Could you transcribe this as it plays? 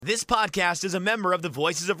This podcast is a member of the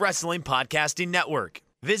Voices of Wrestling Podcasting Network.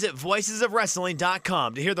 Visit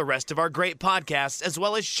voicesofwrestling.com to hear the rest of our great podcasts, as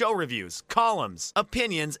well as show reviews, columns,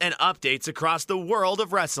 opinions, and updates across the world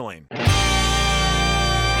of wrestling.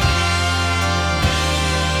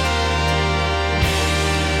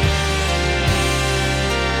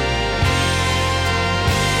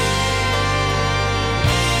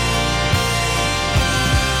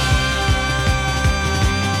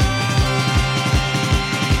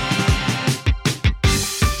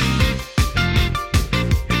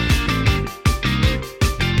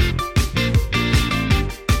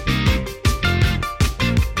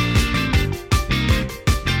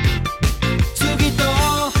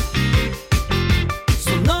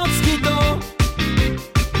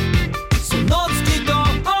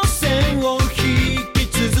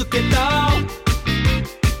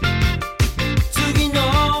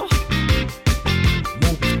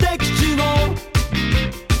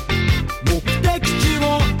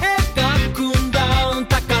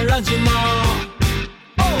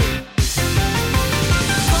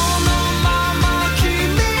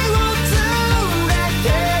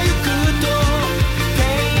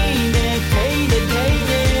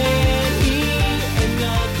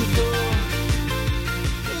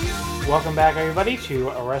 Welcome back, everybody, to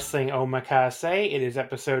Wrestling Omakase. It is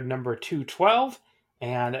episode number 212,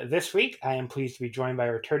 and this week I am pleased to be joined by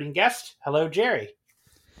a returning guest. Hello, Jerry.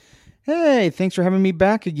 Hey, thanks for having me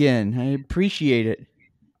back again. I appreciate it.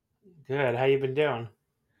 Good. How you been doing?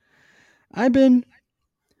 I've been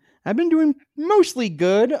doing mostly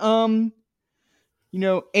good. 8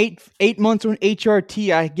 months on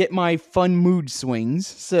HRT, I get my fun mood swings.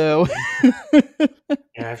 So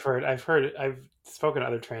Yeah, I've spoken to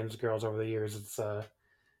other trans girls over the years. It's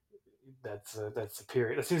that's a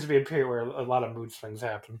period. It seems to be a period where a lot of mood swings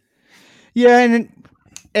happen. Yeah, and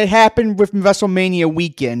it happened with WrestleMania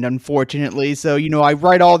weekend, unfortunately. So, I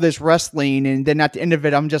write all this wrestling, and then at the end of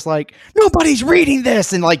it, I'm just like, nobody's reading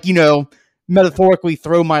this, and metaphorically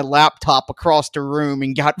throw my laptop across the room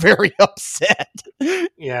and got very upset.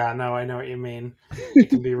 Yeah, no, I know what you mean. It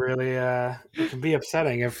can be really it can be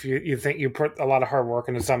upsetting if you think you put a lot of hard work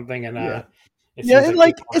into something and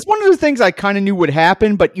it's one of those things I kind of knew would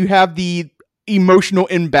happen, but you have the emotional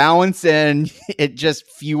imbalance and it just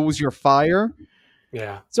fuels your fire.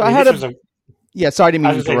 Yeah. So sorry, I didn't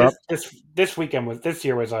mean to interrupt. This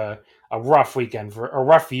year was a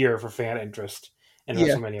rough year for fan interest in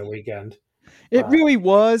WrestleMania weekend. It really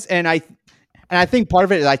was, and I think part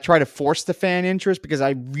of it is I try to force the fan interest because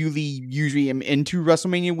I really usually am into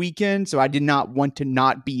WrestleMania weekend, so I did not want to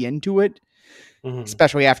not be into it,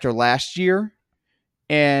 especially after last year.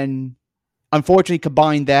 And unfortunately,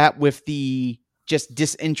 combine that with the just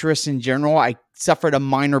disinterest in general, I suffered a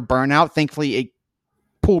minor burnout. Thankfully, it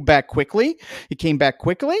pulled back quickly. It came back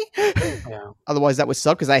quickly. Yeah. Otherwise, that would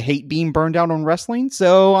suck because I hate being burned out on wrestling.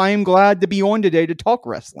 So I am glad to be on today to talk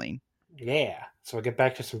wrestling. Yeah. So we'll get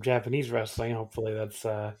back to some Japanese wrestling. Hopefully that's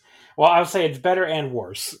I would say it's better and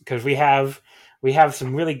worse because we have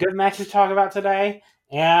some really good matches to talk about today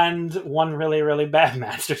and one really, really bad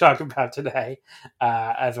match to talk about today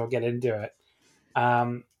as we'll get into it.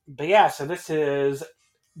 But yeah, so this is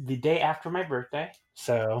the day after my birthday.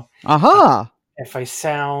 So if I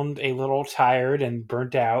sound a little tired and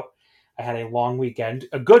burnt out, I had a long weekend,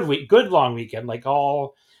 a good long weekend, like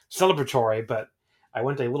all celebratory, but I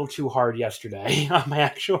went a little too hard yesterday on my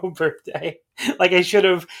actual birthday. Like I should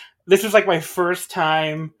have. This was like my first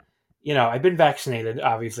time. I've been vaccinated,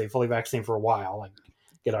 obviously, fully vaccinated for a while.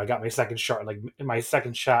 I got my second shot,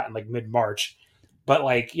 in mid-March. But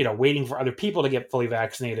waiting for other people to get fully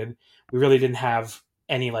vaccinated, we really didn't have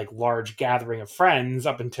any large gathering of friends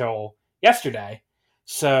up until yesterday.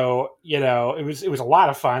 So it was a lot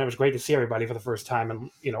of fun. It was great to see everybody for the first time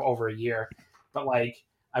in over a year. But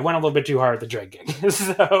I went a little bit too hard at the drinking.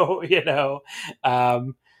 So,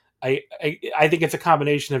 I think it's a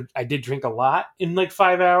combination of I did drink a lot in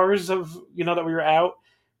 5 hours of, that we were out.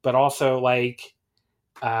 But also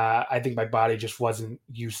I think my body just wasn't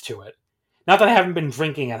used to it. Not that I haven't been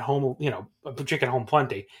drinking at home, drinking at home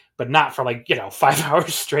plenty, but not for 5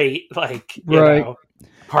 hours straight,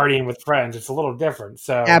 partying with friends. It's a little different.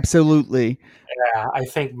 So absolutely. Yeah, I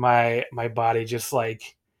think my body just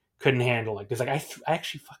couldn't handle it because I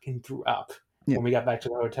actually fucking threw up when we got back to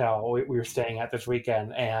the hotel we were staying at this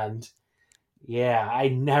weekend, and I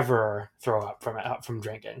never throw up from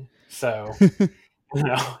drinking. So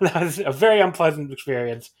that was a very unpleasant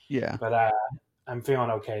experience. Yeah, but I'm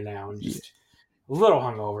feeling okay now and just a little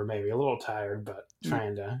hungover, maybe a little tired, but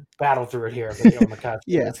trying to battle through it here for the Omakase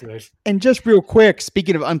listeners. And just real quick,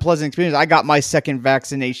 speaking of unpleasant experience, I got my second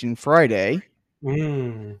vaccination Friday.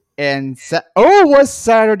 And it was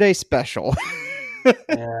Saturday special.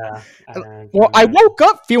 Yeah. Well, I woke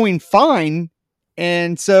up feeling fine,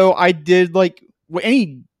 and so I did like what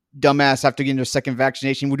any dumbass after getting their second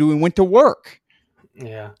vaccination would do and went to work.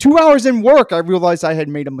 Yeah. 2 hours in work, I realized I had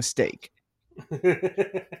made a mistake.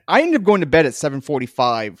 I ended up going to bed at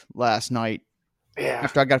 7:45 last night. Yeah.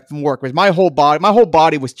 After I got from work, because my whole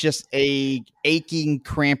body was just a aching,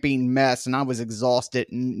 cramping mess, and I was exhausted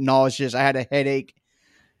and nauseous. I had a headache.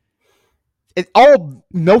 It all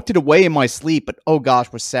melted away in my sleep, but oh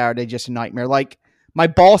gosh, was Saturday just a nightmare. Like, my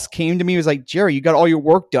boss came to me and was like, Jerry, you got all your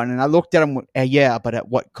work done. And I looked at him, yeah, but at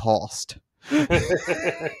what cost? Yeah.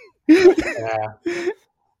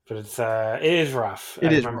 But it is rough.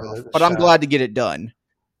 It is rough, but I'm glad to get it done.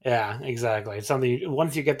 Yeah, exactly. It's something,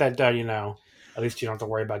 once you get that done, at least you don't have to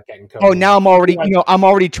worry about getting COVID. Oh, now I'm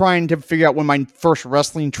already trying to figure out when my first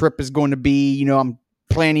wrestling trip is going to be. I'm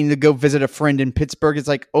planning to go visit a friend in Pittsburgh. It's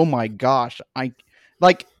like, oh my gosh.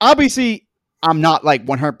 Obviously I'm not like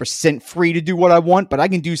 100% free to do what I want, but I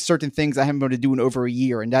can do certain things I haven't been able to do in over a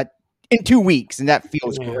year, and that in 2 weeks, and that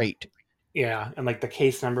feels great. Yeah, and like the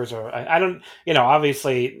case numbers are, I don't,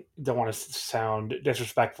 obviously don't want to sound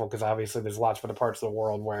disrespectful because obviously there's lots of other parts of the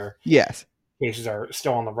world where cases are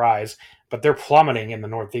still on the rise, but they're plummeting in the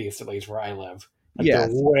Northeast, at least where I live. Like they're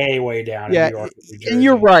way, way down in New York. And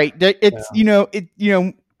you're right. It's,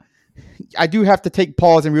 I do have to take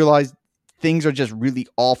pause and realize things are just really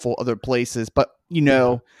awful other places, but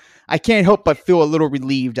I can't help but feel a little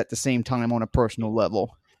relieved at the same time on a personal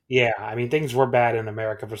level. Yeah, I mean, things were bad in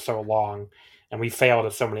America for so long, and we failed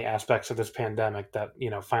at so many aspects of this pandemic that,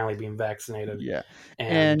 finally being vaccinated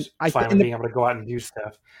and finally being able to go out and do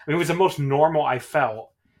stuff. I mean, it was the most normal I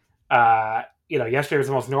felt. Yesterday was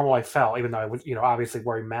the most normal I felt, even though I was, obviously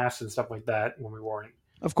wearing masks and stuff like that when we weren't.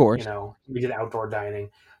 Of course. We did outdoor dining.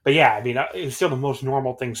 But yeah, I mean, it's still the most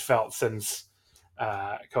normal things felt since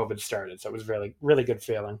COVID started. So it was really, really good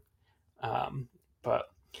feeling. But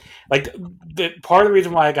like the part of the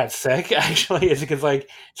reason why I got sick actually is because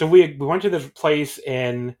we went to this place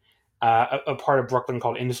in a part of Brooklyn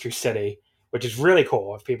called Industry City, which is really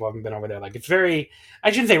cool if people haven't been over there. Like, it's very,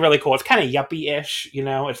 I shouldn't say really cool, it's kind of yuppie-ish,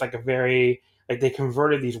 it's like a very, like, they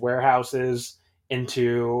converted these warehouses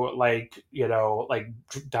into like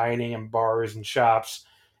dining and bars and shops,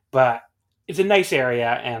 but it's a nice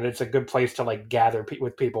area and it's a good place to like gather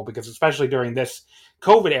with people, because especially during this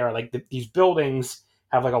COVID era, like these buildings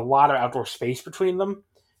have like a lot of outdoor space between them.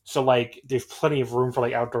 So like there's plenty of room for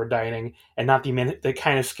like outdoor dining, and not the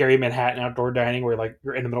kind of scary Manhattan outdoor dining where like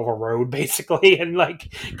you're in the middle of a road basically and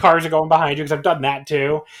like cars are going behind you, because I've done that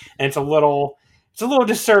too. And it's a little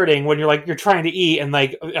discerning when you're trying to eat and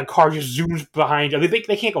like a car just zooms behind you.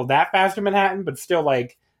 They can't go that fast in Manhattan, but still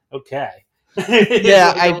like, okay.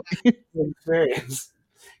 Yeah, experience.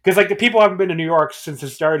 Because like the people haven't been to New York since it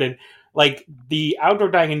started. Like the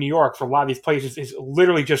outdoor dining in New York for a lot of these places is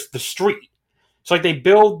literally just the street. So like they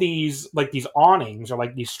build these awnings or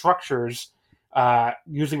like these structures,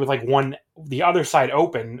 usually with like the other side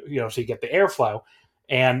open, so you get the airflow.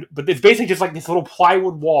 But it's basically just like this little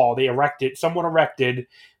plywood wall someone erected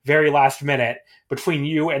very last minute between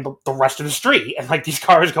you and the rest of the street, and like these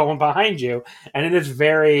cars going behind you, and it is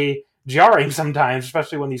very jarring sometimes,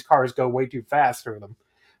 especially when these cars go way too fast through them.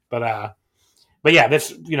 But yeah,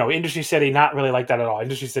 this Industry City, not really like that at all.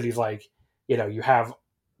 Industry City's like, you have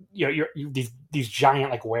these giant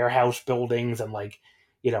like warehouse buildings and like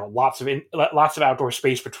lots of outdoor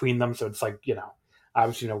space between them, so it's like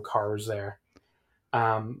obviously no cars there.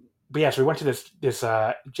 But yeah, so we went to this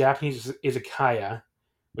Japanese izakaya,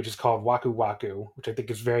 which is called Waku Waku, which I think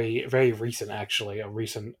is very, very recent, actually.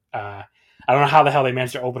 I don't know how the hell they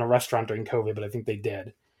managed to open a restaurant during COVID, but I think they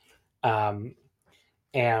did.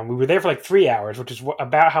 And we were there for like 3 hours, which is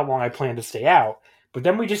about how long I planned to stay out. But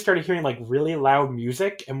then we just started hearing like really loud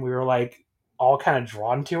music, and we were like all kind of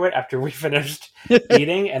drawn to it after we finished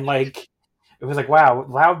eating. And like, it was like, wow,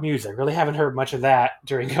 loud music. Really haven't heard much of that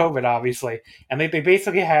during COVID, obviously. And they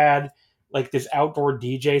basically had like this outdoor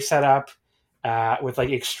DJ set up with like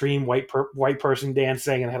extreme white person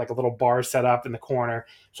dancing, and they had like a little bar set up in the corner.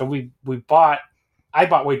 So I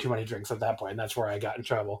bought way too many drinks at that point, and that's where I got in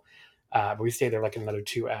trouble. But we stayed there like another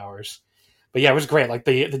 2 hours. But yeah, it was great. Like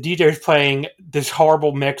the DJ was playing this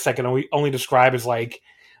horrible mix I can only describe as like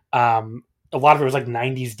a lot of it was like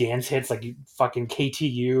 90s dance hits, like fucking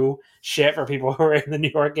KTU shit for people who are in the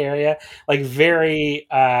New York area. Like very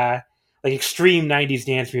like extreme 90s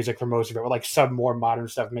dance music for most of it, with like some more modern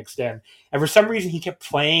stuff mixed in. And for some reason he kept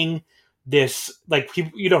playing this, like, the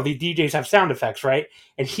DJs have sound effects, right?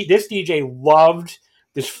 And this DJ loved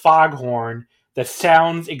this foghorn that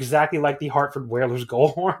sounds exactly like the Hartford Whalers goal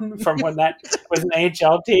horn from when that was an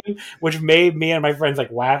AHL team, which made me and my friends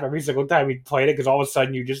like laugh every single time we played it, because all of a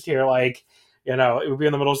sudden you just hear like, you know, it would be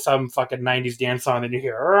in the middle of some fucking 90s dance song and you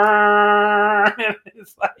hear and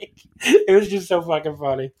it's like, it was just so fucking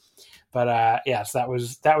funny. But yes, that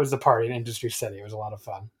was the party in Industry City. It was a lot of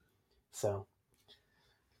fun. So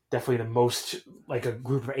definitely the most, like, a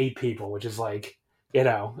group of 8 people, which is like, you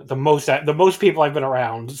know, the most people I've been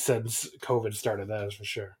around since COVID started. That is for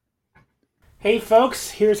sure. Hey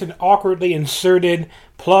folks, here's an awkwardly inserted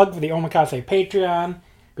plug for the Omakase Patreon,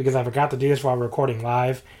 because I forgot to do this while we're recording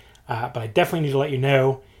live. But I definitely need to let you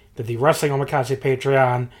know that the Wrestling Omakase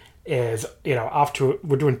Patreon is, you know,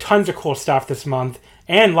 we're doing tons of cool stuff this month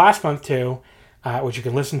and last month too, which you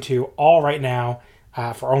can listen to all right now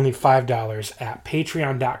for only $5 at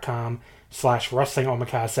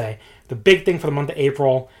patreon.com/wrestlingomakase. The big thing for the month of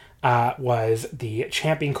April was the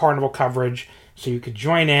Champion Carnival coverage, so you could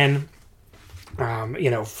join in. You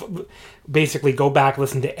know, basically go back,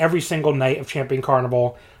 listen to every single night of Champion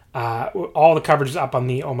Carnival. All the coverage is up on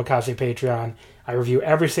the Omakase Patreon. I review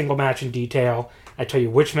every single match in detail. I tell you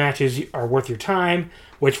which matches are worth your time,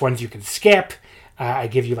 which ones you can skip. I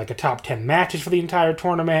give you like a top 10 matches for the entire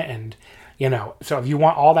tournament, and you know, so if you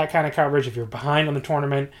want all that kind of coverage, if you're behind on the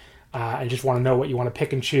tournament and just want to know what you want to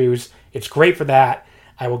pick and choose, it's great for that.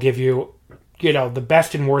 I will give you, you know, the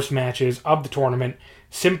best and worst matches of the tournament.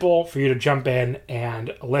 Simple for you to jump in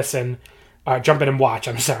and listen. Jump in and watch,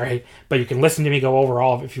 I'm sorry. But you can listen to me go over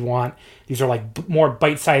all of it if you want. These are like more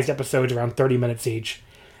bite-sized episodes, around 30 minutes each.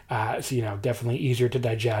 So, you know, definitely easier to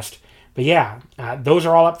digest. But yeah, those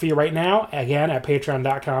are all up for you right now. Again, at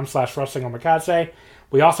patreon.com/wrestlingomakase.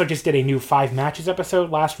 We also just did a new 5 matches episode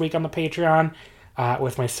last week on the Patreon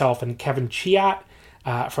with myself and Kevin Chiat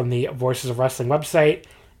from the Voices of Wrestling website.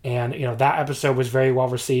 And, you know, that episode was very well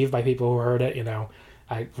received by people who heard it. You know,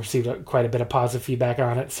 I received quite a bit of positive feedback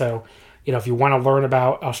on it. So, you know, if you want to learn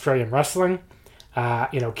about Australian wrestling,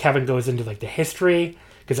 you know, Kevin goes into like the history,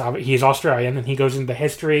 because he's Australian, and he goes into the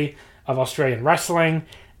history of Australian wrestling.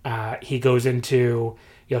 He goes into,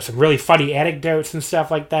 you know, some really funny anecdotes and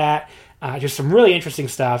stuff like that. Just some really interesting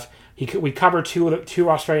stuff. We cover two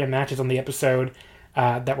Australian matches on the episode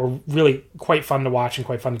that were really quite fun to watch and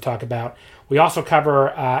quite fun to talk about. We also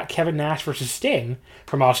cover Kevin Nash versus Sting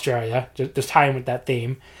from Australia, just tying with that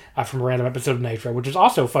theme from a random episode of Nitro, which is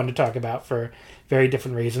also fun to talk about for very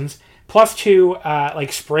different reasons. Plus 2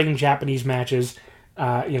 like spring Japanese matches,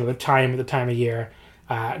 you know, the time of year.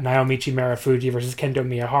 Naomichi Marufuji versus Kento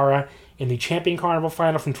Miyahara in the Champion Carnival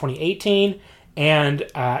final from 2018, and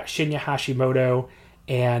Shinya Hashimoto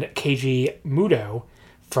and Keiji Muto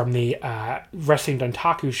from the Wrestling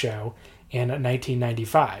Dontaku show in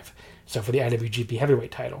 1995. So for the IWGP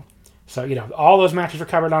Heavyweight title. So, you know, all those matches are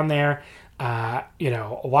covered on there. You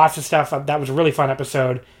know, lots of stuff. That was a really fun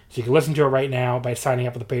episode. So you can listen to it right now by signing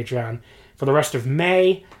up for the Patreon. For the rest of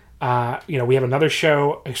May, you know, we have another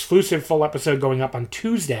show, exclusive full episode going up on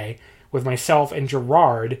Tuesday with myself and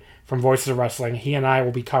Gerard from Voices of Wrestling. He and I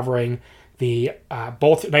will be covering the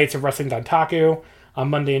both nights of Wrestling Dontaku on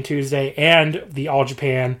Monday and Tuesday, and the All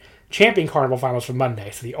Japan Champion Carnival finals for Monday.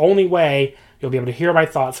 So the only way you'll be able to hear my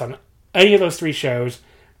thoughts on any of those 3 shows,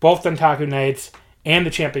 both Dontaku nights and the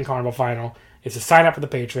Champion Carnival final, is to sign up for the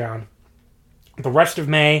Patreon. The rest of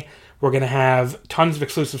May, we're going to have tons of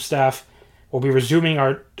exclusive stuff. We'll be resuming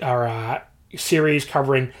our series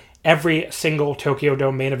covering every single Tokyo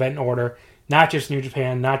Dome main event in order, not just New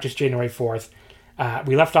Japan, not just January 4th.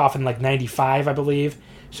 We left off in like 95, I believe,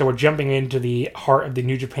 so we're jumping into the heart of the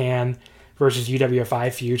New Japan versus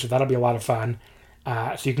UWFI feud, so that'll be a lot of fun.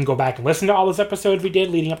 So you can go back and listen to all those episodes we did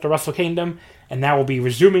leading up to Wrestle Kingdom, and now we'll be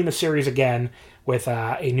resuming the series again with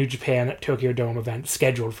a New Japan Tokyo Dome event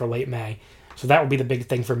scheduled for late May. So that will be the big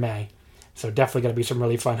thing for May. So definitely going to be some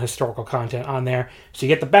really fun historical content on there. So you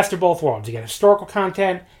get the best of both worlds. You get historical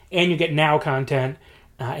content and you get now content.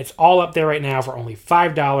 It's all up there right now for only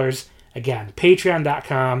 $5. Again,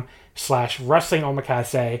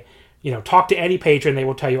 patreon.com/wrestlingomakase. You know, talk to any patron. They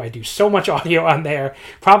will tell you I do so much audio on there.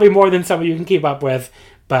 Probably more than some of you can keep up with.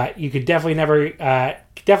 But you could definitely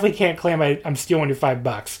definitely can't claim I'm stealing your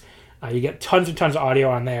 $5. You get tons and tons of audio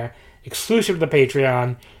on there, exclusive to the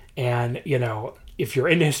Patreon. And, you know, if you're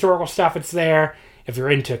into historical stuff, it's there. If you're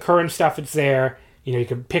into current stuff, it's there. You know, you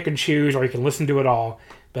can pick and choose, or you can listen to it all.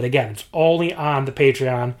 But again, it's only on the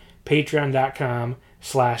Patreon,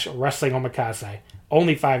 patreon.com/wrestlingomakase.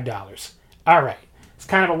 Only $5. All right. It's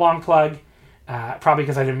kind of a long plug, probably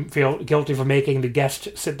because I didn't feel guilty for making the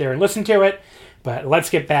guest sit there and listen to it. But let's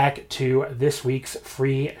get back to this week's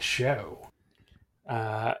free show.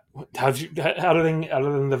 How's you, other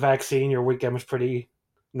than the vaccine, your weekend was pretty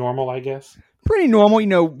normal, I guess. Pretty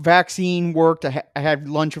normal, vaccine worked. I had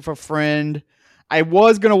lunch with a friend. I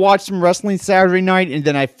was going to watch some wrestling Saturday night, and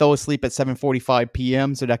then I fell asleep at 7:45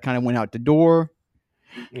 p.m., so that kind of went out the door.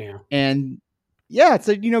 Yeah. And yeah, it's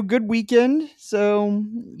a, good weekend. So,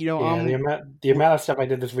 the amount of stuff I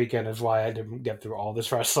did this weekend is why I didn't get through all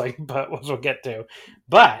this wrestling, but we'll get to.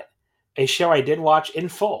 But a show I did watch in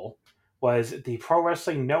full was the Pro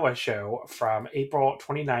Wrestling Noah show from April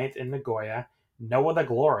 29th in Nagoya, Noah the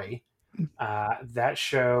Glory. That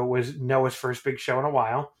show was Noah's first big show in a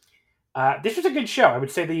while. This was a good show. I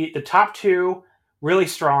would say the top two really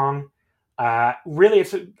strong. Really,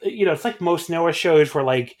 it's like most Noah shows where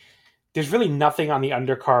like there's really nothing on the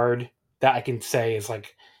undercard that I can say is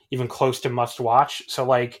like even close to must watch. So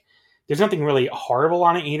like there's nothing really horrible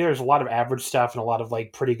on it either. There's a lot of average stuff and a lot of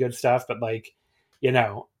like pretty good stuff, but like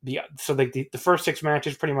the first 6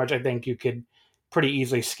 matches pretty much I think you could pretty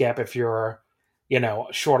easily skip if you're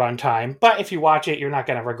short on time. But if you watch it, you're not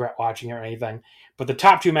going to regret watching it or anything. But the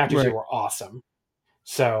top 2 matches here were awesome.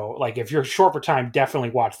 So like if you're short for time, definitely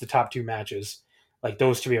watch the top 2 matches. Like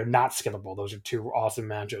those 2 are not skippable. Those are 2 awesome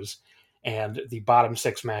matches. And the bottom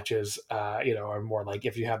 6 matches, are more like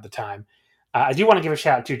if you have the time. I do want to give a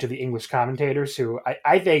shout out to the English commentators who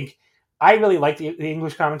I think I really like the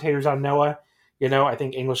English commentators on Noah. I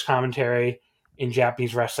think English commentary in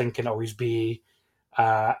Japanese wrestling can always be,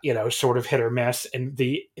 sort of hit or miss. And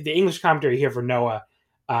the English commentary here for Noah,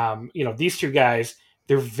 these 2 guys,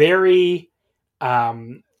 they're very,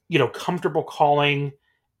 comfortable calling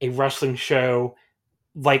a wrestling show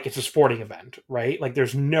like it's a sporting event, right? Like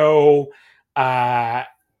there's not a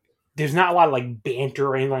lot of like banter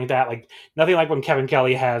or anything like that. Like nothing like when Kevin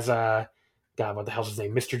Kelly has God, what the hell's his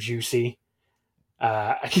name? Mr. Juicy.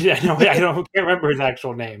 I can't remember his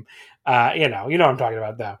actual name. You know what I'm talking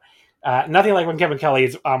about though. Nothing like when Kevin Kelly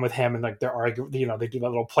is on with him and like they're arguing, they do that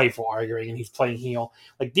little playful arguing and he's playing heel.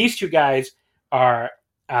 Like these 2 guys are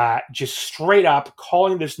just straight up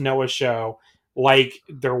calling this Noah show like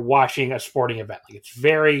they're watching a sporting event. Like it's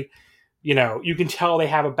very, you can tell they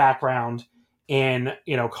have a background in,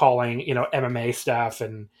 calling, MMA stuff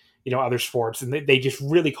and, other sports. And they just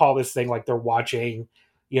really call this thing like they're watching,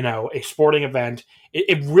 a sporting event.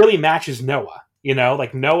 It really matches Noah,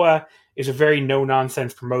 like Noah is a very no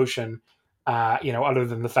nonsense promotion, other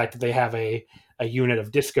than the fact that they have a unit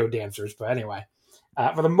of disco dancers. But anyway,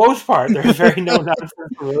 for the most part, they're a very no nonsense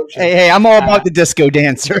promotion. Hey, I'm all about the disco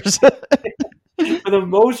dancers. For the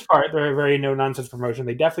most part, they're a very no nonsense promotion.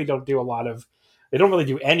 They definitely don't do they don't really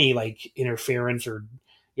do any like interference or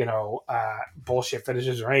bullshit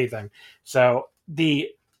finishes or anything. So the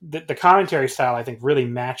commentary style I think really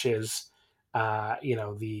matches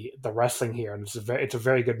the wrestling here, and it's a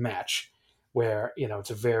very good match where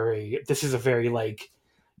this is a very like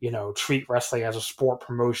treat wrestling as a sport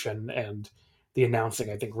promotion, and the announcing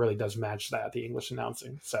I think really does match that, the English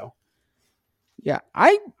announcing. So yeah,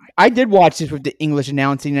 I did watch this with the English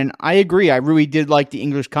announcing, and I agree. I really did like the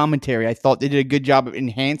English commentary. I thought they did a good job of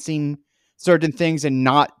enhancing certain things and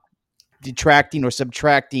not detracting or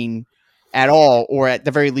subtracting at all, or at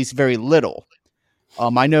the very least, very little.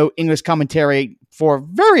 I know English commentary for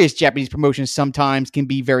various Japanese promotions sometimes can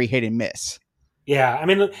be very hit and miss. Yeah, I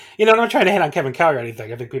mean, I'm not trying to hit on Kevin Kelly or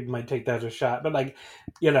anything. I think people might take that as a shot, but like,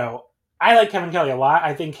 I like Kevin Kelly a lot.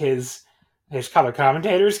 I think his color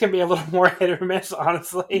commentators can be a little more hit or miss,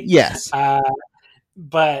 honestly. Yes.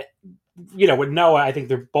 But, with Noah, I think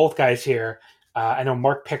they're both guys here. I know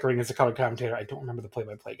Mark Pickering is the color commentator. I don't remember the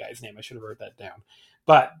play-by-play guy's name. I should have wrote that down.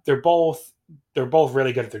 But they're both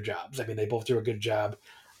really good at their jobs. I mean, they both do a good job.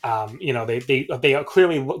 They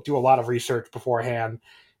clearly do a lot of research beforehand.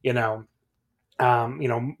 I know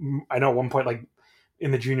at one point, like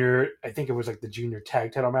in the junior, I think it was like the junior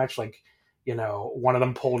tag title match, like, one of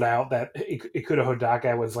them pulled out that Ikuda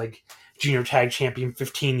Hodaka was like junior tag champion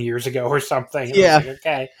 15 years ago or something. Yeah. Like,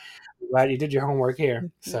 okay. Glad you did your homework here.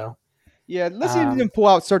 So. Yeah, listening to them pull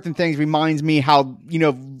out certain things reminds me how,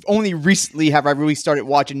 only recently have I really started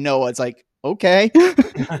watching Noah. It's like, okay,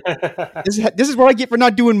 this is what I get for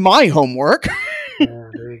not doing my homework. Yeah,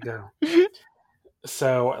 there you go.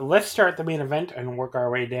 So let's start the main event and work our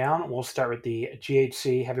way down. We'll start with the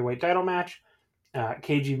GHC heavyweight title match.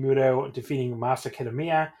 Keiji Muto defeating Masa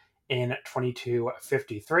Kitamiya in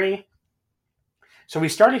 22:53. So we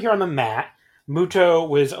started here on the mat. Muto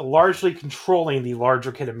was largely controlling the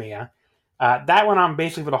larger Kitamiya. That went on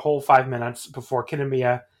basically for the whole 5 minutes before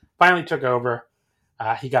Kitamiya finally took over.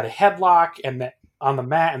 He got a headlock on the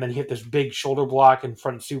mat, and then he hit this big shoulder block and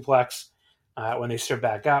front suplex when they stood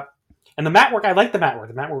back up. And the mat work, I liked the mat work.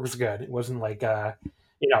 The mat work was good. It wasn't like,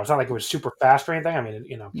 it's not like it was super fast or anything. I mean,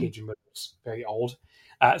 Keiji Muto's very old.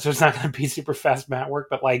 So it's not going to be super fast mat work,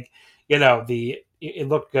 but like, it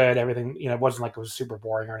looked good. Everything, it wasn't like it was super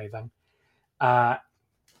boring or anything.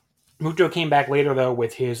 Muto came back later, though,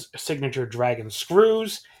 with his signature dragon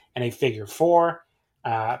screws and a figure 4.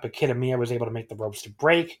 But Kitamiya was able to make the ropes to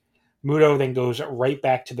break. Muto then goes right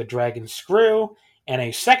back to the dragon screw and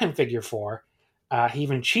a second figure 4. He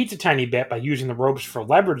even cheats a tiny bit by using the ropes for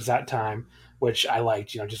leverage that time, which I liked.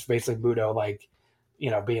 Just basically Muto, like,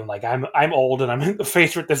 being like, I'm old and I'm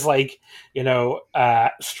faced with this, like,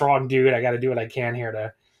 strong dude. I got to do what I can here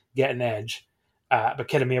to get an edge. But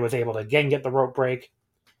Kitamiya was able to again get the rope break.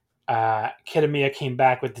 Kitamiya came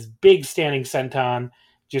back with this big standing senton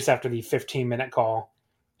just after the 15-minute call.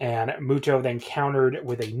 And Muto then countered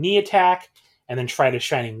with a knee attack and then tried a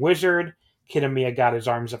Shining Wizard. Kitamiya got his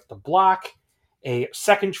arms up to block. A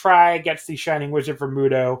second try gets the Shining Wizard for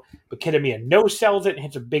Muto, but Kitamiya no-sells it and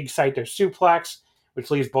hits a big Saito suplex, which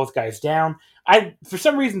leaves both guys down. For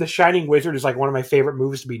some reason, the Shining Wizard is like one of my favorite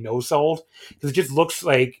moves to be no-sold, because it just looks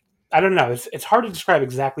like, I don't know, it's hard to describe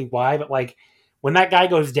exactly why, but like when that guy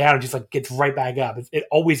goes down, it just like gets right back up. It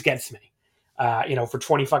always gets me. For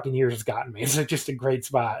 20 fucking years, it's gotten me. It's just a great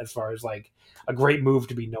spot as far as like a great move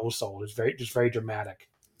to be no-sold. It's very dramatic.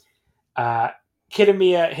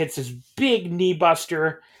 Kitamiya hits his big knee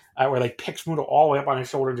buster, where like picks Muto all the way up on his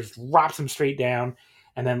shoulder, just drops him straight down,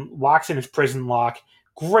 and then locks in his prison lock.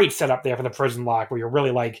 Great setup there for the prison lock, where you're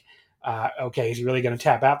really like, okay, is he really going to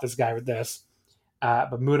tap out this guy with this?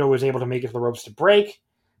 But Muto was able to make it to the ropes to break.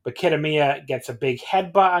 But Kitamiya gets a big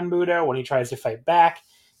headbutt on Muto when he tries to fight back.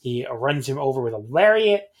 He runs him over with a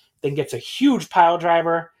lariat, then gets a huge pile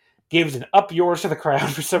driver, gives an up yours to the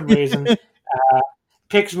crowd for some reason,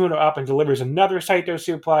 picks Muto up and delivers another Saito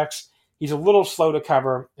suplex. He's a little slow to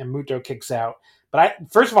cover, and Muto kicks out. But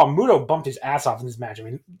first of all, Muto bumped his ass off in this match. I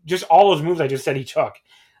mean, just all those moves I just said he took.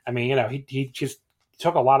 I mean, he just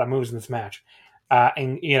took a lot of moves in this match.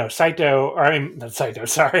 Kitamiya,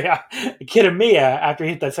 after he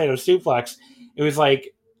hit that Saito suplex, it was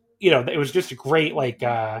like, it was just a great, like,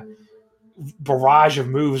 barrage of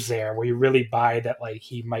moves there where you really buy that, like,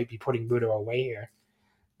 he might be putting Muto away here.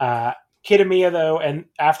 Kitamiya, though, and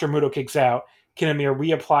after Muto kicks out, Kitamiya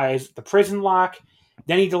reapplies the prison lock.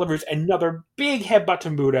 Then he delivers another big headbutt to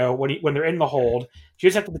Muto when they're in the hold,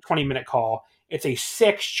 just after the 20-minute call. It's a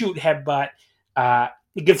sick shoot headbutt.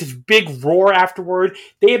 He gives this big roar afterward.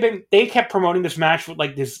 They kept promoting this match with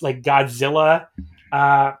like this like Godzilla,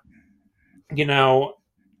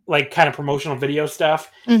 like kind of promotional video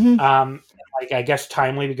stuff. Mm-hmm. Like I guess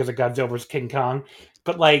timely because of Godzilla vs. King Kong.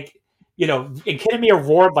 But like, and Kitamiya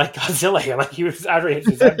roared like Godzilla here, like he was after he hit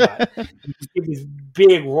his headbutt. He just gave this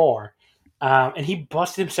big roar. And he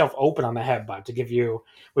busted himself open on the headbutt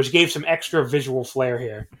which gave some extra visual flair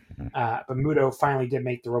here. But Muto finally did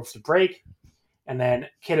make the ropes to break. And then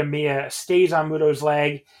Kitamiya stays on Muto's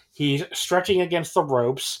leg. He's stretching against the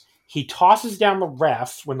ropes. He tosses down the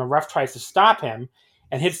ref when the ref tries to stop him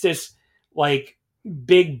and hits this like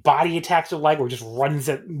big body attack to the leg where he just runs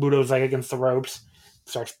at Muto's leg against the ropes,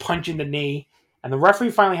 starts punching the knee. And the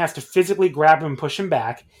referee finally has to physically grab him and push him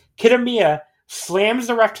back. Kitamiya slams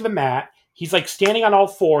the ref to the mat. He's like standing on all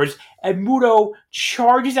fours, and Muto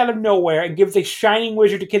charges out of nowhere and gives a Shining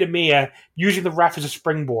Wizard to Kitamiya using the ref as a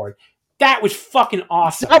springboard. That was fucking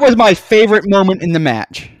awesome. That was my favorite moment in the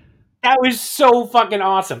match. That was so fucking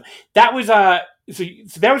awesome. That was so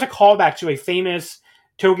there was a callback to a famous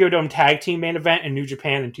Tokyo Dome tag team main event in New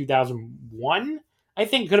Japan in 2001. I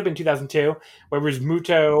think it could have been 2002, where it was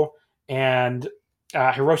Muto and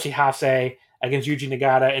Hiroshi Hase against Yuji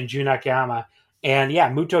Nagata and Jun Akiyama. And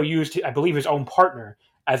yeah, Muto used, I believe, his own partner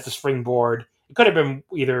as the springboard. It could have been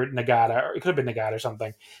either Nagata, or it could have been Nagata or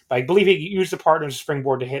something. But I believe he used the partner as a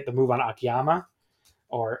springboard to hit the move on Akiyama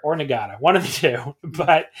or Nagata, one of the two.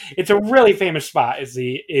 But it's a really famous spot. Is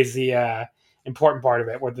the important part of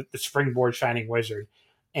it, where the springboard Shining Wizard,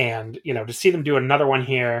 and to see them do another one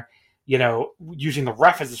here, using the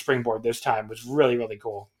ref as a springboard this time was really really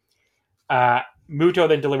cool. Muto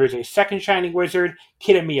then delivers a second Shining Wizard.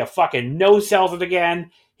 Kitamiya fucking no-sells it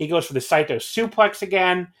again. He goes for the Saito suplex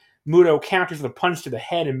again. Muto counters with a punch to the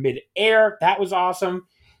head in mid-air. That was awesome.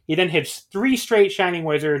 He then hits 3 straight Shining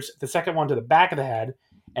Wizards, the second one to the back of the head,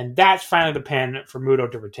 and that's finally the pin for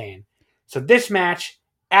Muto to retain. So this match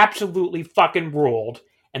absolutely fucking ruled,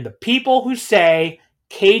 and the people who say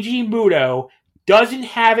Keiji Muto doesn't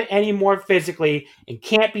have it anymore physically and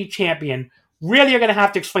can't be champion really are going to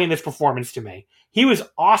have to explain this performance to me. He was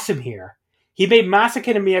awesome here. He made Masa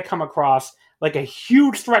Kitamiya come across like a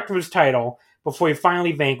huge threat to his title, before he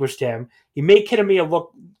finally vanquished him. He made Kitamiya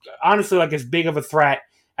look, honestly, like as big of a threat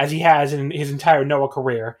as he has in his entire Noah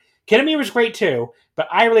career. Kitamiya was great too, but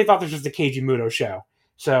I really thought this was the Keiji Muto show.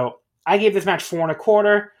 So I gave this match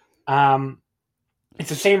 4.25. It's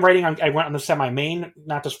the same rating I went on the semi-main,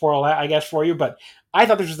 not to spoil that, I guess, for you, but I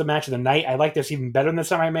thought this was the match of the night. I like this even better than the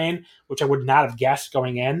semi-main, which I would not have guessed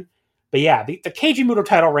going in. But yeah, the Keiji Muto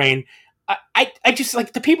title reign, I just,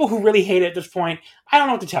 like, the people who really hate it at this point, I don't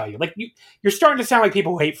know what to tell you. Like, you're starting to sound like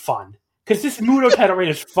people who hate fun. Because this Muto title reign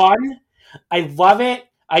is fun. I love it.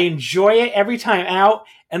 I enjoy it every time out.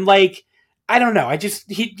 And, like, I don't know.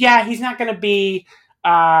 He's not going to be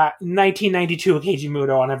 1992 Keiji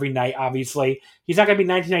Muto on every night, obviously. He's not going to be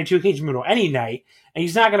 1992 Keiji Muto any night. And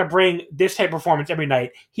he's not going to bring this type of performance every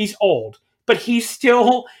night. He's old. But he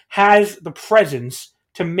still has the presence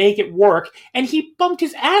to make it work. And he bumped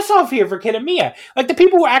his ass off here for Kitamiya. Like, the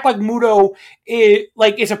people who act like Muto is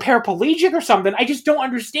a paraplegic or something, I just don't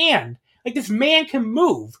understand. Like, this man can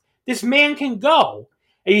move. This man can go.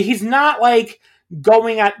 He's not, like,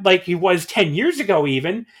 going at like he was 10 years ago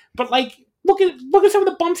even, but, like, look at some of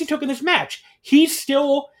the bumps he took in this match. He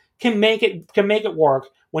still can make it work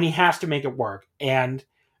when he has to make it work. And,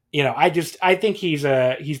 you know, I think he's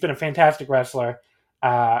been a fantastic wrestler.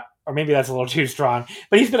 Or maybe that's a little too strong,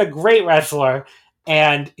 but he's been a great wrestler,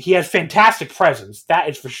 and he has fantastic presence. That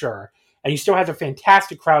is for sure. And he still has a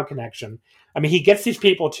fantastic crowd connection. I mean, he gets these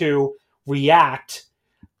people to react,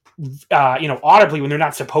 audibly when they're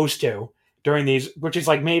not supposed to during these, which is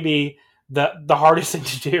like maybe the hardest thing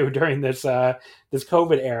to do during this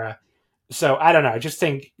COVID era. So I don't know. I just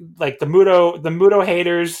think, like, the Muto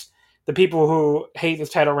haters, the people who hate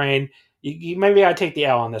this title reign, you maybe I'd take the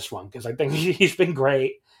L on this one, because I think he's been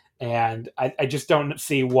great. And I just don't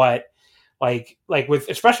see what, like with,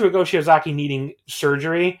 especially with Go Shiozaki needing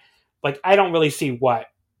surgery, like, I don't really see what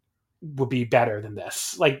would be better than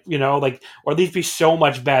this. Like, you know, like, or at least be so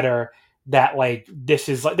much better that, like, this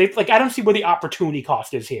is like I don't see where the opportunity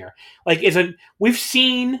cost is here. Like, we've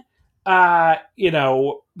seen Kiyomiya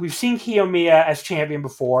as champion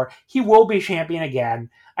before. He will be champion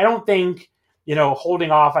again. I don't think,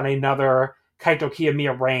 holding off on another Kaito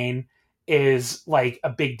Kiyomiya reign is, like, a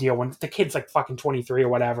big deal when the kid's, like, fucking 23 or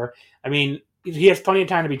whatever. I mean, he has plenty of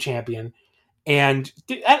time to be champion. And,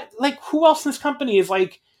 like, who else in this company is,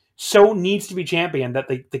 like, so needs to be champion that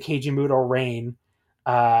the Keiji Muto reign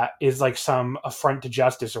is, like, some affront to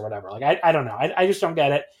justice or whatever. Like, I don't know. I just don't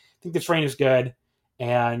get it. I think this reign is good.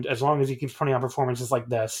 And as long as he keeps putting on performances like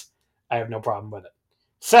this, I have no problem with it.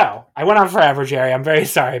 So, I went on forever, Jerry. I'm very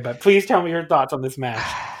sorry, but please tell me your thoughts on this match.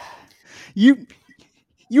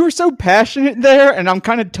 You were so passionate there, and I'm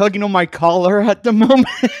kind of tugging on my collar at the moment,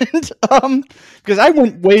 because I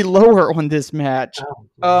went way lower on this match.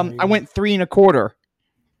 I went 3.25.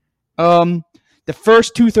 The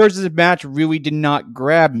first 2/3 of the match really did not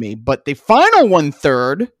grab me, but the final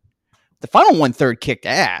 1/3 kicked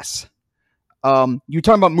ass. You're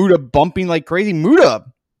talking about Muta bumping like crazy. Muta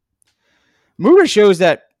shows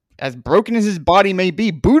that, as broken as his body may be,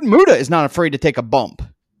 Muta is not afraid to take a bump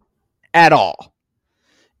at all.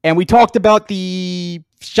 And we talked about the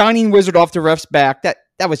Shining Wizard off the ref's back. That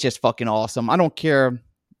was just fucking awesome. I don't care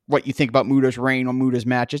what you think about Muta's reign or Muta's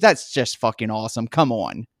matches. That's just fucking awesome. Come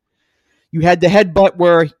on. You had the headbutt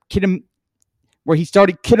where he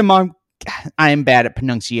started Kitamiya. I am bad at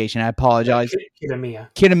pronunciation. I apologize.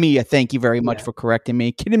 Kitamiya. Thank you very much for correcting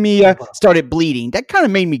me. Kitamiya started bleeding. That kind of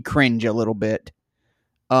made me cringe a little bit.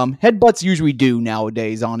 Headbutts usually do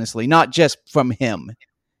nowadays, honestly. Not just from him.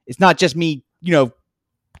 It's not just me,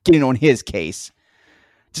 getting on his case.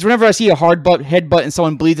 Just whenever I see a hard headbutt and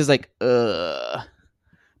someone bleeds, it's like,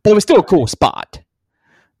 But it was still a cool spot.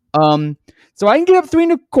 So I can get up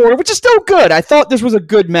 3.25, which is still good. I thought this was a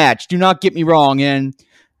good match. Do not get me wrong. And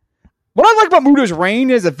what I like about Muta's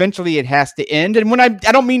reign is eventually it has to end. And when I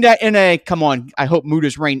don't mean that in a, come on, I hope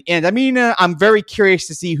Muta's reign ends. I mean, I'm very curious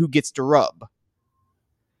to see who gets to rub.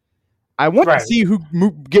 I want to see who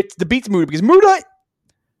beats Muta, because Muta,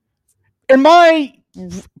 in my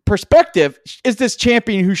perspective, is this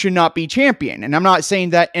champion who should not be champion. And I'm not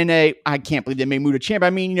saying that I can't believe they made Muta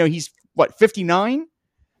champion. I mean, he's 59?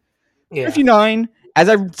 Yeah. 59. As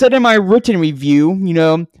I said in my written review,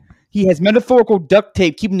 he has metaphorical duct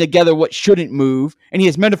tape keeping together what shouldn't move, and he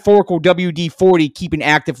has metaphorical WD-40 keeping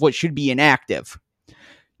active what should be inactive.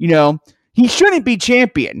 He shouldn't be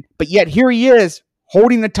champion, but yet here he is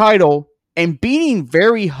holding the title and beating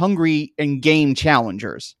very hungry and game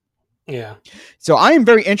challengers. Yeah. So I am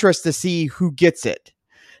very interested to see who gets it.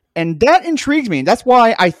 And that intrigues me. And that's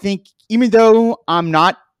why I think, even though I'm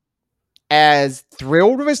not as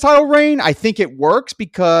thrilled with his title reign, I think it works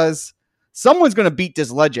because someone's going to beat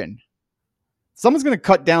this legend. Someone's going to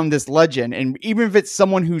cut down this legend. And even if it's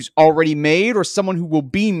someone who's already made or someone who will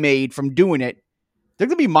be made from doing it, there's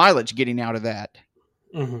going to be mileage getting out of that.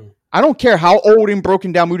 Mm-hmm. I don't care how old and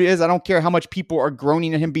broken down Muta is. I don't care how much people are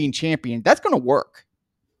groaning at him being champion. That's going to work.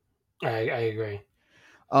 I agree.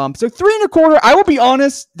 So 3.25. I will be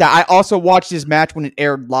honest that I also watched this match when it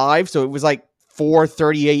aired live. So it was like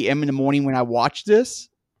 4:30 a.m. in the morning when I watched this.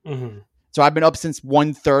 Mm-hmm. So I've been up since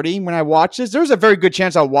 1:30 when I watched this. There's a very good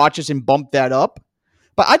chance I'll watch this and bump that up.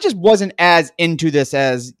 But I just wasn't as into this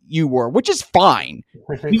as you were, which is fine.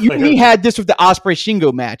 We had this with the Ospreay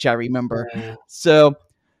Shingo match, I remember. Yeah. So,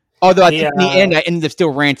 although I think in the end I ended up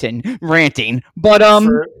still ranting. But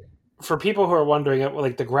for people who are wondering,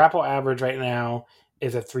 like the grapple average right now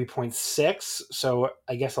is at 3.6, so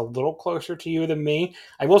I guess a little closer to you than me.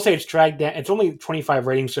 I will say it's dragged down. It's only 25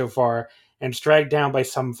 ratings so far, and it's dragged down by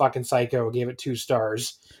some fucking psycho who gave it 2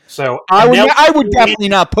 stars. So I would definitely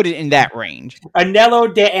not put it in that range.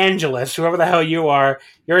 Anello De Angelis, whoever the hell you are,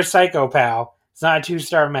 you're a psycho, pal. It's not a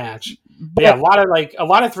 2-star match. But yeah, a lot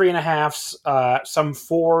of 3.5s, some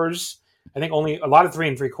 4s. I think only a lot of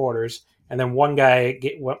 3 3/4. And then one guy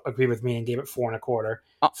agreed with me and gave it 4 1/4.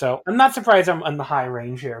 So I'm not surprised I'm on the high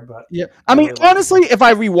range here, but yeah. I mean, honestly, if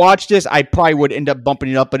I rewatched this, I probably would end up bumping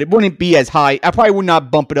it up, but it wouldn't be as high. I probably would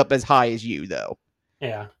not bump it up as high as you, though.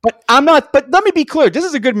 Yeah. But I'm not. But let me be clear: this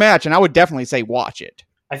is a good match, and I would definitely say watch it.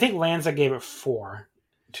 I think Lanza gave it 4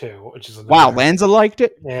 too, which is wow. Lanza liked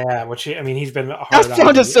it. Yeah, he's been hard. That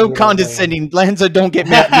sounded so condescending. Lanza, don't get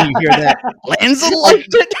mad when you hear that. Lanza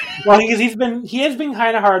liked it. Well, because he has been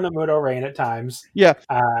kind of hard on the Muto reign at times. Yeah.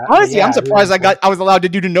 Honestly, yeah, I'm surprised I was allowed to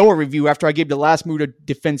do the Noah review after I gave the last Muta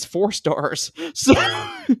defense 4 stars. So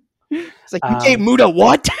it's like, you gave Muta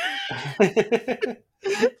what?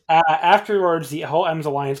 Afterwards, the whole M's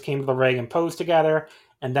Alliance came to the ring and posed together,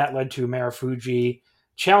 and that led to Marufuji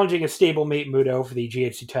challenging a stablemate Muto for the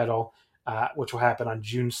GHC title, which will happen on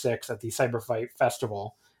June 6th at the Cyberfight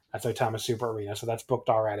Festival at Saitama Super Arena. So that's booked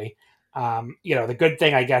already. The good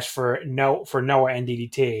thing, I guess, for Noah and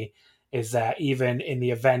DDT is that even in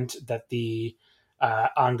the event that the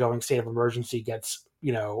ongoing state of emergency gets,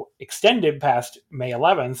 extended past May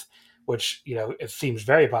 11th, which, it seems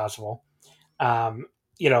very possible, and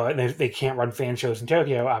they can't run fan shows in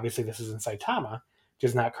Tokyo. Obviously, this is in Saitama, which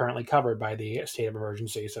is not currently covered by the state of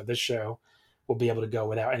emergency. So this show will be able to go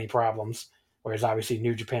without any problems. Whereas obviously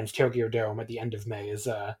New Japan's Tokyo Dome at the end of May is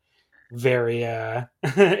very in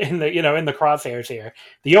the crosshairs here.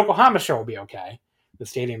 The Yokohama show will be okay, the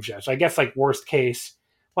stadium show. So I guess worst case,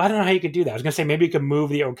 well, I don't know how you could do that. I was gonna say maybe you could move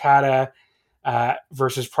the Okada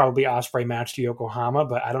versus probably Ospreay match to Yokohama,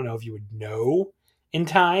 but I don't know if you would know in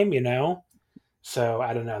time, So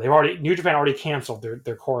I don't know. New Japan already canceled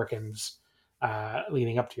their Korakuens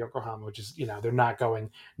leading up to Yokohama, which is, they're not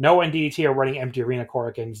going. Noah and DDT are running empty arena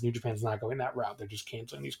Korakuens. New Japan's not going that route. They're just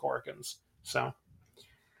canceling these Korakuens. So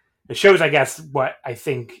it shows, I guess, what I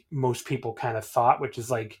think most people kind of thought, which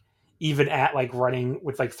is even at running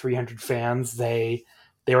with 300 fans, they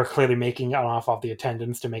were clearly making it off the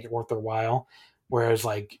attendance to make it worth their while. Whereas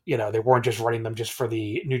they weren't just running them just for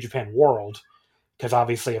the New Japan World, because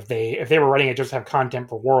obviously if they were running it just to have content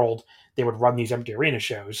for World, they would run these empty arena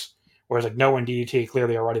shows. Whereas Noah and DDT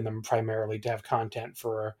clearly are running them primarily to have content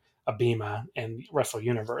for Abema and Wrestle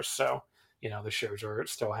Universe. So the shows are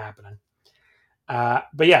still happening.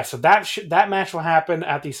 But yeah, so that match will happen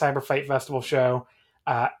at the Cyber Fight Festival show.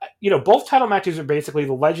 Both title matches are basically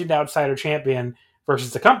the Legend Outsider Champion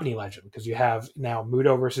versus the Company Legend, because you have now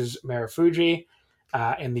Muto versus Marufuji,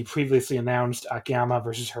 and the previously announced Akiyama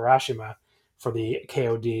versus Hiroshima for the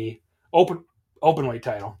KOD openweight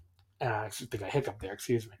title. I think I hiccuped there,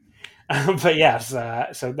 excuse me. But yes,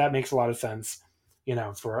 so that makes a lot of sense,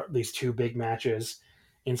 for these 2 big matches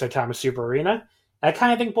in Saitama Super Arena. I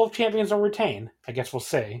kind of think both champions will retain. I guess we'll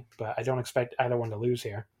see, but I don't expect either one to lose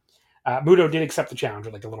here. Muto did accept the challenge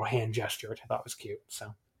with a little hand gesture, which I thought was cute.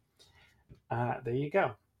 So there you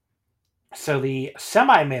go. So the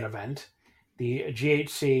semi-main event, the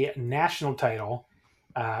GHC national title,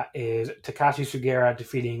 is Takashi Sugiura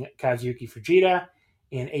defeating Kazuyuki Fujita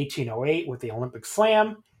in 1808 with the Olympic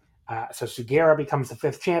Slam. So Sugiura becomes the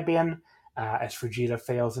 5th champion as Fujita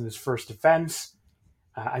fails in his first defense.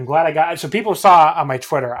 I'm glad I got it. So people saw on my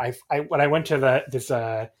Twitter, when I went to this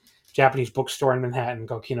Japanese bookstore in Manhattan,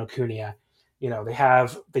 Gokino Kuniya,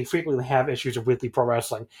 they frequently have issues of Weekly Pro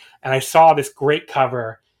Wrestling. And I saw this great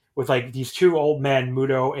cover with these 2 old men,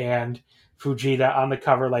 Muto and Fujita, on the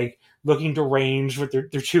cover, looking deranged with their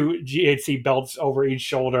 2 GHC belts over each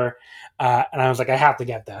shoulder. And I was like, I have to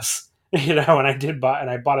get this, and I did buy, and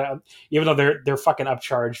I bought it, even though they're fucking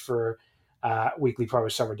upcharged for Weekly Pro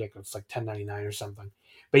is so ridiculous. It's like $10.99 or something.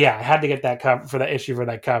 But yeah, I had to get that cover for that issue for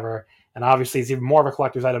that cover. And obviously, it's even more of a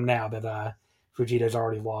collector's item now that Fujita's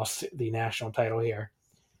already lost the national title here.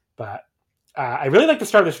 But I really like the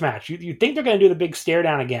start of this match. You think they're going to do the big stare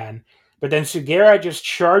down again, but then Sugiura just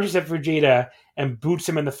charges at Fujita and boots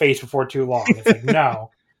him in the face before too long. It's like,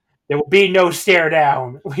 no, there will be no stare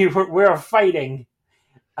down. We're fighting.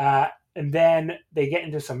 And then they get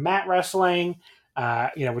into some mat wrestling,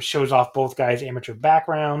 which shows off both guys' amateur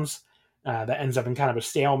backgrounds. That ends up in kind of a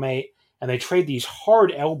stalemate. And they trade these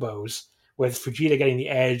hard elbows with Fujita getting the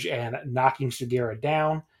edge and knocking Sugiura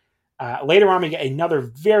down. Later on, we get another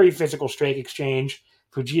very physical strike exchange.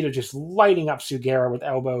 Fujita just lighting up Sugiura with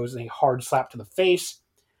elbows and a hard slap to the face.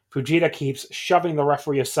 Fujita keeps shoving the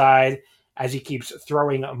referee aside as he keeps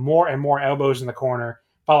throwing more and more elbows in the corner,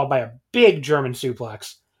 followed by a big German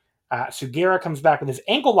suplex. Sugiura comes back with his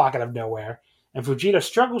ankle lock out of nowhere, and Fujita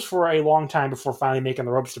struggles for a long time before finally making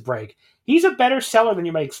the ropes to break. He's a better seller than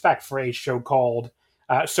you might expect for a so-called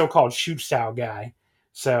shoot-style guy.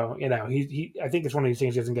 So, I think it's one of these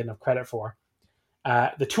things he doesn't get enough credit for.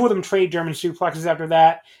 The two of them trade German suplexes after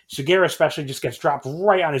that. Sugiura especially just gets dropped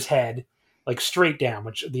right on his head, like straight down,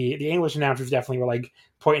 which the English announcers definitely were like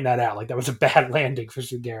pointing that out. Like that was a bad landing for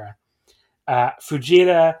Sugiura.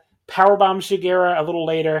 Fujita powerbombs Sugiura a little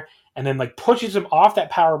later and then like pushes him off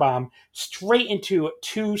that powerbomb straight into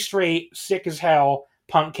 2 straight sick as hell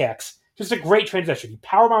punt kicks. Just a great transition. He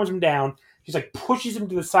powerbombs him down. He's like pushes him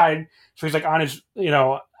to the side, so he's like on his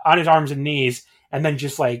arms and knees, and then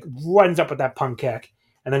just like runs up with that punt kick,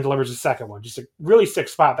 and then delivers a second one. Just a really sick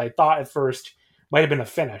spot that I thought at first might have been a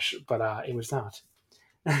finish, but it was not.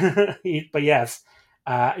 But yes,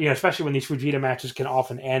 especially when these Fujita matches can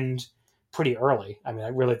often end pretty early. I mean, I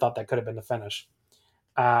really thought that could have been the finish.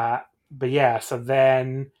 But yeah, so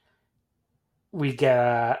then we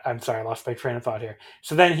get. I'm sorry, I lost my train of thought here.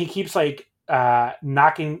 So then he keeps like.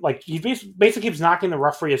 Knocking, like he basically keeps knocking the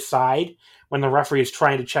referee aside when the referee is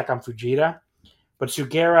trying to check on Fujita, but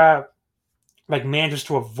Sugiura like manages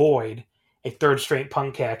to avoid a third straight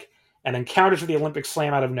punt kick and then counters with the Olympic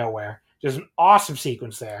slam out of nowhere. There's an awesome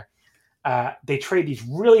sequence there. They trade these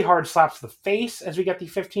really hard slaps to the face as we get the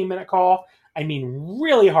 15-minute call. I mean,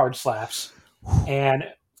 really hard slaps, and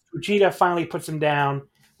Fujita finally puts him down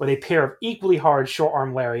with a pair of equally hard short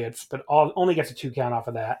arm lariats, but only gets a 2 count off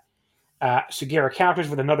of that. Sugiura counters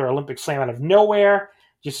with another Olympic slam out of nowhere,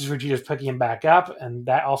 just as Fujita's picking him back up, and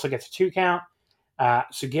that also gets a 2 count.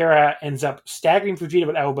 Sugiura ends up staggering Fujita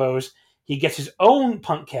with elbows. He gets his own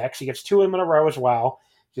punt kicks. He gets 2 of them in a row as well,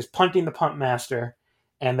 just punting the punt master,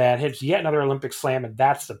 and then hits yet another Olympic slam, and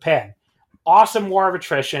that's the pin. Awesome war of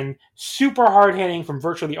attrition, super hard hitting from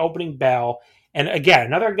virtually the opening bell, and again,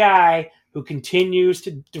 another guy who continues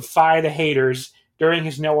to defy the haters during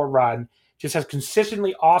his Noah run. Just has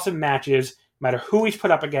consistently awesome matches, no matter who he's put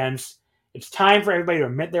up against. It's time for everybody to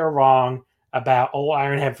admit they were wrong about old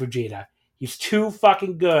Ironhead Fujita. He's too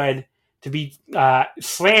fucking good to be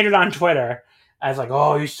slandered on Twitter as like,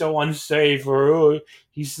 oh, he's so unsafe, or oh,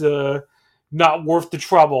 he's not worth the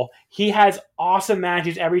trouble. He has awesome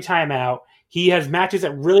matches every time out. He has matches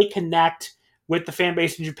that really connect with the fan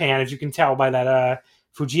base in Japan, as you can tell by that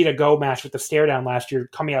Fujita Go match with the stare down last year,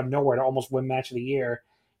 coming out of nowhere to almost win match of the year.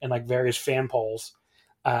 And like various fan polls.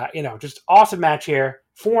 Just awesome match here.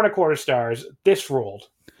 4.25 stars. This ruled.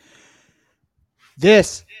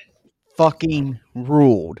 This fucking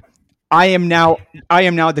ruled. I am now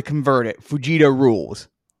the converted. Fujita rules.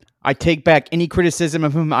 I take back any criticism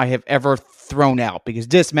of him I have ever thrown out because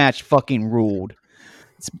this match fucking ruled.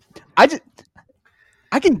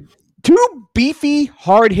 Two beefy,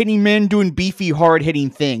 hard-hitting men doing beefy, hard-hitting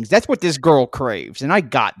things. That's what this girl craves, and I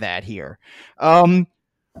got that here.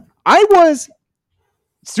 I was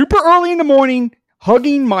super early in the morning,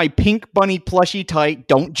 hugging my pink bunny plushie tight,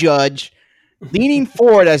 don't judge, leaning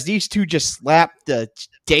forward as these two just slapped the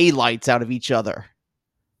daylights out of each other.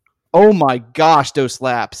 Oh my gosh, those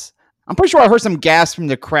slaps. I'm pretty sure I heard some gas from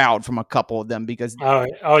the crowd from a couple of them because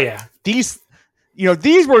oh yeah. These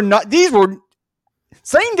were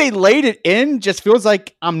saying they laid it in just feels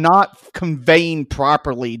like I'm not conveying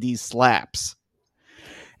properly these slaps.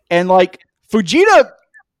 And like Fujita,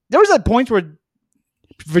 there was at points where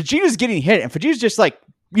Vegeta's getting hit, and Vegeta's just like,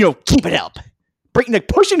 keep it up.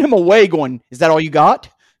 Pushing him away, going, is that all you got?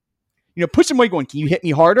 Push him away, going, can you hit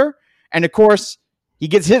me harder? And of course, he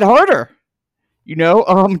gets hit harder.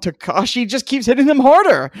 Takashi just keeps hitting him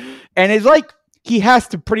harder. And it's like he has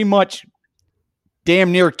to pretty much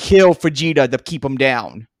damn near kill Vegeta to keep him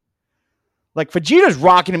down. Like, Vegeta's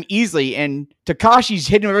rocking him easily, and Takashi's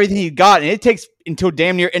hitting him everything he got, and it takes until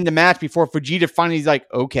damn near end the match before Fujita finally's like,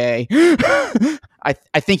 okay,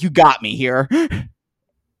 I think you got me here.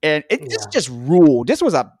 And this just ruled. This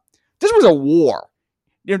was a war.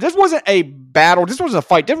 This wasn't a battle. This wasn't a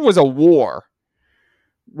fight. This was a war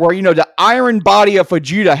where, the iron body of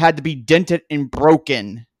Fujita had to be dented and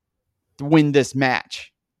broken to win this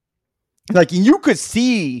match. Like, you could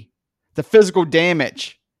see the physical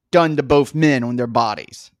damage done to both men on their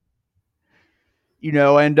bodies.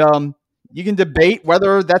 And you can debate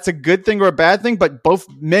whether that's a good thing or a bad thing, but both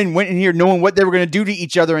men went in here knowing what they were going to do to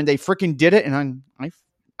each other, and they freaking did it, and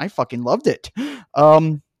I fucking loved it.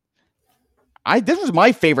 This was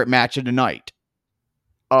my favorite match of the night.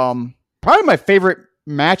 Probably my favorite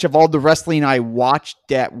match of all the wrestling I watched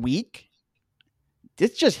that week.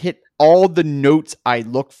 This just hit all the notes I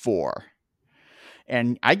look for.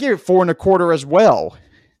 And I give it 4.25 as well.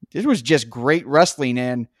 This was just great wrestling,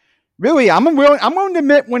 and really, I'm willing to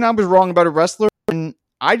admit when I was wrong about a wrestler, and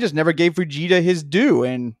I just never gave Fujita his due,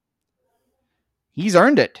 and he's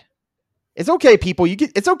earned it. It's okay, people.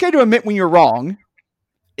 It's okay to admit when you're wrong.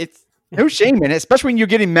 It's no shame in it, especially when you're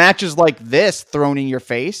getting matches like this thrown in your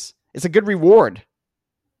face. It's a good reward.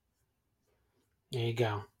 There you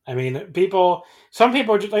go. I mean, some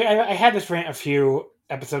people just like I had this rant a few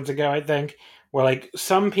episodes ago, I think, where like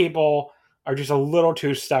some people are just a little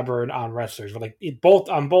too stubborn on wrestlers, but like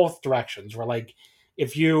on both directions. Where like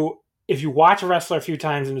if you watch a wrestler a few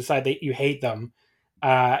times and decide that you hate them,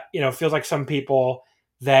 it feels like some people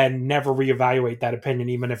then never reevaluate that opinion,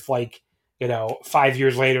 even if 5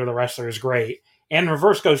 years later the wrestler is great. And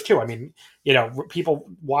reverse goes too. I mean, people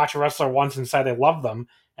watch a wrestler once and decide they love them,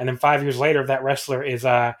 and then 5 years later, if that wrestler is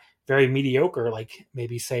very mediocre, like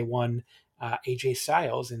maybe say one AJ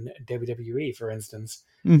Styles in WWE, for instance,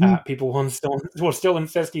 people will still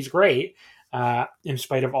insist he's great in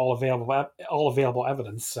spite of all available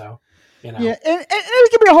evidence. So, Yeah, and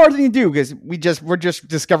it can be a hard thing to do because we're just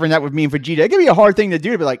discovering that with me and Vegeta. It can be a hard thing to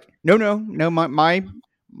do to be like, no,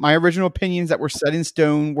 my original opinions that were set in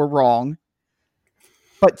stone were wrong.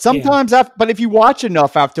 But sometimes, but if you watch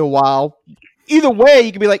enough after a while, either way,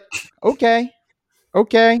 you can be like, okay,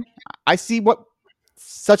 I see what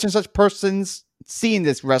such and such person's seeing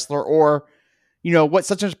this wrestler, or what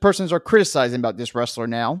such and such persons are criticizing about this wrestler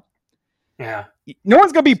now. Yeah, no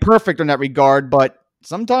one's gonna be perfect in that regard, but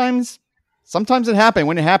sometimes it happens.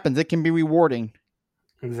 When it happens, it can be rewarding.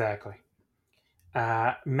 Exactly.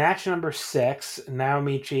 Match number 6,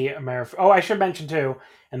 Naomichi Marufuji. Oh, I should mention too,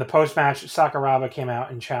 in the post-match, Sakuraba came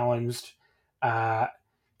out and challenged to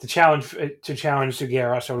challenge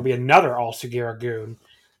Sugiura, so it'll be another all Sugiura-gun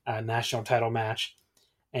national title match.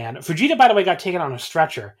 And Fujita, by the way, got taken on a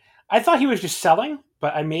stretcher. I thought he was just selling,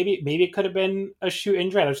 but maybe it could have been a shoe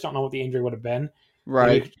injury. I just don't know what the injury would have been.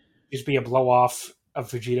 Right. Maybe just be a blow off of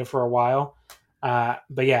Fujita for a while.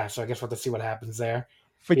 But yeah, so I guess we'll have to see what happens there.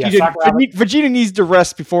 Vegeta needs to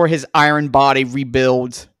rest before his iron body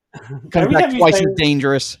rebuilds. Comes back twice as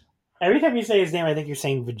dangerous. Every time you say his name, I think you're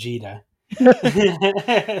saying Vegeta.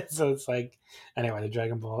 So it's like, anyway, the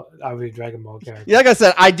Dragon Ball character. Yeah, like I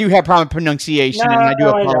said, I do have problem with pronunciation, and I do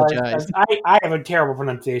apologize. I have a terrible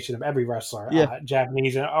pronunciation of every wrestler,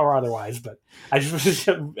 Japanese or otherwise. But I just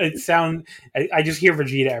I just hear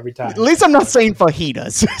Vegeta every time. At least I'm not saying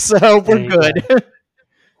fajitas, so we're good.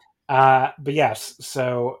 But yes,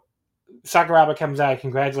 so Sakuraba comes out,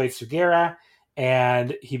 congratulates Sugiura,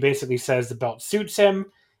 and he basically says the belt suits him,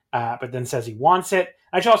 but then says he wants it.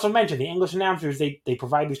 I should also mention the English announcers, they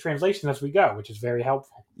provide these translations as we go, which is very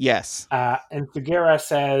helpful. Yes. And Sugiura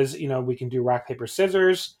says, we can do rock, paper,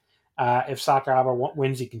 scissors. If Sakuraba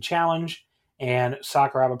wins, he can challenge. And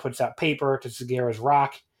Sakuraba puts out paper to Sugiura's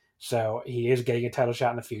rock, so he is getting a title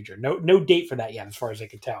shot in the future. No date for that yet, as far as I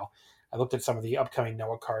can tell. I looked at some of the upcoming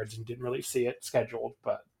Noah cards and didn't really see it scheduled.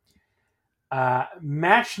 But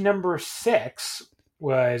match number 6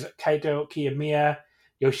 was Kaito Kiyomiya,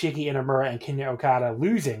 Yoshiki Inamura, and Kinya Okada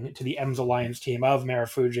losing to the M's Alliance team of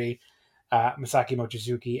Marufuji, Masaki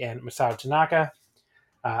Mochizuki, and Masato Tanaka.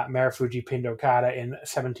 Marufuji pinned Okada in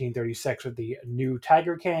 1736 with the new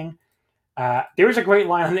Tiger King. There was a great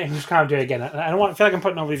line on the English commentary again. I don't feel like I'm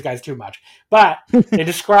putting over these guys too much, but they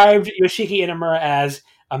described Yoshiki Inamura as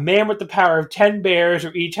a man with the power of 10 bears,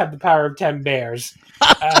 who each have the power of 10 bears,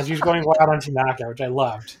 as he was going wild on Tanaka, which I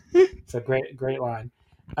loved. It's a great line.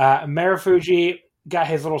 Marufuji got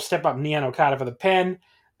his little step-up knee on Okada for the pin.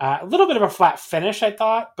 A little bit of a flat finish, I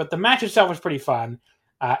thought, but the match itself was pretty fun.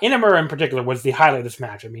 Inamura, in particular, was the highlight of this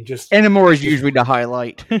match. I mean, Inamura is usually the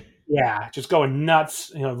highlight. Yeah, just going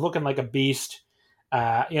nuts, looking like a beast.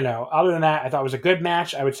 Other than that, I thought it was a good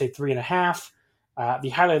match. I would say 3.5. The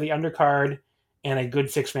highlight of the undercard and a good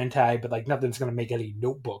 6-man tag, but like nothing's going to make any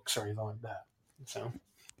notebooks or anything like that. So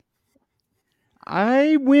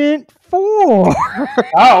I went 4.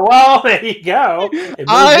 Oh well, there you go.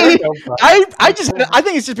 I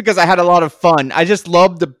think it's just because I had a lot of fun. I just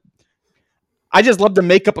love the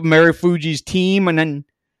makeup of Marufuji's team, and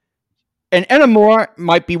Enamura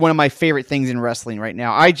might be one of my favorite things in wrestling right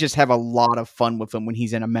now. I just have a lot of fun with him when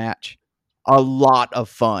he's in a match. A lot of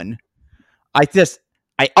fun.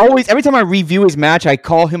 Every time I review his match, I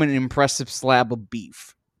call him an impressive slab of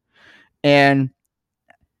beef. And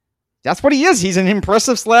that's what he is. He's an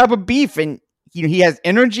impressive slab of beef. And he has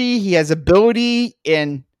energy, he has ability,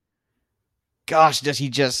 and gosh, he's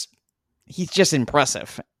just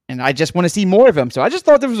impressive. And I just want to see more of him. So I just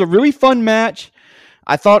thought this was a really fun match.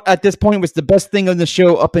 I thought at this point it was the best thing on the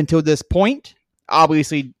show up until this point.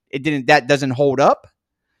 Obviously, that doesn't hold up.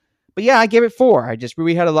 But yeah, I gave it 4. I just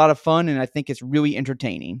really had a lot of fun, and I think it's really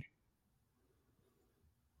entertaining.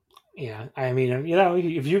 Yeah, I mean,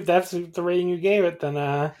 if that's the rating you gave it,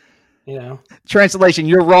 then Translation: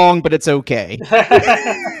 you're wrong, but it's okay.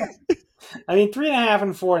 I mean, 3.5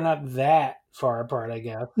 and 4 are not that far apart, I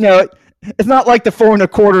guess. No, it's not like the 4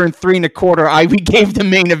 1/4 and 3 1/4 we gave the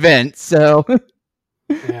main event. So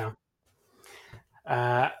yeah.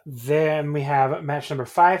 Then we have match number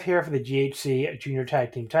 5 here for the GHC Junior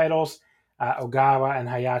Tag Team titles. Ogawa and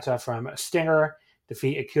Hayata from Stinger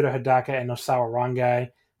defeat Ikuta Hidaka and Nosawa Rongai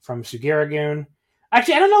from Sugiura-gun.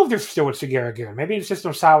 Actually, I don't know if they're still with Sugiura-gun. Maybe it's just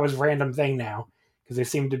Nosawa's random thing now, because they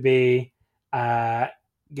seem to be, they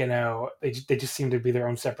just seem to be their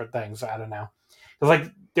own separate things. So I don't know.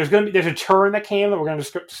 There's a turn that came that I'm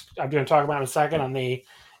going to talk about in a second on the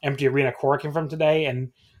Empty Arena Korakuen from today,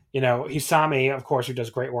 and Hisami, of course, who does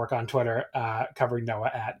great work on Twitter, covering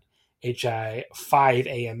Noah at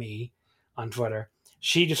HI5AME on Twitter.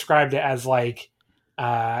 She described it as like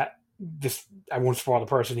this. I won't spoil the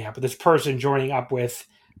person yet, but this person joining up with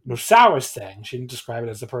Nosawa's thing. She didn't describe it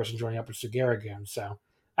as the person joining up with Sugiura-gun. So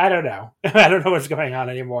I don't know. I don't know what's going on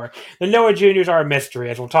anymore. The Noah Juniors are a mystery,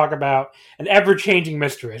 as we'll talk about, an ever-changing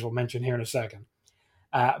mystery, as we'll mention here in a second.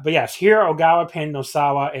 But yes, here Ogawa pinned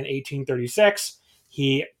Nosawa in 1836.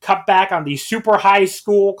 He cut back on the super high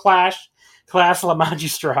school class La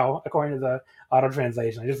Magistro, according to the auto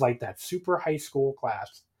translation. I just like that. Super high school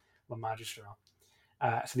class La Magistro.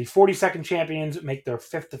 So the 42nd champions make their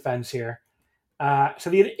 5th defense here. So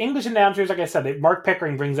the English announcers, like I said, Mark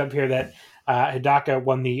Pickering brings up here that Hidaka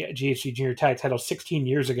won the GHC Junior Tag title 16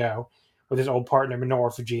 years ago with his old partner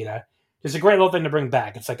Minoru Fujita. It's a great little thing to bring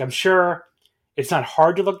back. It's like, I'm sure it's not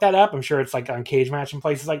hard to look that up. I'm sure it's like on Cage Match and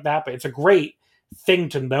places like that, but it's a great thing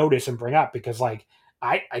to notice and bring up, because like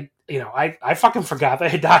I fucking forgot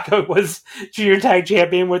that Hidaka was Junior Tag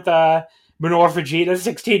Champion with Minoru Fujita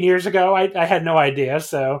 16 years ago. I had no idea.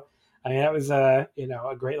 So I mean, that was a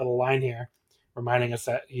great little line here, reminding us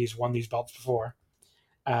that he's won these belts before.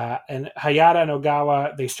 And Hayata and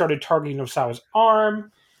Ogawa, they started targeting Nosawa's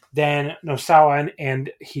arm. Then Nosawa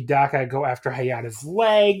and Hidaka go after Hayata's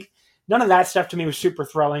leg. None of that stuff to me was super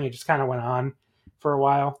thrilling. It just kind of went on for a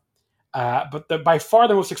while. But by far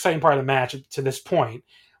the most exciting part of the match to this point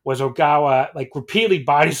was Ogawa like repeatedly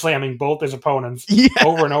body slamming both his opponents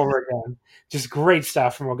over and over again. Just great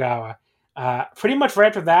stuff from Ogawa. Pretty much right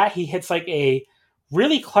after that, he hits like a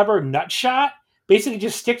really clever nut shot. Basically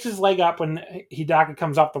just sticks his leg up when Hidaka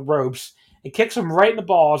comes off the ropes and kicks him right in the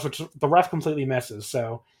balls, which the ref completely misses.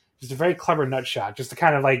 So just a very clever nut shot. Just the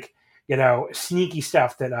kind of like, sneaky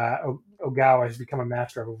stuff that Ogawa has become a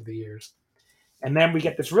master of over the years. And then we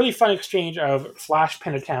get this really fun exchange of flash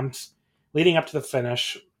pin attempts leading up to the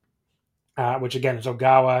finish, which again is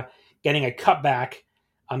Ogawa getting a cutback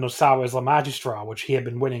on Nosawa's La Magistral, which he had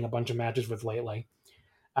been winning a bunch of matches with lately.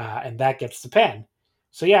 And that gets the pin.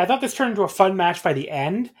 So yeah, I thought this turned into a fun match by the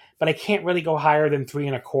end, but I can't really go higher than 3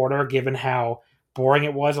 1/4 given how boring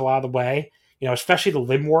it was a lot of the way. Especially the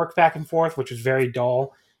limb work back and forth, which was very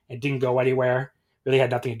dull and didn't go anywhere. Really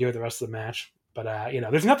had nothing to do with the rest of the match. But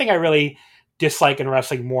there's nothing I really dislike in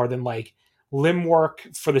wrestling more than like limb work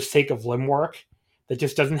for the sake of limb work that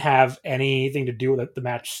just doesn't have anything to do with the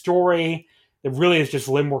match story. It really is just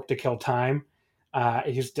limb work to kill time.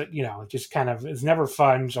 It just just kind of is never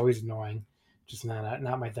fun. It's always annoying. Just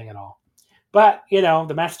not my thing at all. But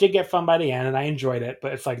the match did get fun by the end, and I enjoyed it.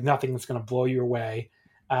 But it's like nothing that's going to blow you away.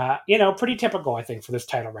 Pretty typical, I think, for this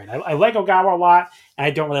title reign. I like Ogawa a lot, and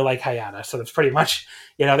I don't really like Hayata. So that's pretty much,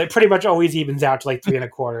 that pretty much always evens out to like 3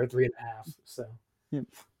 1/4, 3.5. So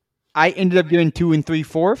I ended up doing 2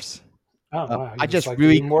 3/4. Oh, wow. I just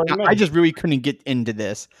really couldn't get into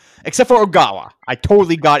this, except for Ogawa. I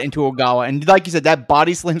totally got into Ogawa, and like you said, that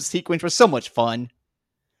body slam sequence was so much fun.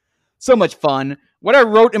 So much fun. What I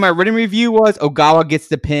wrote in my written review was Ogawa gets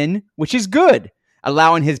the pin, which is good,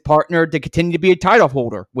 allowing his partner to continue to be a title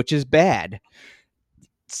holder, which is bad.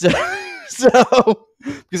 So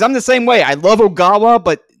because I'm the same way. I love Ogawa,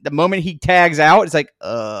 but the moment he tags out, it's like,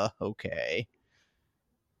 okay.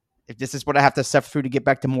 If this is what I have to suffer through to get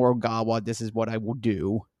back to more Ogawa, this is what I will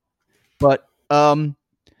do. But,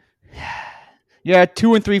 yeah, 2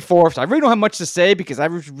 3/4. I really don't have much to say because I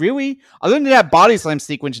was really, other than that body slam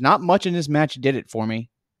sequence, not much in this match did it for me.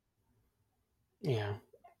 Yeah,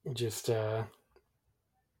 just, you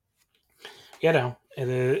know, it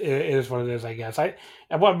is what it is, I guess. I'm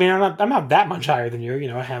not that much higher than you,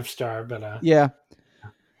 a half star, but, yeah.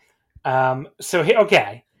 So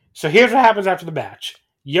here's what happens after the match.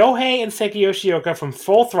 Yohei and Seiki Yoshioka from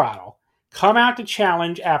Full Throttle come out to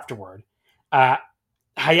challenge afterward.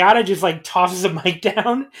 Hayata just tosses a mic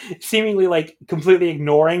down, seemingly completely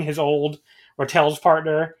ignoring his old Rotel's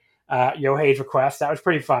partner, Yohei's request. That was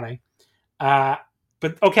pretty funny. But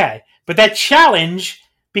that challenge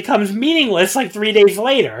becomes meaningless 3 days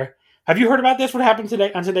later. Have you heard about this? What happened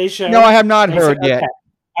today on today's show? No, I have not heard yet.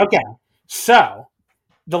 Okay. So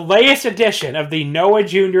the latest edition of the Noah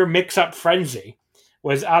Jr. Mix-Up Frenzy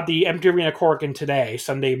was at the Empty Arena Korakuen today,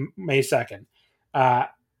 Sunday, May 2nd.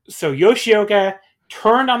 So Yoshioka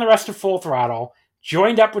turned on the rest of Full Throttle,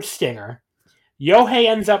 joined up with Stinger. Yohei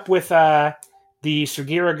ends up with the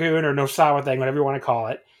Sugira-gun or Nosawa thing, whatever you want to call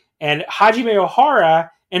it. And Hajime Ohara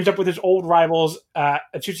ends up with his old rivals,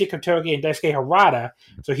 Atsushi Kotoge and Daisuke Harada.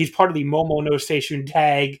 So he's part of the Momo no Seishun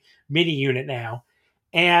Tag mini unit now.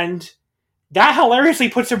 And that hilariously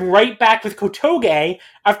puts him right back with Kotoge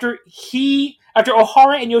after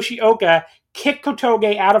Ohara and Yoshioka kicked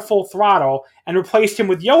Kotoge out of Full Throttle and replaced him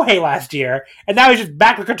with Yohei last year, and now he's just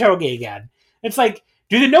back with Kotoge again. It's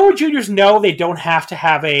do the Noah Juniors know they don't have to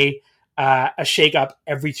have a shake-up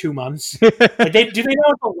every 2 months? Do they know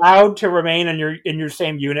it's allowed to remain in your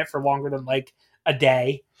same unit for longer than a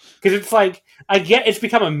day? Because it's I get it's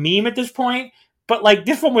become a meme at this point, but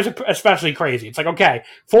this one was especially crazy. It's okay,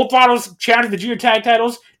 Full Throttle's challenging the junior tag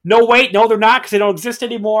titles. No, wait, no, they're not because they don't exist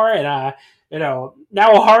anymore. And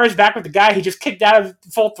now Ohara's back with the guy he just kicked out of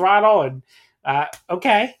Full Throttle. And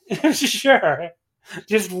okay, sure,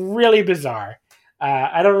 just really bizarre.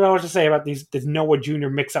 I don't know what to say about this Noah Jr.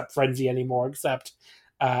 Mix-Up Frenzy anymore, except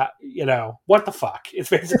what the fuck? It's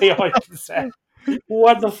basically all I can say.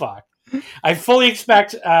 What the fuck? I fully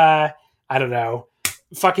expect I don't know,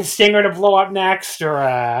 fucking Stinger to blow up next,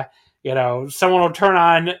 or someone will turn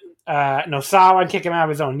on Nosawa and kick him out of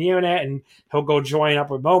his own unit, and he'll go join up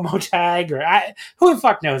with Momo Tag, or who the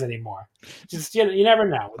fuck knows anymore? Just you never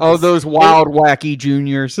know. Those wild, wacky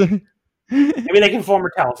juniors. Maybe they can form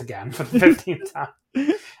Rotel's again for the 15th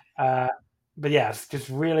time. But yes, just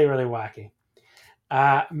really, really wacky.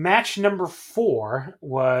 Match number 4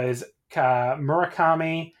 was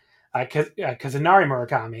Murakami, Kazunari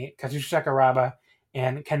Murakami, Kazushi Sakuraba,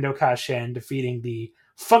 and Kendo Kashin defeating the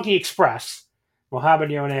Funky Express,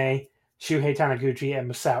 Mohamed Yone, Shuhei Taniguchi, and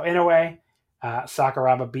Masao Inoue.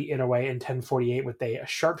 Sakuraba beat Inoue in 10:48 with a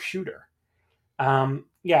sharpshooter. So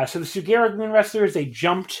the Sugira-gun wrestlers, they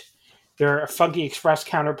jumped their Funky Express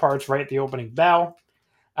counterparts right at the opening bell.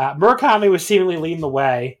 Murakami was seemingly leading the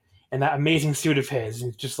way in that amazing suit of his.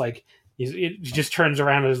 It's just he just turns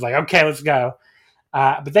around and is okay, let's go.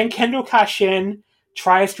 But then Kendo Kashin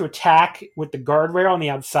tries to attack with the guardrail on the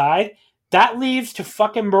outside. That leads to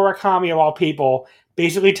fucking Murakami, of all people,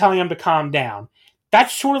 basically telling him to calm down.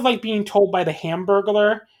 That's sort of like being told by the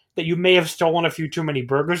Hamburglar that you may have stolen a few too many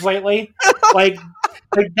burgers lately.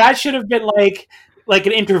 That should have been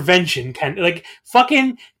an intervention,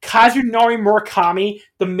 fucking Kazunari Murakami,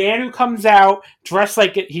 the man who comes out dressed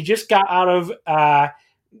like he just got out of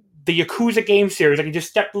the Yakuza game series, he just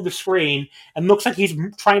stepped through the screen and looks like he's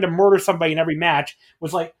trying to murder somebody in every match,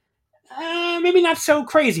 was maybe not so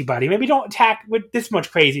crazy, buddy. Maybe don't attack with this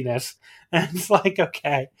much craziness. And it's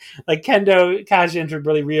okay. Kendo Kashin should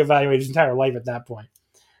really reevaluate his entire life at that point.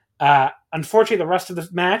 Unfortunately, the rest of the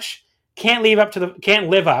match can't live up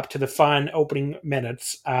to the fun opening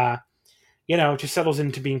minutes. Just settles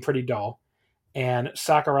into being pretty dull. And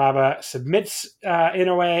Sakuraba submits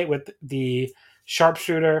Inoue with the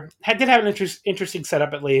sharpshooter. Did have an interesting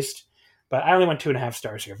setup at least, but I only went 2.5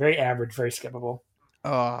 stars here. Very average, very skippable.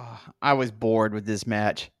 Oh, I was bored with this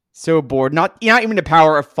match. So bored. Not even the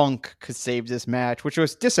power of Funk could save this match, which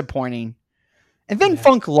was disappointing. And then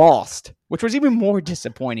Funk lost, which was even more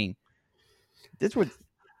disappointing. I thought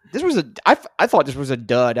this was a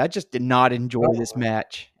dud. I just did not enjoy this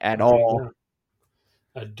match at all.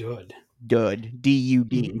 A dud. Dud.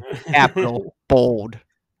 D-U-D. Capital. Bold.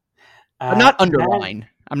 But not underline.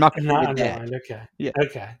 I'm not going to Not forget underlined. that. Okay. Yeah.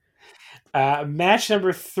 Okay. Match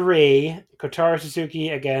number 3, Kotaro Suzuki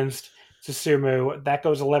against Susumu. That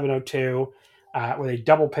goes 11:02 with a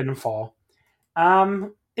double pinfall.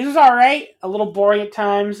 It was all right. A little boring at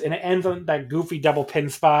times, and it ends on that goofy double pin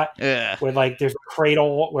spot where there's a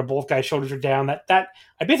cradle where both guys' shoulders are down. That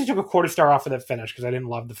I basically took a quarter star off of the finish because I didn't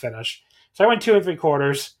love the finish. So I went 2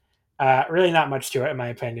 3/4. Really not much to it in my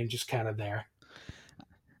opinion, just kind of there.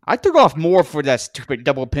 I took off more for that stupid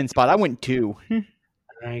double pin spot. I went 2.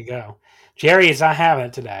 There you go. Jerry is not having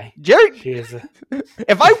it today. Jerry, She is.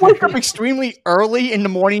 if I wake up extremely early in the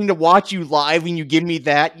morning to watch you live and you give me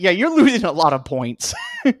that, yeah, you're losing a lot of points.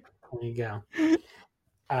 There you go.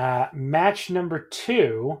 Match number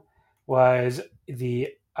 2 was the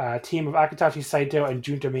team of Akitashi Saito and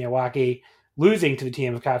Junta Miyawaki losing to the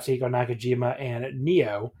team of Katsuhiko Nakajima and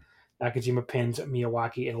Neo. Nakajima pins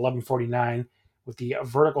Miyawaki in 11:49 with the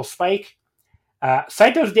vertical spike.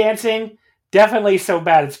 Saito's dancing, definitely so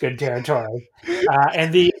bad it's good territory.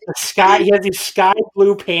 And the sky, he has these sky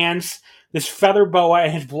blue pants, this feather boa,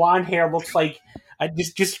 and his blonde hair looks like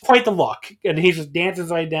just quite the look. And he's just dancing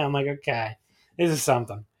his way down like, okay, this is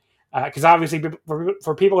something. Because obviously,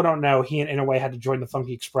 for people who don't know, he and Inoue had to join the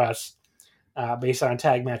Funky Express based on a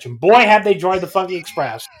tag match. And boy, had they joined the Funky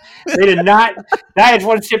Express. They did not. That is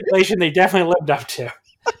one stipulation they definitely lived up to.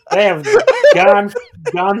 They have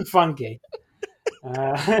gone funky.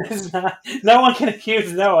 No one can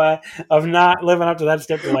accuse Noah of not living up to that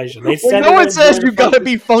stipulation. They said no one says you got to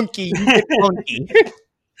be funky. You get funky.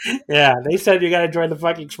 Yeah, they said you got to join the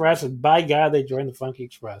Funky Express, and by God, they joined the Funky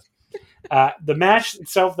Express. The match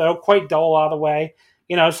itself, though, quite dull all the way.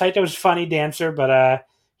 You know, Saito's a funny dancer, but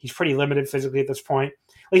he's pretty limited physically at this point.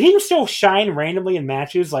 Like, he can still shine randomly in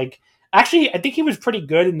matches. Like, actually, I think he was pretty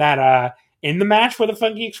good in that in the match where the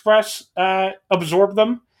Funky Express absorbed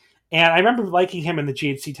them. And I remember liking him in the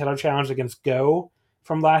GHC title challenge against Go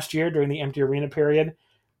from last year during the empty arena period.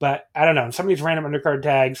 But I don't know. In some of these random undercard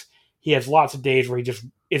tags, he has lots of days where he just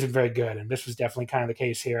isn't very good. And this was definitely kind of the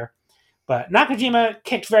case here. But Nakajima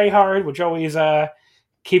kicked very hard, which always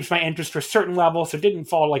keeps my interest to a certain level. So it didn't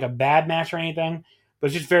fall like a bad match or anything. But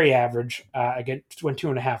it's just very average. I went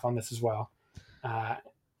 2.5 on this as well. There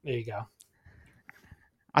you go.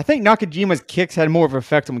 I think Nakajima's kicks had more of an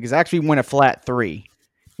effect on me because I actually went a flat 3.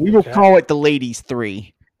 We will call it the ladies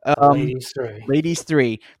 3. Ladies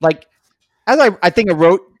 3. Like, as I think I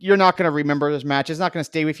wrote, you're not going to remember this match. It's not going to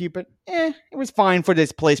stay with you, but it was fine for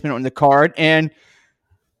this placement on the card. And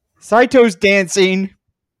Saito's dancing.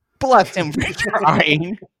 Bless him for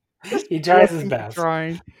trying. He tries his best.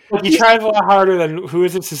 He tries a lot harder than who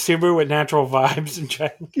is it, Susumu with natural vibes and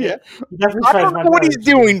trying. Yeah, he definitely I don't know what he's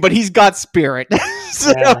doing, but he's got spirit.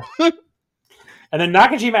 So. Yeah. And then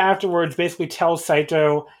Nakajima afterwards basically tells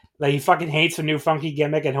Saito that he fucking hates the new funky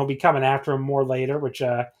gimmick and he'll be coming after him more later. Which,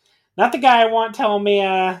 not the guy I want telling me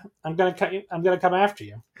I'm gonna come after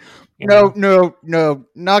you. No.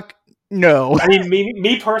 I mean,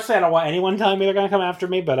 me personally, I don't want anyone telling me they're gonna come after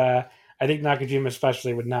me, but I think Nakajima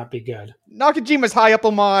especially would not be good. Nakajima's high up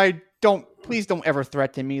on my please don't ever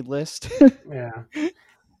threaten me list. Yeah.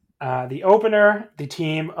 The opener, the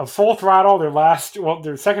team of Full Throttle,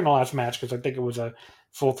 their second to last match, because I think it was a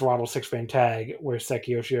Full Throttle 6-man tag where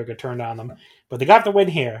Seki Yoshioka turned on them. But they got the win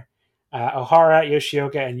here. Ohara,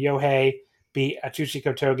 Yoshioka, and Yohei beat Atsushi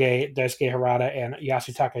Kotoge, Daisuke Harada, and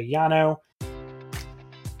Yasutaka Yano.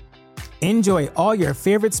 Enjoy all your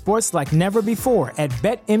favorite sports like never before at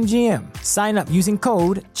BetMGM. Sign up using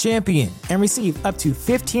code CHAMPION and receive up to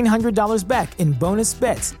 $1,500 back in bonus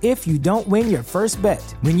bets if you don't win your first bet.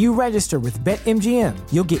 When you register with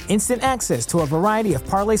BetMGM, you'll get instant access to a variety of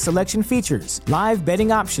parlay selection features, live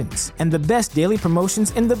betting options, and the best daily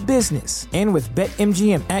promotions in the business. And with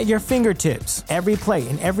BetMGM at your fingertips, every play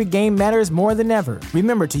and every game matters more than ever.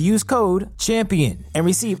 Remember to use code CHAMPION and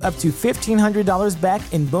receive up to $1,500 back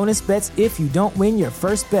in bonus bets if you don't win your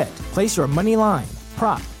first bet. Place your money line,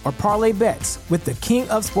 prop, or parlay bets with the king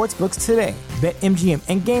of sportsbooks today. BetMGM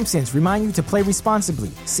and GameSense remind you to play responsibly.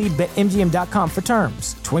 See BetMGM.com for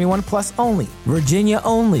terms. 21 plus only. Virginia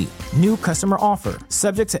only. New customer offer.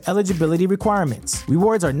 Subject to eligibility requirements.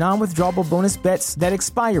 Rewards are non-withdrawable bonus bets that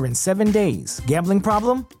expire in 7 days. Gambling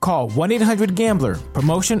problem? Call 1-800-GAMBLER.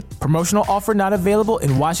 Promotional offer not available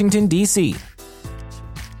in Washington, D.C.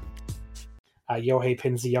 Yohei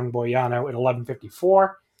pins the young boy Yano at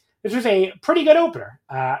 11:54. This was a pretty good opener.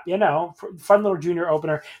 Fun little junior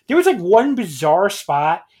opener. There was like one bizarre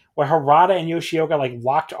spot where Harada and Yoshioka like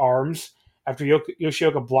locked arms after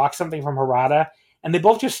Yoshioka blocked something from Harada, and they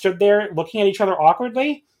both just stood there looking at each other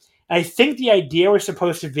awkwardly. And I think the idea was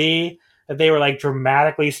supposed to be that they were like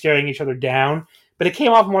dramatically staring each other down, but it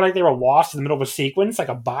came off more like they were lost in the middle of a sequence, like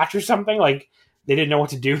a botch or something. Like they didn't know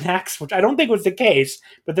what to do next, which I don't think was the case,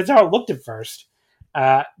 but that's how it looked at first.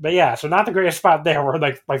 But yeah, so not the greatest spot there. Where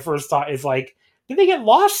like my first thought is like, did they get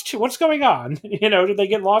lost? What's going on? Did they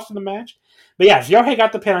get lost in the match? But yeah, Yohei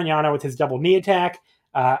got the pin on Yano with his double knee attack.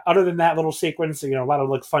 Other than that little sequence, a lot of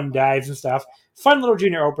like fun dives and stuff. Fun little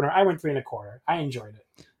junior opener. I went 3.25. I enjoyed it.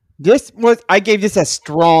 I gave this a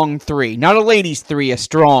strong 3, not a ladies 3, a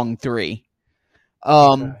strong 3.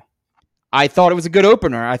 Okay. I thought it was a good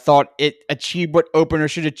opener. I thought it achieved what opener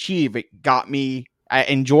should achieve. It got me. I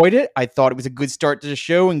enjoyed it. I thought it was a good start to the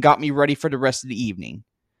show and got me ready for the rest of the evening.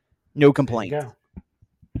 No complaint. There you go.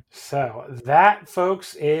 So that,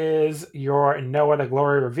 folks, is your Noah the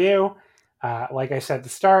Glory review. Like I said at the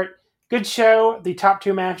start, good show. The top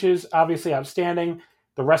 2 matches, obviously outstanding.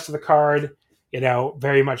 The rest of the card,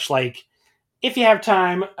 very much like, if you have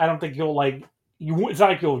time, I don't think you'll like. It's not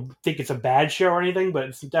like you'll think it's a bad show or anything, but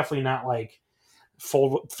it's definitely not like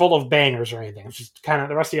full of bangers or anything. It's just kind of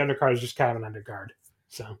the rest of the undercard is just kind of an undercard.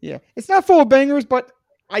 So yeah, it's not full of bangers, but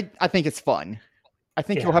I think it's fun. I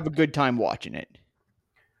think you'll have a good time watching it.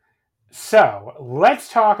 So let's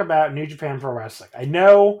talk about New Japan Pro Wrestling. I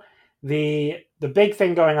know the big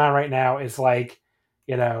thing going on right now is like,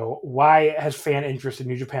 why has fan interest in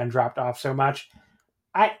New Japan dropped off so much?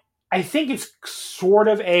 I think it's sort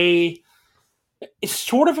of a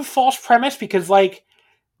false premise because like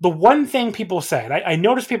the one thing people say, and I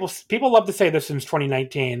notice people love to say this since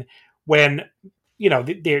 2019 when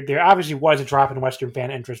there obviously was a drop in Western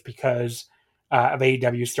fan interest because of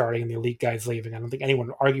AEW starting and the elite guys leaving. I don't think anyone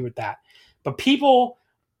would argue with that. But people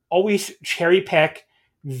always cherry pick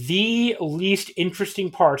the least interesting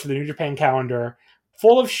parts of the New Japan calendar,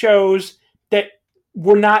 full of shows that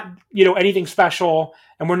were not, anything special,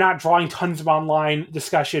 and we're not drawing tons of online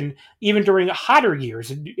discussion, even during hotter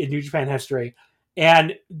years in New Japan history.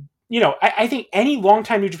 And, I think any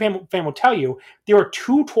longtime New Japan fan will tell you there are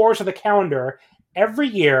 2 tours of the calendar every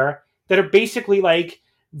year that are basically like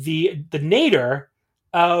the nadir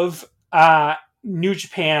of New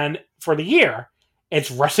Japan for the year.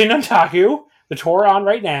 It's Wrestling Dontaku, the tour on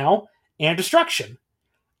right now, and Destruction.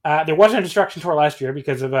 There wasn't a Destruction tour last year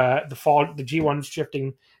because of the fall, the G1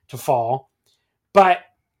 shifting to fall. But,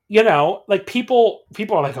 like people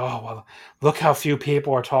are like, oh, well, look how few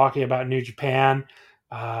people are talking about New Japan.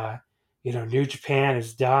 New Japan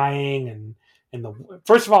is dying. And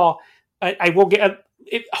first of all, I will get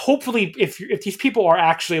it. Hopefully, if these people are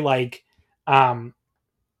actually like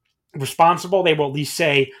responsible, they will at least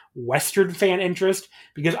say Western fan interest,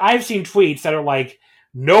 because I've seen tweets that are like,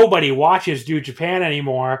 nobody watches New Japan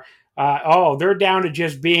anymore. They're down to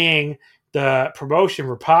just being the promotion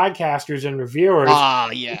for podcasters and reviewers.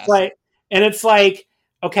 Yes. It's like,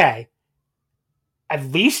 okay, at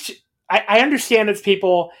least I understand that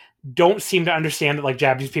people don't seem to understand that like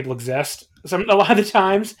Japanese people exist a lot of the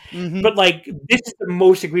times, but like this is the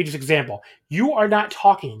most egregious example. You are not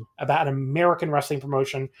talking about an American wrestling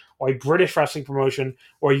promotion or a British wrestling promotion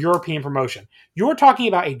or a European promotion. You are talking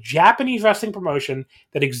about a Japanese wrestling promotion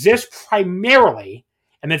that exists primarily,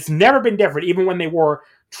 and it's never been different, even when they were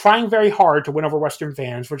trying very hard to win over Western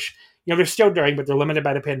fans, which they're still doing, but they're limited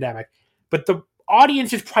by the pandemic. But the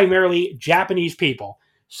audience is primarily Japanese people.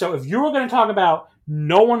 So if you were going to talk about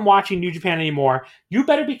no one watching New Japan anymore, you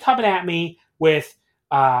better be coming at me with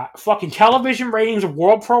fucking television ratings of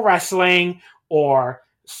World Pro Wrestling, or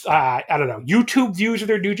I don't know, YouTube views of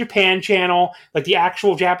their New Japan channel, like the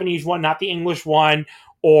actual Japanese one, not the English one,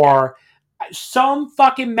 or some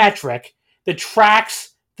fucking metric that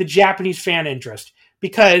tracks the Japanese fan interest.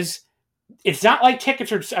 Because it's not like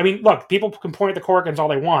tickets are. I mean, look, people can point at the Korakuens all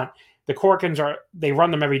they want. The Korakuens they run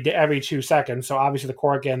them every 2 seconds. So obviously the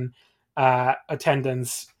Korakuen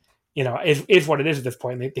attendance, is what it is at this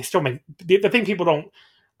point. They still make the thing people don't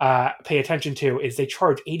pay attention to is they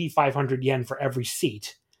charge 8,500 yen for every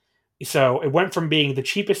seat. So it went from being the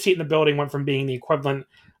cheapest seat in the building, went from being the equivalent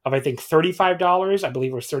of I think $35. I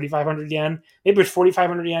believe it was 3,500 yen. Maybe it was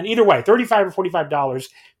 4,500 yen. Either way, $35 or $45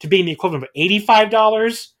 to being the equivalent of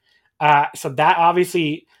 $85. So that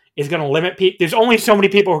obviously is going to limit people. There's only so many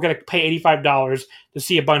people who are going to pay $85 to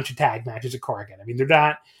see a bunch of tag matches at Korakuen. I mean, they're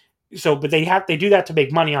not. So, but they do that to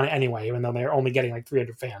make money on it anyway, even though they're only getting like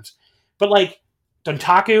 300 fans. But like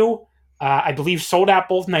Dontaku, I believe sold out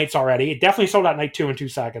both nights already. It definitely sold out night 2 in 2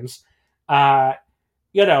 seconds.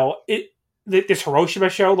 This Hiroshima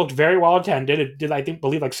show looked very well attended. It did, I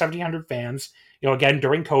believe like 1,700 fans. Again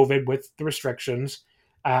during COVID with the restrictions,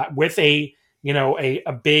 with a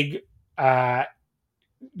big rise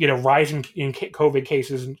in COVID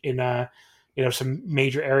cases in some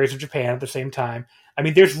major areas of Japan at the same time. I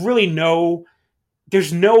mean, there's no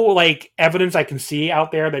like evidence I can see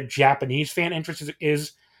out there that Japanese fan interest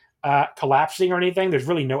is collapsing or anything. There's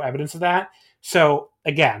really no evidence of that. So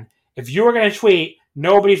again, if you were going to tweet,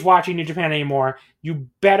 nobody's watching New Japan anymore, you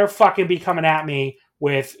better fucking be coming at me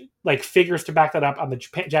with like figures to back that up on the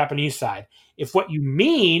Japanese side. If what you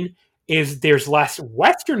mean is there's less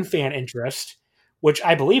Western fan interest, which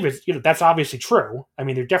I believe is, that's obviously true. I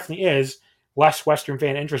mean, there definitely is less Western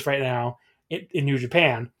fan interest right now in New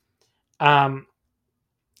Japan. Then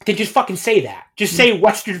just fucking say that. Just say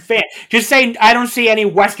Western fan. Just say, I don't see any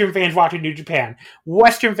Western fans watching New Japan.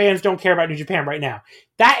 Western fans don't care about New Japan right now.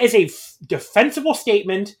 That is a defensible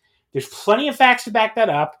statement. There's plenty of facts to back that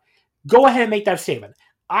up. Go ahead and make that statement.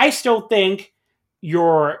 I still think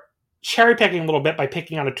you're cherry picking a little bit by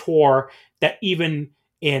picking on a tour that even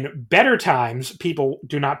in better times, people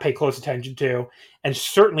do not pay close attention to, and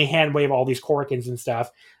certainly hand wave all these Korakuens and stuff.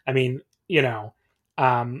 I mean, it's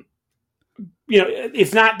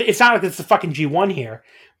not like it's the fucking G1 here,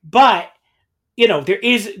 but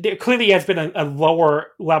there clearly has been a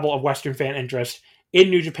lower level of Western fan interest in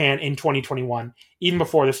New Japan in 2021, even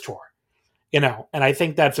before this tour. And I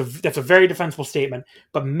think that's a very defensible statement,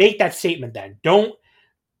 but make that statement then. Don't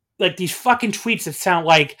like these fucking tweets that sound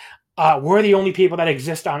like we're the only people that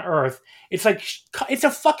exist on Earth. It's like, it's a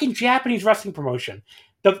fucking Japanese wrestling promotion.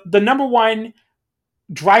 The number one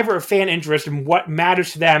driver of fan interest and what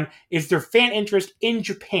matters to them is their fan interest in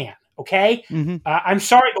Japan. Okay. Mm-hmm. I'm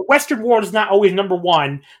sorry, the Western world is not always number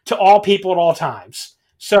one to all people at all times.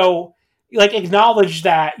 So like acknowledge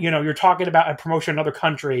that, you're talking about a promotion in another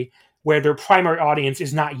country where their primary audience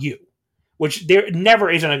is not you, which there never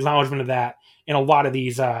is an acknowledgement of that in a lot of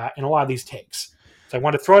these takes. So I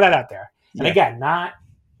want to throw that out there. And again,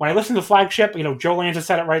 when I listened to Flagship, Joe Lanza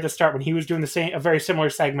said it right at the start when he was doing a very similar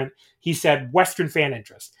segment. He said Western fan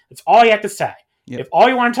interest. That's all you have to say. Yep. If all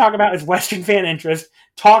you want to talk about is Western fan interest,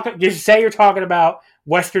 just say you're talking about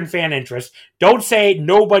Western fan interest. Don't say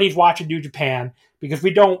nobody's watching New Japan, because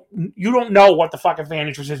you don't know what the fucking fan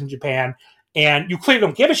interest is in Japan, and you clearly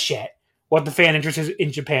don't give a shit what the fan interest is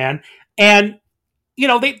in Japan. And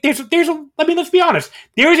let's be honest,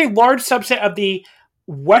 there is a large subset of the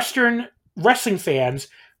Western wrestling fans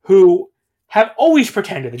who have always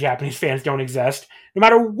pretended the Japanese fans don't exist, no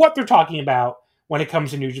matter what they're talking about when it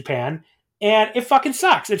comes to New Japan. And it fucking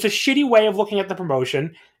sucks. It's a shitty way of looking at the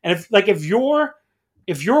promotion. And if your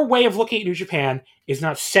way of looking at New Japan is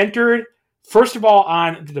not centered, first of all,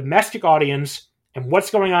 on the domestic audience and what's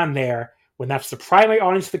going on there, when that's the primary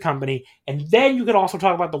audience of the company, and then you could also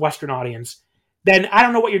talk about the Western audience, then I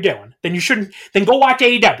don't know what you're doing. Then you shouldn't. Then go watch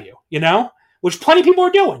AEW, which plenty of people are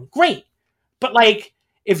doing. Great. But like,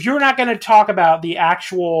 if you're not going to talk about the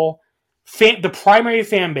actual the primary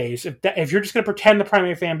fan base, if you're just going to pretend the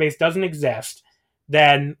primary fan base doesn't exist,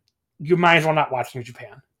 then you might as well not watch New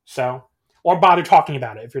Japan. So, or bother talking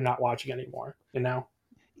about it if you're not watching anymore.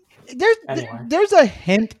 There's a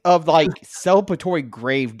hint of like celebratory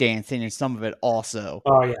grave dancing in some of it also.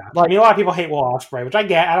 Oh yeah, like, a lot of people hate Will Ospreay, which I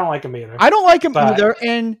get. I don't like him either. I don't like him either,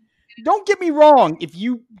 and don't get me wrong. If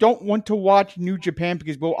you don't want to watch New Japan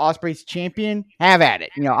because Will Ospreay's champion, have at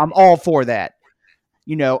it. I'm all for that.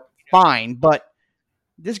 Fine. But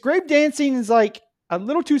this grave dancing is like a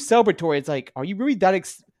little too celebratory. It's like, are you really that?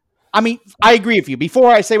 I agree with you. Before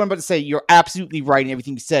I say what I'm about to say, you're absolutely right in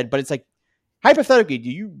everything you said. But it's like, hypothetically, do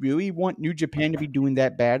you really want New Japan to be doing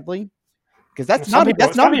that badly? Because that's not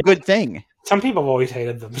a good thing. Some people have always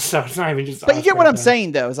hated them, so it's not even just. But you get what I'm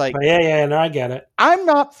saying, though. It's like, no, I get it. I'm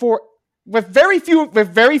not for, with very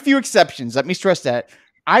few exceptions. Let me stress that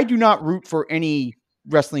I do not root for any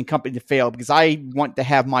wrestling company to fail because I want to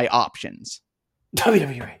have my options.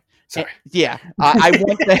 WWE. Sorry. Yeah,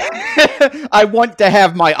 I want to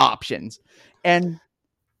have my options, and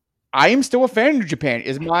I am still a fan of New Japan.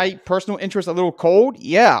 Is my personal interest a little cold?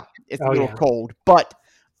 Yeah, it's a little cold, but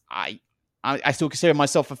I still consider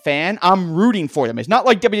myself a fan. I'm rooting for them. It's not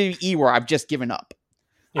like WWE where I've just given up.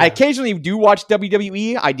 Yeah. I occasionally do watch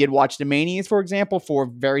WWE. I did watch the Manias, for example, for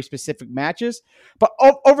very specific matches. But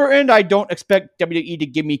overall, I don't expect WWE to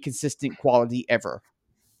give me consistent quality ever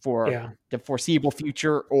for the foreseeable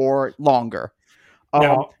future or longer.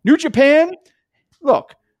 New Japan,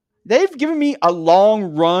 look, they've given me a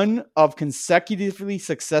long run of consecutively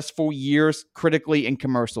successful years critically and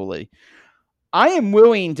commercially. I am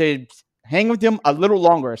willing to hang with them a little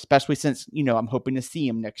longer, especially since, I'm hoping to see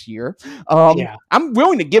them next year. I'm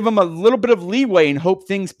willing to give them a little bit of leeway and hope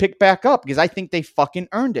things pick back up because I think they fucking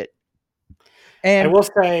earned it. And I will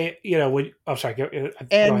say,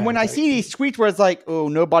 when I see these tweets where it's like, oh,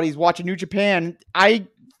 nobody's watching New Japan, I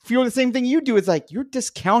feel the same thing you do. It's like you're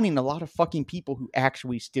discounting a lot of fucking people who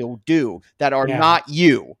actually still do that are not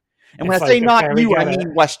you. And when I say not you, I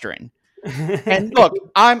mean Western. And look,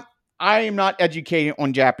 I am not educated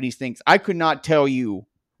on Japanese things. I could not tell you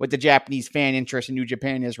what the Japanese fan interest in New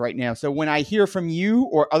Japan is right now. So when I hear from you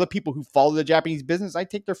or other people who follow the Japanese business, I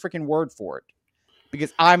take their freaking word for it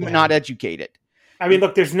because I'm not educated. I mean,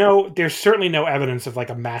 look, there's certainly no evidence of like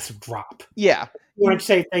a massive drop. Yeah. You would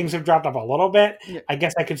say things have dropped off a little bit. Yeah. I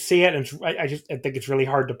guess I could see it. And I think it's really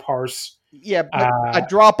hard to parse. Yeah. But a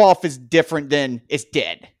drop off is different than it's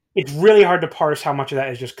dead. It's really hard to parse how much of that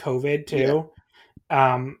is just COVID too.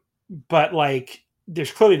 Yeah. But like,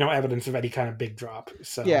 there's clearly no evidence of any kind of big drop.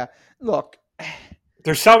 So yeah, look,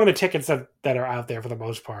 they're selling the tickets that are out there for the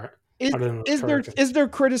most part. Is there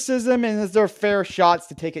criticism and is there fair shots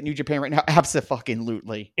to take at New Japan right now?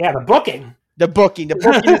 Absolutely. Yeah, the booking is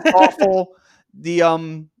awful. There's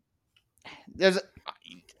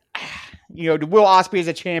the Will Ospreay as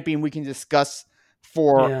a champion we can discuss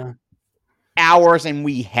for hours, and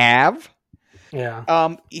we have.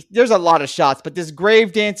 Yeah. There's a lot of shots, but this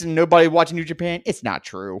grave dance and nobody watching New Japan, it's not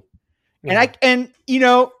true.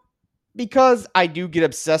 Yeah. Because I do get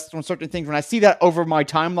obsessed on certain things, when I see that over my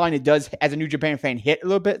timeline, it does, as a New Japan fan, hit a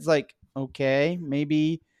little bit. It's like, okay,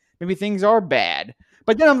 maybe things are bad.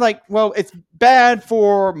 But then I'm like, well, it's bad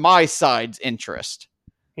for my side's interest.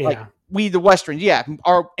 Yeah. Like, we, the Westerns,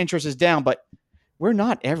 our interest is down, but we're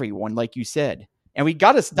not everyone, like you said. And we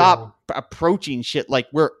got to stop approaching shit like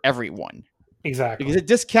we're everyone. Exactly. Because it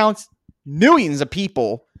discounts millions of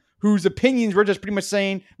people whose opinions we're just pretty much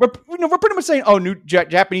saying, we're pretty much saying, oh,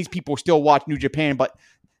 Japanese people still watch New Japan, but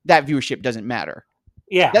that viewership doesn't matter.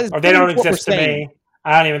 Yeah, or they don't exist to me.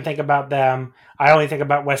 I don't even think about them. I only think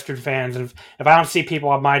about Western fans. And if I don't see people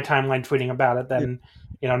on my timeline tweeting about it, then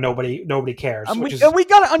nobody cares. And we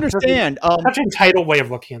got to understand. Such an entitled way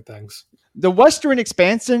of looking at things. The Western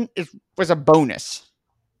expansion was a bonus.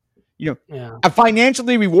 A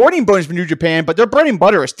financially rewarding bonus for New Japan, but their bread and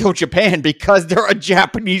butter is still Japan because they're a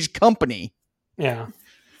Japanese company. Yeah.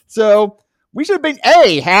 So we should have been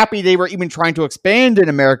A, happy they were even trying to expand in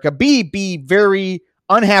America. B, be very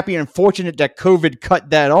unhappy and unfortunate that COVID cut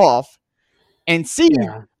that off. And C,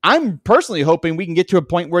 I'm personally hoping we can get to a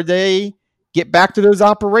point where they get back to those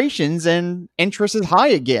operations and interest is high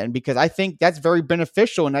again, because I think that's very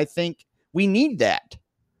beneficial and I think we need that.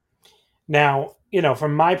 Now,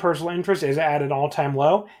 from my personal interest, is it at an all-time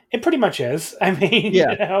low? It pretty much is. I mean,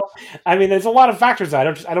 there's a lot of factors. I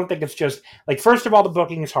don't think it's just like, first of all, the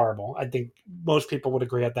booking is horrible. I think most people would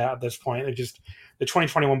agree at that at this point. It just, the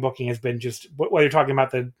 2021 booking has been just, whether you're talking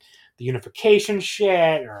about the unification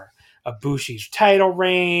shit or Ibushi's title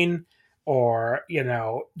reign or,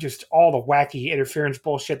 just all the wacky interference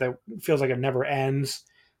bullshit that feels like it never ends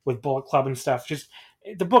with Bullet Club and stuff. Just,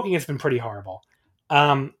 the booking has been pretty horrible.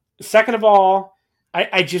 Second of all,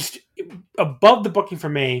 I just, above the booking for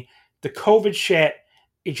me, the COVID shit,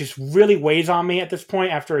 it just really weighs on me at this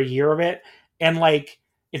point after a year of it. And like,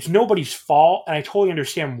 it's nobody's fault. And I totally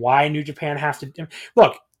understand why New Japan has to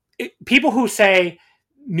look. People who say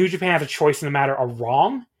New Japan has a choice in the matter are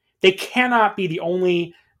wrong. They cannot be the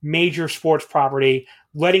only major sports property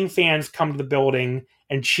letting fans come to the building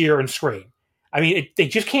and cheer and scream. I mean, they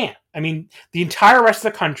just can't. I mean, the entire rest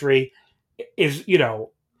of the country is,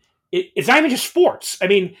 it's not even just sports. I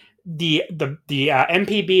mean, the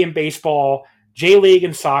MPB in baseball, J League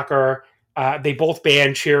in soccer, they both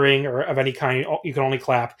ban cheering or of any kind. You can only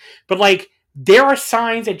clap. But like, there are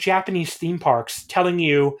signs at Japanese theme parks telling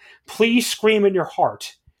you, please scream in your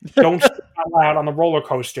heart. Don't scream out loud on the roller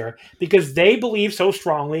coaster, because they believe so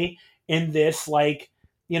strongly in this, like,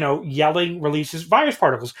 yelling releases virus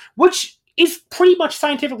particles, which is pretty much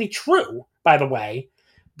scientifically true, by the way.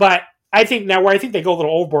 But I think now where I think they go a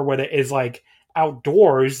little overboard with it is like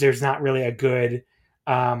outdoors, there's not really a good,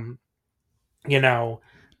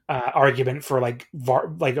 argument for like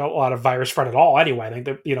a lot of virus spread at all. Anyway, I think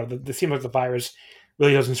that, the seems like the virus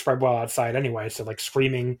really doesn't spread well outside anyway. So like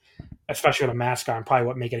screaming, especially with a mask on, probably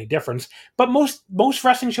wouldn't make any difference. But most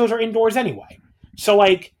wrestling shows are indoors anyway. So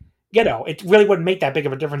like, it really wouldn't make that big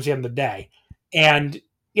of a difference at the end of the day. And,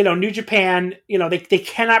 New Japan, they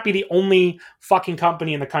cannot be the only fucking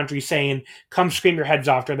company in the country saying, come scream your heads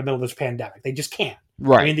off during the middle of this pandemic. They just can't.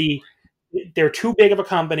 Right. I mean, they're too big of a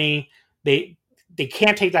company. They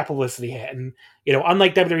can't take that publicity hit. And,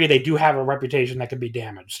 unlike WWE, they do have a reputation that could be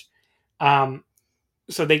damaged.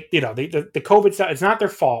 So the COVID stuff, it's not their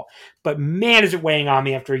fault, but man, is it weighing on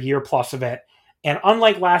me after a year plus of it. And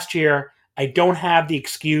unlike last year, I don't have the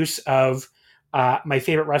excuse of, my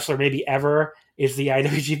favorite wrestler maybe ever is the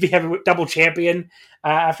IWGP Heavyweight Double Champion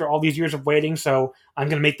after all these years of waiting. So I'm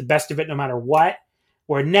going to make the best of it no matter what.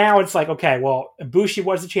 Where now it's like, okay, well, Ibushi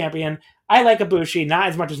was the champion. I like Ibushi, not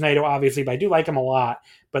as much as Naito, obviously, but I do like him a lot.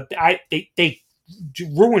 But they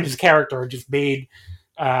ruined his character and just made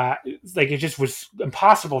it just was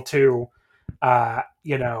impossible to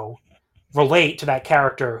relate to that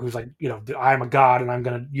character who's like, I'm a god and I'm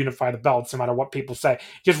going to unify the belts no matter what people say.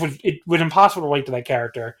 It was impossible to relate to that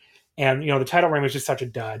character. And, the title reign was just such a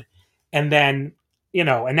dud. And then,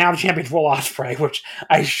 and now the champion's Will Ospreay, which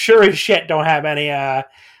I sure as shit don't have any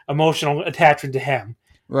emotional attachment to him.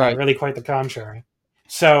 Right. Really quite the contrary.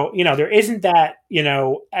 So, there isn't that,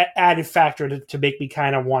 added factor to make me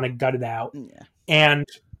kind of want to gut it out. Yeah. And,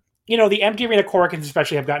 the empty arena Corkins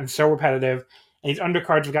especially have gotten so repetitive. And these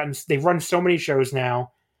undercards they've run so many shows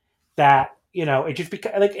now that, it just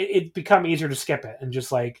it's become easier to skip it and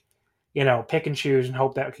just pick and choose and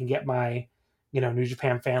hope that it can get my, New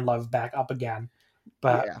Japan fan love back up again.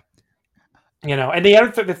 But, and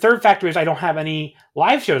the third factor is I don't have any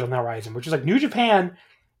live shows on the horizon, which is like New Japan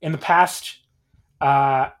in the past,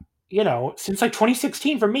 since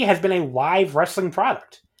 2016 for me has been a live wrestling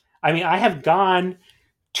product. I mean, I have gone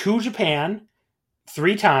to Japan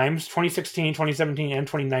 3 times, 2016, 2017, and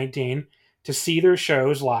 2019, to see their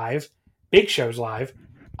shows live, big shows live.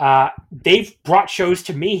 They've brought shows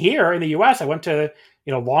to me here in the U.S. I went to,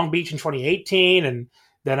 Long Beach in 2018, and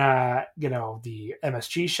then, the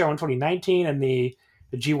MSG show in 2019, and the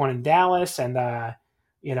G1 in Dallas, and,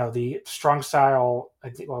 the Strong Style, I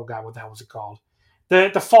think, oh God, what the hell was it called?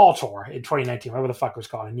 The Fall Tour in 2019, whatever the fuck it was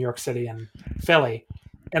called, in New York City and Philly.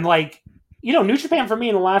 And, New Japan for me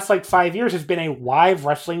in the last 5 years has been a live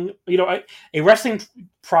wrestling, a wrestling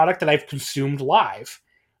product that I've consumed live.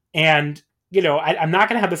 And, I'm not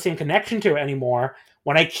going to have the same connection to it anymore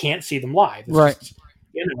when I can't see them live.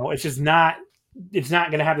 It's just not, it's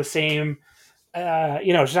not going to have the same, it's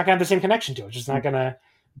not going to have the same connection to it. It's just not going to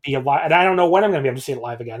be a live. And I don't know when I'm going to be able to see it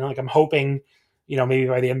live again. I'm hoping, maybe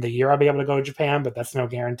by the end of the year I'll be able to go to Japan, but that's no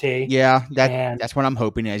guarantee. Yeah, that's what I'm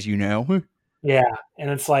hoping, as you know. Yeah, and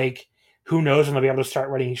it's who knows when I'll be able to start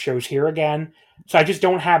running shows here again. So I just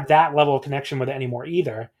don't have that level of connection with it anymore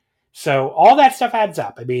either. So all that stuff adds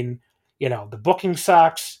up. I mean, the booking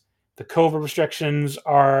sucks. The COVID restrictions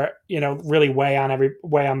are, really weigh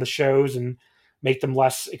on the shows and make them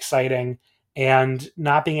less exciting. And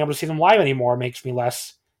not being able to see them live anymore makes me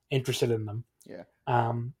less interested in them. Yeah.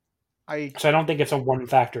 So I don't think it's a one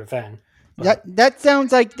factor thing. That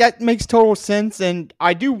sounds like that makes total sense. And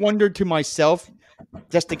I do wonder to myself,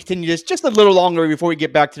 just to continue this just a little longer before we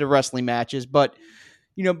get back to the wrestling matches. But,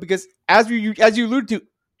 because as you alluded to,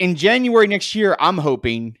 in January next year, I'm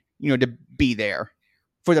hoping, to be there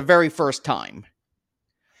for the very first time.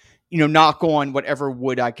 Knock on whatever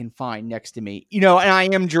wood I can find next to me. And I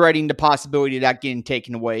am dreading the possibility of that getting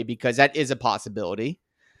taken away, because that is a possibility.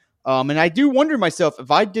 And I do wonder myself,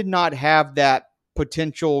 if I did not have that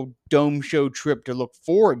potential dome show trip to look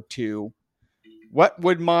forward to, what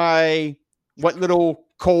little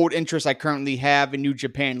cold interest I currently have in New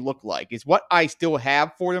Japan look like? Is what I still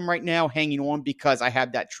have for them right now hanging on because I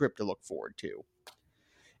have that trip to look forward to.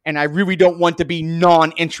 And I really don't want to be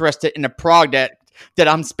non-interested in a product that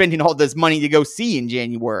I'm spending all this money to go see in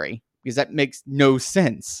January, because that makes no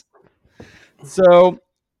sense. So,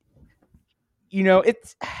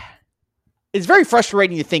 it's very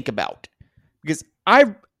frustrating to think about, because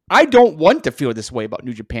I don't want to feel this way about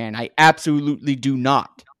New Japan. I absolutely do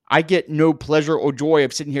not. I get no pleasure or joy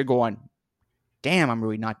of sitting here going, damn, I'm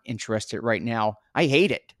really not interested right now. I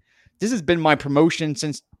hate it. This has been my promotion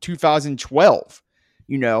since 2012,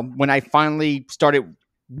 when I finally started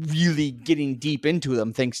really getting deep into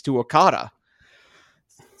them thanks to Okada.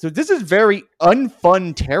 So this is very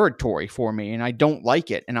unfun territory for me, and I don't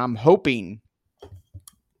like it. And I'm hoping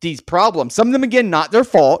these problems, some of them, again, not their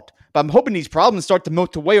fault, but I'm hoping these problems start to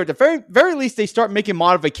melt away, or at the very least, they start making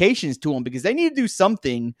modifications to them, because they need to do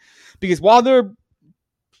something. Because while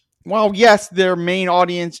yes, their main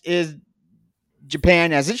audience is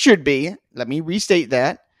Japan, as it should be, let me restate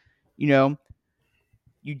that,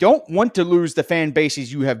 you don't want to lose the fan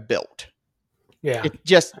bases you have built. Yeah.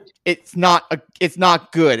 It's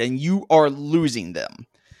not good, and you are losing them.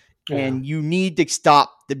 Yeah. And you need to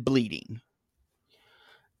stop the bleeding.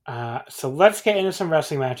 So let's get into some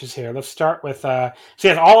wrestling matches here. Let's start with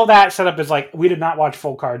all of that setup is we did not watch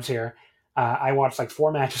full cards here. I watched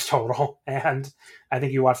 4 matches total, and I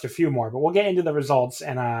think you watched a few more, but we'll get into the results,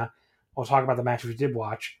 and we'll talk about the matches we did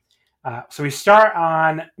watch. So we start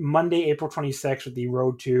on Monday, April 26th with the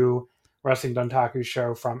Road to Wrestling Dontaku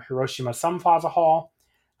show from Hiroshima Sun Plaza Hall.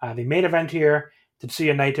 The main event here,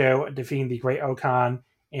 Tetsuya Naito defeating the Great Okan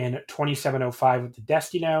in 27:05 with the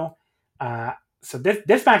Destino. So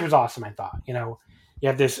this match was awesome, I thought. You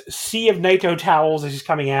have this sea of Naito towels as he's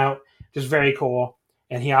coming out, just very cool.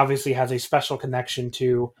 And he obviously has a special connection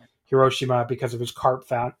to Hiroshima because of his carp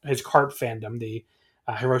fandom, the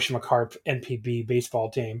Hiroshima Carp NPB baseball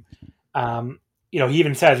team. He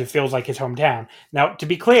even says it feels like his hometown. Now, to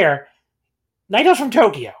be clear, Naito's from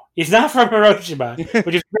Tokyo. He's not from Hiroshima,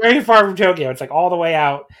 which is very far from Tokyo. It's like all the way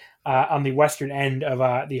out on the western end of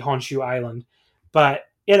the Honshu Island. But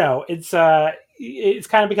it's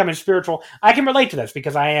kind of becoming spiritual. I can relate to this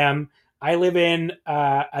because I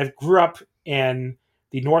grew up in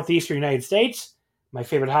the northeastern United States. My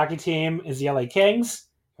favorite hockey team is the LA Kings,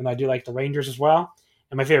 and I do like the Rangers as well.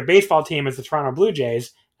 And my favorite baseball team is the Toronto Blue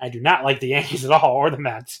Jays. I do not like the Yankees at all, or the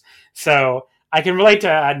Mets. So I can relate to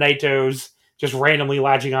Naito's just randomly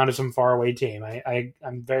latching onto some faraway team. He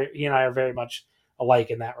and I are very much alike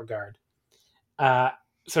in that regard.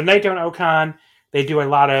 So Naito and Okan, they do a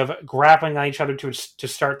lot of grappling on each other to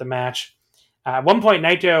start the match. At one point,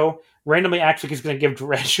 Naito randomly acts like he's going to give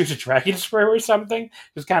Red Shoes a dragon spray or something. It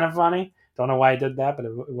was kind of funny. Don't know why he did that, but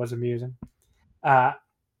it was amusing.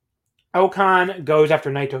 Okan goes after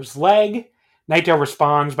Naito's leg. Naito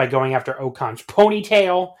responds by going after Okan's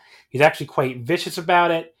ponytail. He's actually quite vicious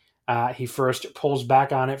about it. He first pulls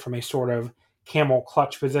back on it from a sort of camel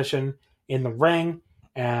clutch position in the ring,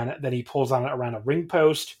 and then he pulls on it around a ring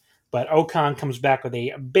post. But Okan comes back with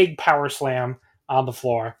a big power slam on the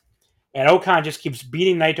floor. And Okan just keeps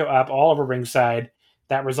beating Naito up all over ringside.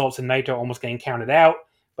 That results in Naito almost getting counted out,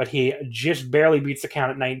 but he just barely beats the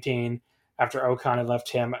count at 19 after Okan had left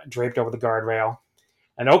him draped over the guardrail.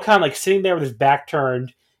 And Okan, sitting there with his back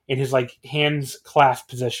turned in his, hands clasped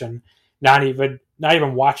position, not even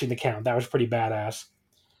watching the count. That was pretty badass.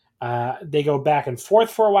 They go back and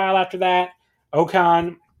forth for a while after that.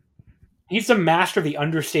 Okan, he's the master of the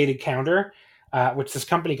understated counter, which this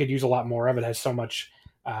company could use a lot more of. It has so much,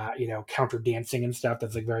 counter dancing and stuff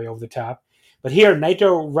that's very over the top. But here,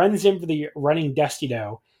 Naito runs in for the running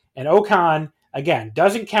Destino, and Okan, again,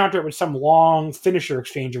 doesn't counter it with some long finisher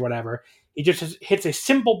exchange or whatever. He just hits a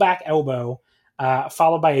simple back elbow,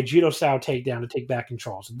 followed by a judo-style takedown to take back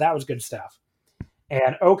control. So that was good stuff.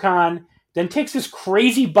 And Okan then takes this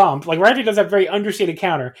crazy bump. Right after he does that very understated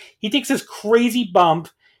counter, he takes this crazy bump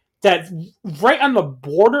that's right on the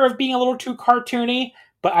border of being a little too cartoony,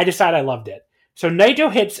 but I decided I loved it. So Naito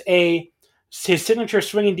hits his signature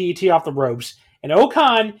swinging DDT off the ropes, and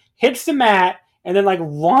Okan hits the mat and then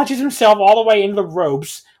launches himself all the way into the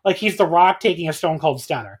ropes like he's The Rock taking a Stone Cold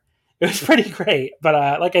Stunner. It was pretty great,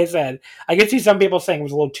 but like I said, I can see some people saying it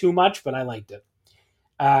was a little too much, but I liked it.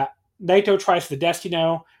 Naito tries the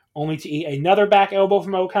Destino, only to eat another back elbow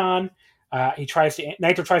from Okan.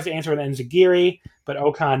 Naito tries to answer with an Enziguri, but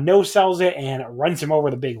Okan no-sells it and runs him over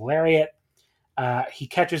with a big lariat. He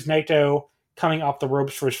catches Naito coming off the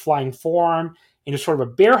ropes for his flying forearm into sort of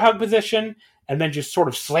a bear hug position, and then just sort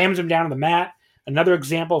of slams him down on the mat. Another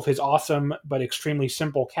example of his awesome but extremely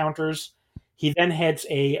simple counters. He then hits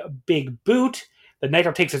a big boot that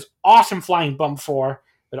Naito takes his awesome flying bump for,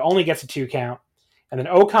 but only gets a 2 count. And then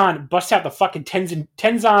Okan busts out the fucking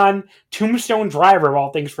Tenzan Tombstone Driver of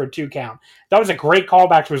all things for a 2 count. That was a great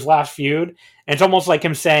callback to his last feud. And it's almost like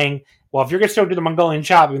him saying, well, if you're going to still do the Mongolian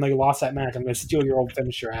chop, even though you lost that match, I'm going to steal your old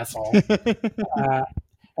finisher, asshole.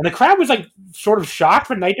 And the crowd was sort of shocked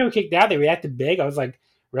when Naito kicked out. They reacted big. I was like,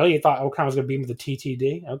 really? You thought Okan was going to beat him with a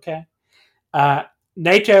TTD? Okay.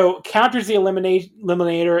 Naito counters the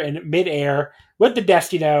Eliminator in midair with the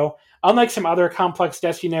Destino. Unlike some other complex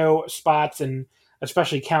Destino spots and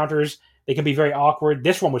especially counters, they can be very awkward.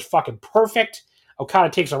 This one was fucking perfect. Okada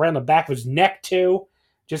takes around the back of his neck too.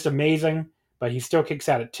 Just amazing. But he still kicks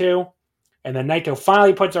out at 2. And then Naito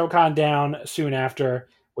finally puts Okan down soon after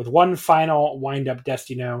with one final wind-up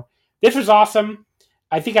Destino. This was awesome.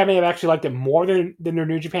 I think I may have actually liked it more than their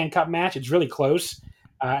New Japan Cup match. It's really close.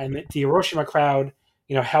 And the Hiroshima crowd,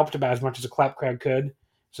 helped about as much as a clap crowd could.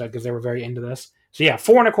 So because they were very into this. So yeah,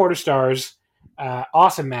 4.25 stars.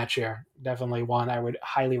 Awesome match here. Definitely one I would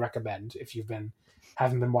highly recommend if you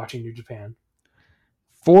haven't been watching New Japan.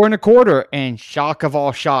 4.25, and shock of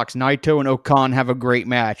all shocks, Naito and Okan have a great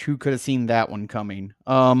match. Who could have seen that one coming?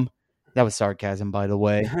 That was sarcasm, by the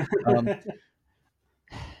way. Well,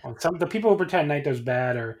 the people who pretend Naito's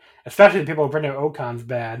bad, or especially the people who pretend Okan's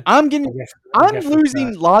bad. I'm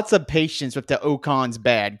losing lots of patience with the Okan's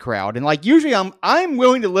bad crowd, and usually I'm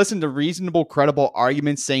willing to listen to reasonable, credible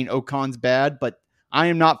arguments saying Okan's bad, but I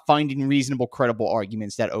am not finding reasonable, credible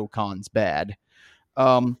arguments that Okan's bad.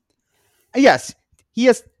 Yes,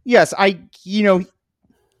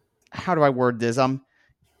 how do I word this?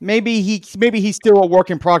 Maybe he's still a work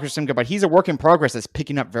in progress, but he's a work in progress that's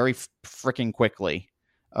picking up very freaking quickly.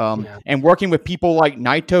 And working with people like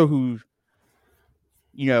Naito, who,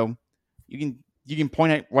 you can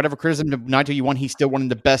point at whatever criticism to Naito you want. He's still one of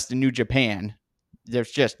the best in New Japan.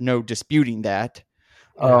 There's just no disputing that.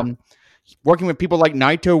 Working with people like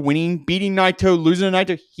Naito, beating Naito, losing to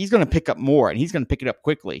Naito, he's going to pick up more, and he's going to pick it up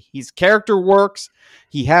quickly. His character works.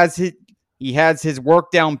 He has his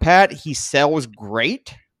work down pat. He sells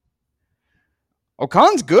great.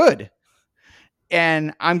 Okan's good.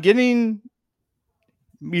 And I'm getting,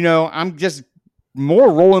 I'm just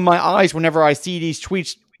more rolling my eyes whenever I see these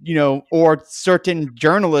tweets, or certain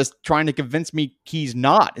journalists trying to convince me he's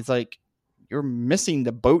not. It's like, you're missing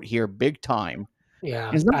the boat here big time.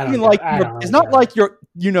 Yeah. It's not like you're,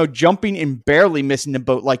 jumping and barely missing the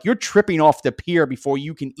boat. Like you're tripping off the pier before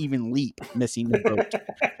you can even leap, missing the boat.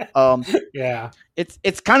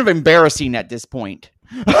 It's kind of embarrassing at this point.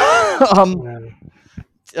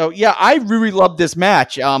 So yeah, I really loved this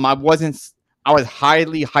match. I was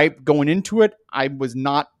highly hyped going into it. It's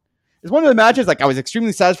one of the matches, like I was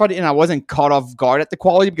extremely satisfied and I wasn't caught off guard at the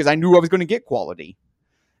quality because I knew I was going to get quality.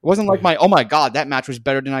 It wasn't like oh my God, that match was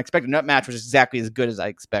better than I expected. That match was exactly as good as I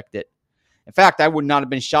expected. In fact, I would not have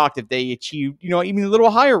been shocked if they achieved, even a little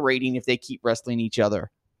higher rating if they keep wrestling each other.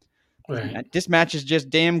 Right. This match is just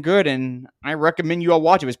damn good, and I recommend you all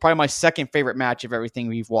watch it. It was probably my second favorite match of everything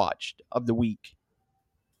we've watched of the week.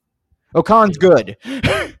 Okan's good.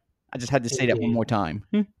 I just had to say that one more time.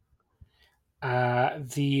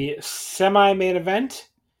 The semi-main event,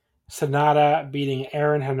 Sanada beating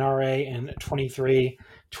Aaron Henare in 23-28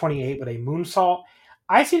 with a moonsault.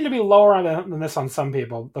 I seem to be lower than this on some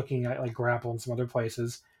people, looking at like Grapple and some other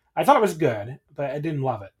places. I thought it was good, but I didn't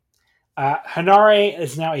love it. Henare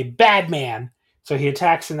is now a bad man, so he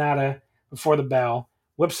attacks Sanada before the bell,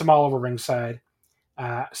 whips him all over ringside.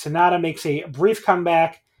 Sanada makes a brief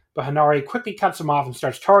comeback, but Henare quickly cuts him off and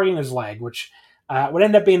starts targeting his leg, which would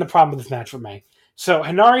end up being the problem with this match for me. So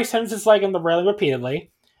Henare sends his leg in the railing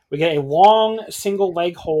repeatedly. We get a long single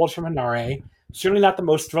leg hold from Henare. Certainly not the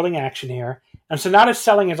most thrilling action here. And Sanada's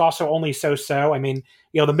selling is also only so-so. I mean,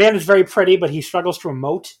 the man is very pretty, but he struggles to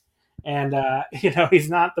emote. And, he's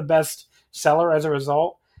not the best seller as a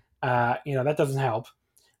result. That doesn't help.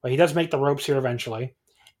 But he does make the ropes here eventually.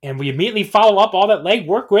 And we immediately follow up all that leg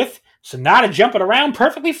work with Sanada jumping around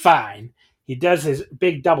perfectly fine. He does his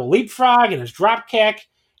big double leapfrog and his drop kick,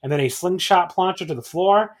 and then a slingshot plancha to the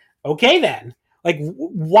floor. Okay, then. Like,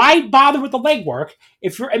 why bother with the leg work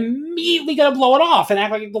if you're immediately going to blow it off and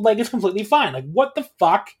act like the leg is completely fine? Like, what the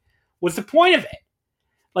fuck was the point of it?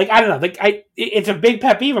 Like, I don't know. Like, it's a big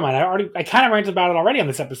pet peeve of mine. I kind of ranted about it already on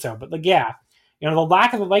this episode. But, like, yeah. The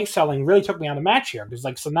lack of the leg selling really took me on the match here. Because,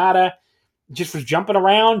 like, Sanada just was jumping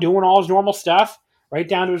around, doing all his normal stuff, right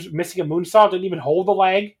down to his missing a moonsault, didn't even hold the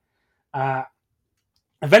leg.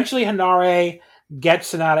 Eventually, Henare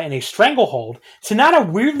gets Sanada in a stranglehold.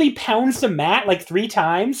 Sanada weirdly pounds the mat like 3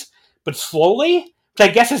 times, but slowly, which I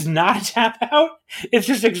guess is not a tap out. It's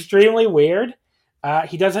just extremely weird.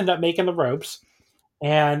 He does end up making the ropes.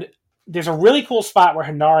 And there's a really cool spot where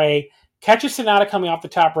Henare catches Sanada coming off the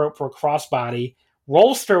top rope for a crossbody,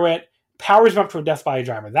 rolls through it, powers him up to a Death Body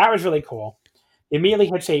Driver. That was really cool. He immediately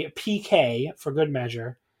hits a PK for good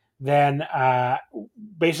measure. Then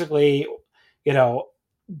basically,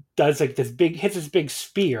 does like this hits this big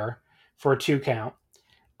spear for a 2 count.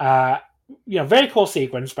 Very cool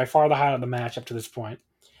sequence, by far the highlight of the match up to this point.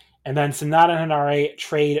 And then Sanada and Henare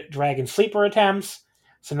trade Dragon Sleeper attempts.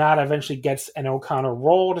 Sanada eventually gets an O'Connor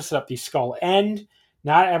roll to set up the skull end.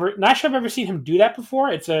 Not sure I've ever seen him do that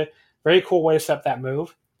before. It's a very cool way to set up that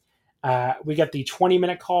move. We get the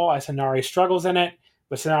 20-minute call as Henare struggles in it,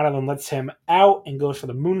 but Sanada then lets him out and goes for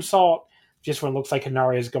the moonsault, just when it looks like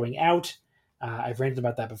Henare is going out. I've ranted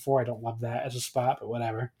about that before. I don't love that as a spot, but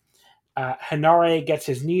whatever. Henare gets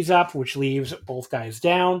his knees up, which leaves both guys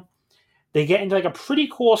down. They get into like a pretty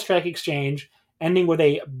cool strike exchange, ending with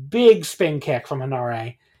a big spin kick from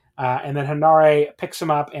Henare. And then Henare picks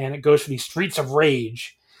him up, and it goes for the Streets of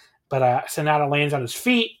Rage. But Sanada lands on his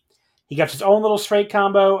feet. He gets his own little straight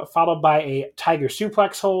combo, followed by a Tiger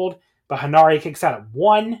Suplex hold. But Henare kicks out at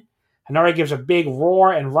 1. Henare gives a big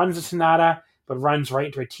roar and runs to Sanada, but runs right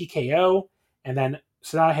into a TKO. And then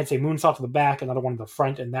Sanada hits a moonsault to the back, another one to the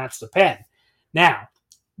front, and that's the pin. Now,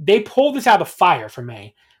 they pulled this out of the fire for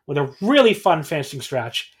me with a really fun finishing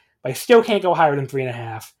stretch, but I still can't go higher than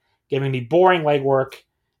 3.5, giving me boring leg work,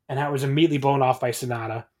 and that was immediately blown off by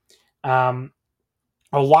Sanada.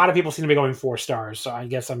 A lot of people seem to be going 4 stars, so I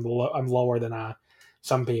guess I'm lower than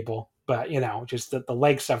some people. But, just the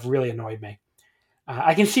leg stuff really annoyed me.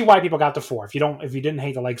 I can see why people got the 4. If you didn't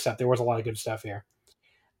hate the leg stuff, there was a lot of good stuff here.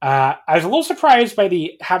 I was a little surprised by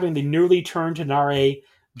having the newly turned Henare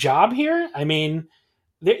job here. I mean,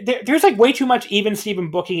 there's like way too much even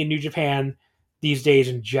Steven booking in New Japan these days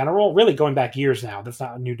in general. Really going back years now. That's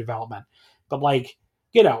not a new development, but like,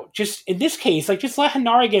 just in this case, like just let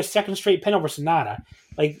Henare get a second straight pin over Sonata.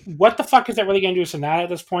 Like, what the fuck is that really going to do to Sonata at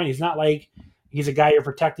this point? He's not like he's a guy you're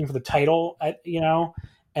protecting for the title,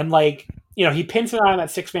 and like, he pins Sonata in that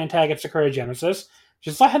 6-man tag at Sakura Genesis.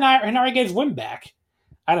 Just let Henare get his win back.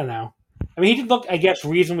 I don't know. I mean, he did look, I guess,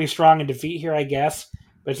 reasonably strong in defeat here, I guess,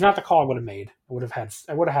 but it's not the call I would have made. I would have had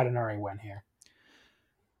Henare win here.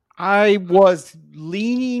 I was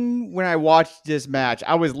leaning when I watched this match.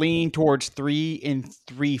 I was leaning towards 3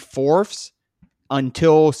 3/4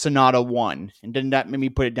 until Sonata won, and then that made me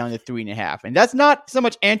put it down to 3.5. And that's not so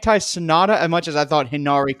much anti-Sonata as much as I thought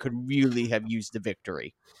Henare could really have used the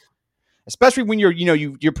victory, especially when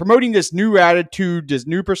you're promoting this new attitude, this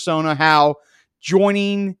new persona. How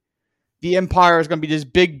joining the Empire is going to be this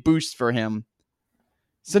big boost for him.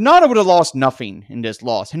 Sonata would have lost nothing in this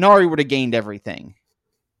loss. Henare would have gained everything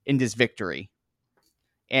in this victory.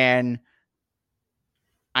 And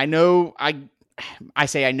I know, I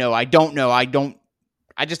say I know, I don't know, I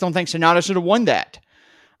just don't think Sonata should have won that.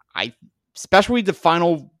 Especially the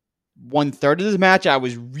final 1/3 of this match, I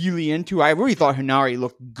was really into. I really thought Henare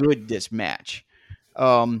looked good this match.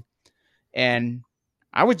 And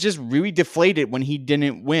I was just really deflated when he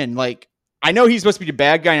didn't win. Like, I know he's supposed to be the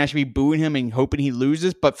bad guy and I should be booing him and hoping he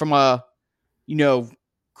loses, but from a,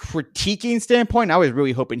 critiquing standpoint, I was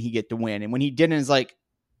really hoping he'd get the win. And when he didn't, it's like,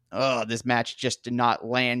 oh, this match just did not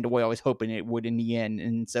land the way I was hoping it would in the end.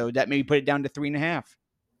 And so that made me put it down to 3.5.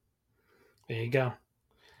 There you go.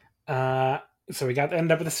 So we got to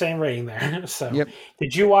end up with the same rating there. So yep.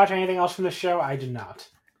 Did you watch anything else from the show? I did not.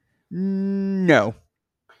 No.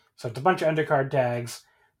 So it's a bunch of undercard tags.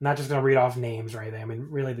 I'm not just going to read off names or anything. I mean,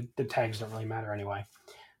 really, the tags don't really matter anyway.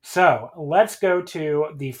 So let's go to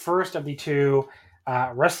the first of the 2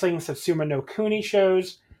 Wrestling Satsuma no Kuni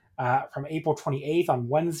shows from April 28th on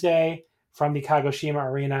Wednesday from the Kagoshima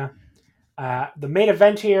Arena. The main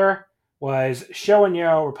event here was Sho and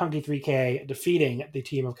Yo, Roppongi 3K, defeating the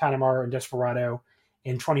team of Kanemaru and Desperado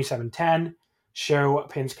in 27-10. Sho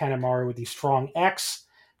pins Kanemaru with the strong X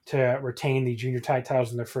to retain the junior tag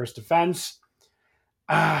titles in their first defense.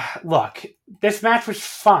 Look, this match was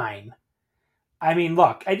fine. I mean,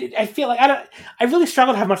 look, I feel like I really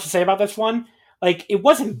struggled to have much to say about this one. Like, it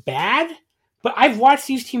wasn't bad, but I've watched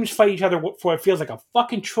these teams fight each other for what feels like a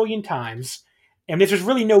fucking trillion times, and this is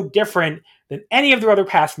really no different than any of their other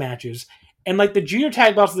past matches. And like, the junior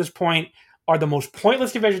tag belts at this point are the most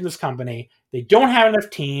pointless division in this company. They don't have enough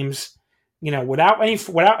teams,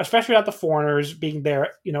 especially without the foreigners being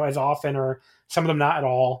there, as often, or some of them not at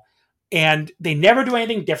all. And they never do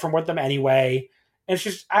anything different with them anyway. And it's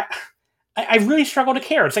just, I really struggle to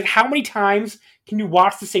care. It's like, how many times can you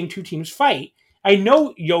watch the same 2 teams fight? I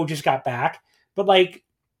know Yo just got back, but like,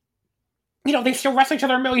 they still wrestle each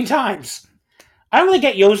other a million times. I don't really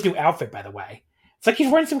get Yo's new outfit, by the way. It's like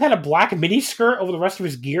he's wearing some kind of black mini skirt over the rest of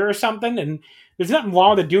his gear or something, and there's nothing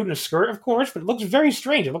wrong with the dude in a skirt, of course, but it looks very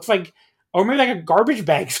strange. It looks like, or maybe like a garbage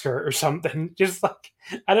bag skirt or something. Just like,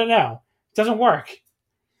 I don't know. It doesn't work.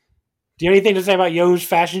 Do you have anything to say about Yo's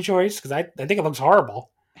fashion choice? Because I think it looks horrible.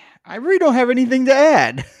 I really don't have anything to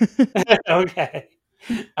add. Okay.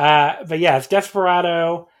 But yeah, it's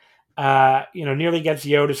Desperado, nearly gets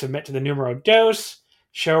Yo to submit to the numero dos.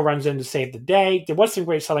 Sho runs in to save the day. There was some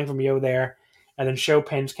great selling from Yo there. And then Sho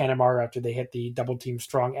pins Kanemaru after they hit the double team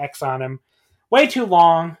strong X on him. Way too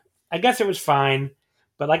long. I guess it was fine.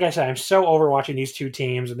 But like I said, I'm so over watching these 2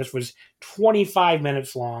 teams, and this was 25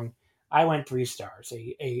 minutes long. I went 3 stars.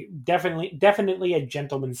 Definitely a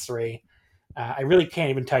gentleman's 3. I really can't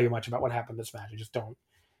even tell you much about what happened in this match. I just don't.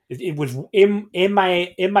 It was in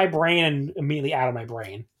my brain and immediately out of my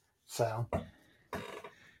brain. So,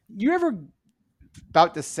 you ever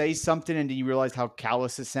about to say something and then you realize how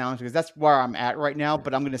callous it sounds? Because that's where I'm at right now.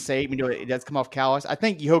 But I'm going to say, even though it does come off callous, I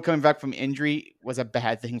think Yo coming back from injury was a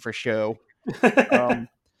bad thing for Sho.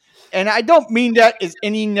 And I don't mean that as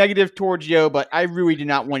any negative towards Yo, but I really did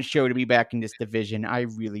not want Sho to be back in this division. I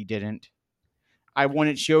really didn't. I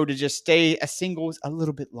wanted Sho to just stay a singles a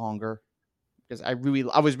little bit longer because I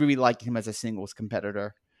was really liking him as a singles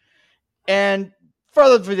competitor. And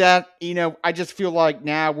further for that, I just feel like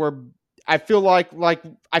now we're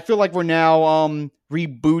now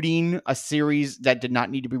rebooting a series that did not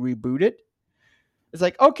need to be rebooted. It's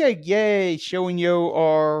like, okay, yay, Sho and Yo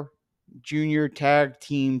are junior tag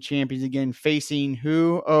team champions again, facing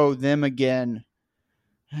who? Oh, them again.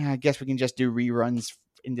 I guess we can just do reruns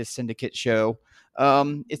in this syndicate show.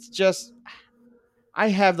 It's just, I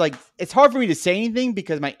have it's hard for me to say anything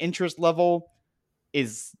because my interest level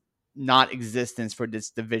is not existence for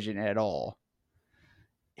this division at all.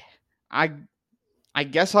 I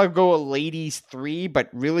guess I'll go a ladies 3, but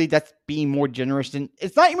really that's being more generous than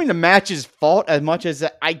it's not even the match's fault as much as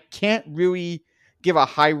that I can't really give a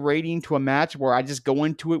high rating to a match where I just go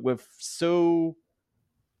into it with so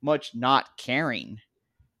much not caring.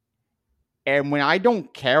 And when I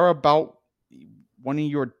don't care about one of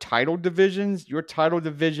your title divisions, your title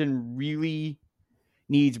division really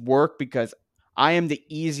needs work because I am the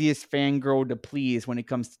easiest fangirl to please when it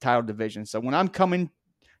comes to title division. So when I'm coming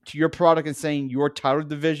to your product and saying your title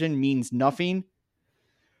division means nothing,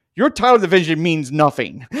 your title division means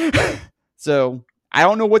nothing. So I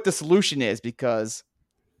don't know what the solution is because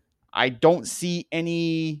I don't see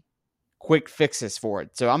any quick fixes for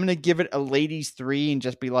it. So I'm going to give it a ladies 3 and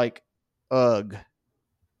just be like, ugh.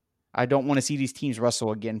 I don't want to see these teams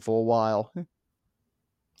wrestle again for a while.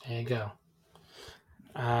 There you go.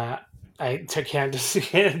 I can't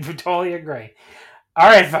just totally agree. All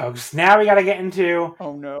right, folks. Now we got to get into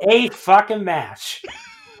a fucking match.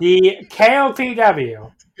 The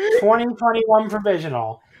KOPW 2021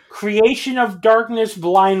 Provisional Creation of Darkness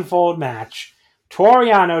Blindfold match. Toru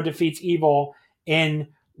Yano defeats Evil in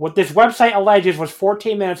what this website alleges was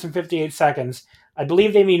 14 minutes and 58 seconds. I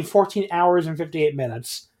believe they mean 14 hours and 58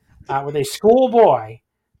 minutes. With a schoolboy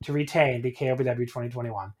to retain the KOPW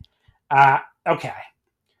 2021. Okay.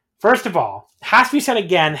 First of all, has to be said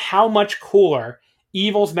again how much cooler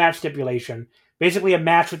Evil's match stipulation, basically a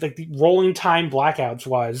match with the rolling time blackouts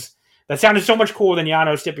was. That sounded so much cooler than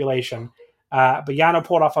Yano's stipulation. But Yano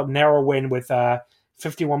pulled off a narrow win with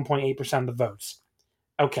 51.8% of the votes.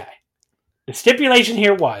 Okay. The stipulation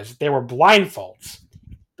here was there were blindfolds.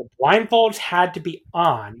 The blindfolds had to be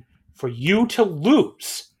on for you to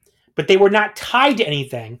lose. But they were not tied to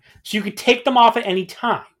anything, so you could take them off at any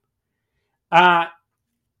time.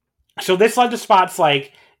 So this led to spots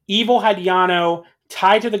like Evil had Yano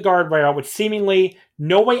tied to the guardrail with seemingly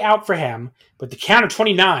no way out for him, but the count of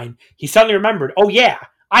 29, he suddenly remembered, oh yeah,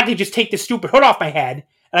 I could just take this stupid hood off my head,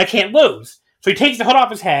 and I can't lose. So he takes the hood off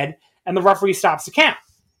his head, and the referee stops the count,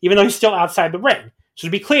 even though he's still outside the ring. So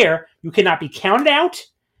to be clear, you cannot be counted out,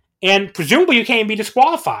 and presumably you can't even be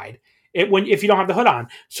disqualified if you don't have the hood on.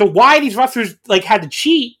 So why these wrestlers had to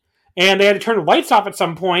cheat and they had to turn the lights off at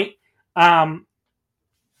some point, Evil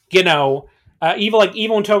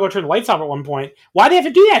and Togo turned the lights off at one point. Why do they have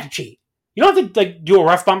to do that to cheat? You don't have to do a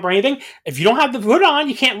ref bump or anything. If you don't have the hood on,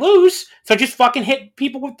 you can't lose. So just fucking hit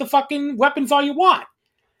people with the fucking weapons all you want.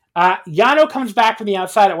 Yano comes back from the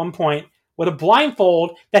outside at one point with a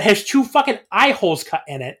blindfold that has 2 fucking eye holes cut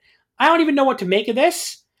in it. I don't even know what to make of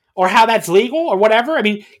this. Or how that's legal, or whatever. I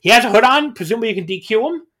mean, he has a hood on. Presumably you can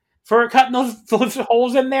DQ him for cutting those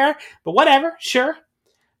holes in there. But whatever, sure.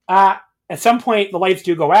 At some point, the lights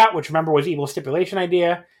do go out, which remember was Evil's stipulation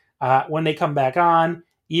idea. When they come back on,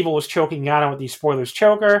 Evil was choking Yano with the spoilers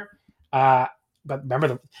choker. But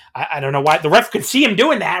remember, I don't know why. The ref could see him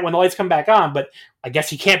doing that when the lights come back on, but I guess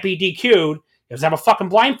he can't be DQ'd. He doesn't have a fucking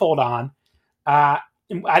blindfold on.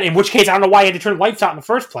 In which case, I don't know why he had to turn the lights out in the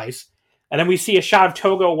first place. And then we see a shot of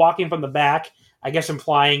Togo walking from the back, I guess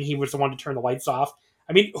implying he was the one to turn the lights off.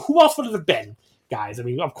 I mean, who else would it have been, guys? I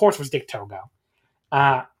mean, of course it was Dick Togo.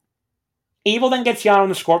 Evil then gets Yano in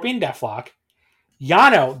the Scorpion Deathlock.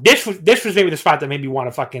 Yano, this was maybe the spot that made me want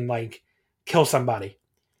to fucking, kill somebody.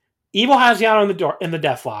 Evil has Yano in the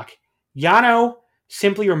Deathlock. Yano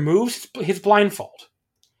simply removes his blindfold.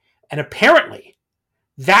 And apparently,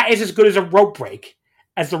 that is as good as a rope break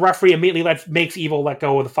as the referee immediately makes Evil let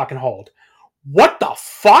go of the fucking hold. What the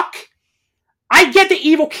fuck? I get that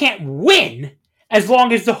Evil can't win as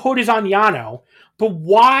long as the hood is on Yano, but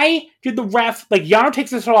why did the ref, Yano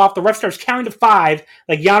takes this hood off, the ref starts counting to 5,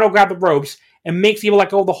 Yano grabbed the ropes and makes Evil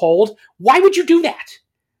let go of the hold? Why would you do that?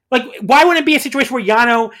 Why wouldn't it be a situation where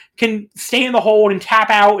Yano can stay in the hold and tap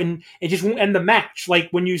out and it just won't end the match?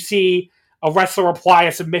 When you see a wrestler apply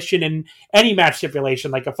a submission in any match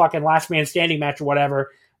stipulation, like a fucking last man standing match or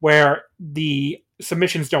whatever, where the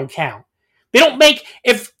submissions don't count. They don't make,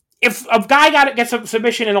 if a guy gets a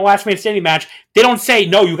submission in a last man standing match, they don't say,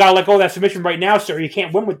 no, you gotta let go of that submission right now, sir, you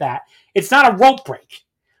can't win with that. It's not a rope break.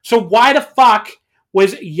 So why the fuck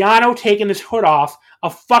was Yano taking this hood off a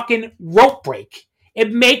fucking rope break?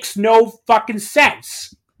 It makes no fucking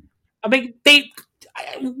sense. I mean,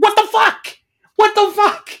 what the fuck? What the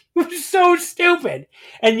fuck? It was so stupid.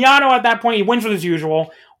 And Yano at that point, he wins as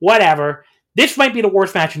usual. Whatever. This might be the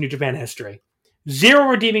worst match in New Japan history. 0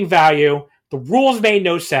 redeeming value. The rules made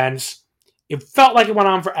no sense. It felt like it went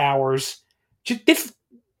on for hours.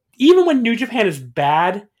 Even when New Japan is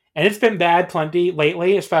bad, and it's been bad plenty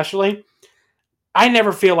lately, especially, I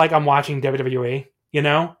never feel like I'm watching WWE, you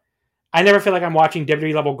know? I never feel like I'm watching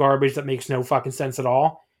WWE level garbage that makes no fucking sense at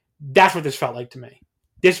all. That's what this felt like to me.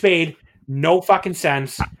 This made no fucking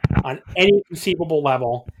sense on any conceivable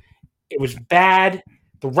level. It was bad.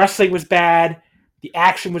 The wrestling was bad. The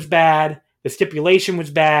action was bad. The stipulation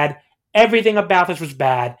was bad. Everything about this was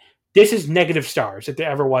bad. This is negative stars if there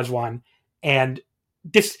ever was one. And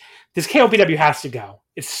this KOPW has to go.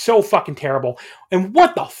 It's so fucking terrible. And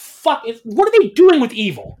what the fuck? What are they doing with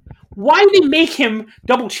Evil? Why do they make him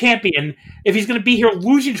double champion if he's going to be here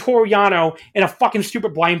losing to Toru Yano in a fucking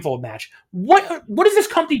stupid blindfold match? What is this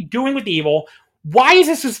company doing with Evil? Why is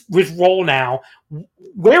this his role now?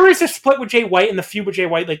 Where is this split with Jay White and the feud with Jay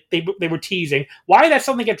White like they were teasing? Why did that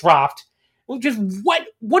suddenly get dropped? Well, just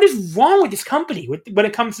what is wrong with this company when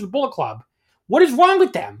it comes to the Bullet Club? What is wrong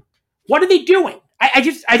with them? What are they doing?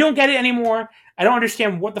 I don't get it anymore. I don't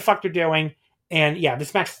understand what the fuck they're doing. And yeah,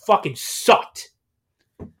 this match fucking sucked.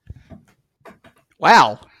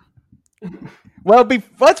 Wow. Well,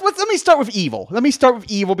 let me start with Evil. Let me start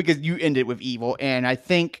with Evil because you ended with Evil, and I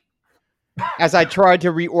think as I tried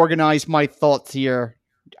to reorganize my thoughts here,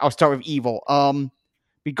 I'll start with Evil.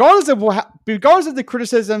 Regardless of the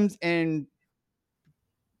criticisms and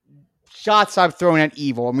shots I've thrown at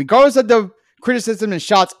Evil, and regardless of the criticism and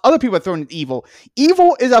shots other people have thrown at Evil,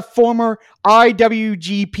 Evil is a former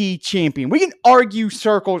IWGP champion. We can argue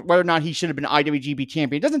circles whether or not he should have been an IWGP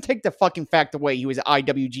champion. It doesn't take the fucking fact away he was an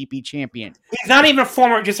IWGP champion. He's not even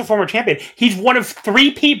just a former champion. He's one of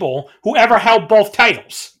 3 people who ever held both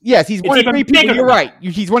titles. Yes, he's one of 3 people. You're right.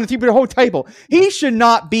 He's one of 3 people the whole table. He should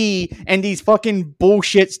not be in these fucking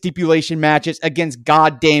bullshit stipulation matches against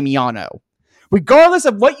goddamn Yano. Regardless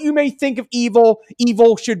of what you may think of Evil,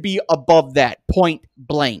 Evil should be above that, point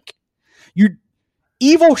blank.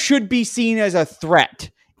 Evil should be seen as a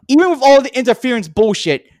threat. Even with all the interference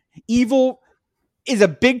bullshit, Evil is a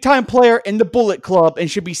big-time player in the Bullet Club and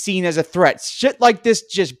should be seen as a threat. Shit like this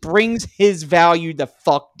just brings his value the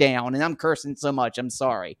fuck down. And I'm cursing so much, I'm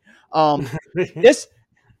sorry.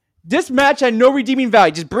 This match had no redeeming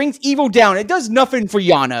value. It just brings Evil down. It does nothing for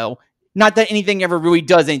Yano. Not that anything ever really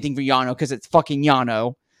does anything for Yano because it's fucking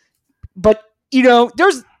Yano. But,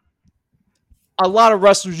 there's a lot of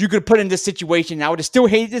wrestlers you could put in this situation. I would have still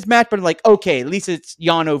hated this match, but I'm like, okay, at least it's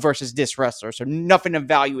Yano versus this wrestler, so nothing of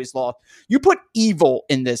value is lost. You put Evil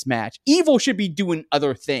in this match. Evil should be doing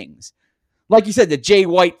other things. Like you said, the Jay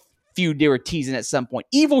White feud they were teasing at some point.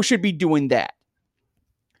 Evil should be doing that.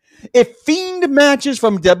 If Fiend matches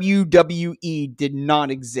from WWE did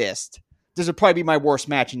not exist, this would probably be my worst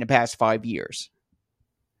match in the past 5 years.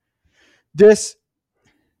 This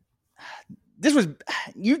was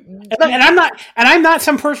you, and I'm not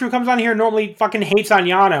some person who comes on here and normally fucking hates on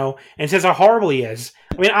Yano and says how horrible he is.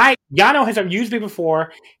 I mean, Yano has abused me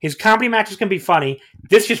before. His comedy matches can be funny.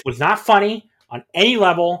 This just was not funny on any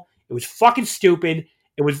level. It was fucking stupid.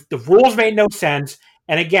 The rules made no sense.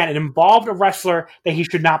 And again, it involved a wrestler that he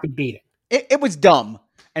should not be beating. It was dumb.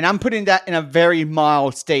 And I'm putting that in a very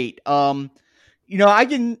mild state. I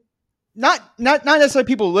can not necessarily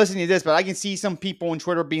people listening to this, but I can see some people on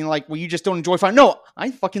Twitter being like, well, you just don't enjoy fun. No, I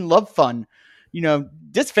fucking love fun.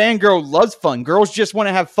 This fangirl loves fun. Girls just want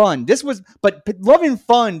to have fun. But loving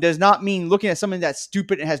fun does not mean looking at something that's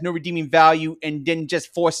stupid and has no redeeming value and then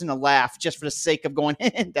just forcing a laugh just for the sake of going,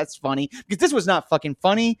 that's funny. Because this was not fucking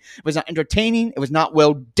funny. It was not entertaining. It was not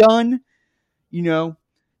well done.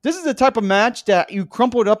 This is the type of match that you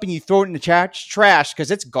crumple it up and you throw it in the trash because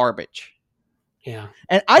it's garbage. Yeah.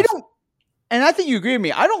 And I think you agree with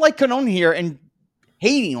me. I don't like coming on here and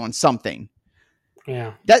hating on something.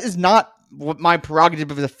 Yeah. That is not what my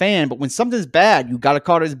prerogative as a fan, but when something's bad, you got to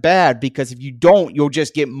call it as bad because if you don't, you'll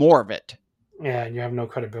just get more of it. Yeah, and you have no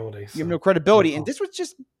credibility. You have no credibility. And this was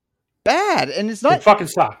just bad. And it's not. It fucking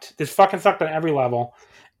sucked. This fucking sucked on every level.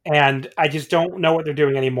 And I just don't know what they're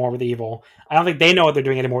doing anymore with Evil. I don't think they know what they're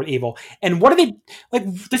doing anymore with Evil. And what are they like?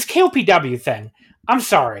 This KOPW thing. I'm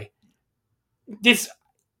sorry. If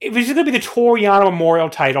it's going to be the Toru Yano Memorial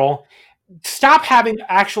title, stop having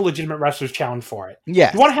actual legitimate wrestlers challenge for it. Yeah.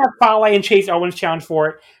 If you want to have Fale and Chase Owens challenge for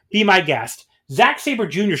it, be my guest. Zack Sabre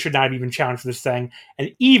Jr. should not have even challenged for this thing.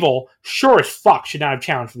 And Evil, sure as fuck, should not have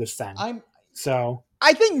challenged for this thing.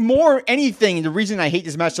 I think more anything, the reason I hate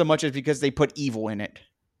this match so much is because they put Evil in it.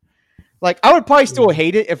 Like, I would probably still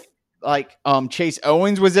hate it if, Chase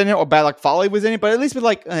Owens was in it or Bad Luck Fale was in it, but at least with,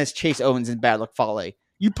 it's Chase Owens and Bad Luck Fale.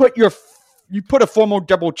 You put a former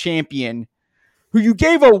double champion who you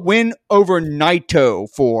gave a win over Naito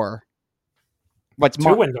for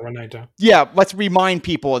 2 wins over Naito. Yeah, let's remind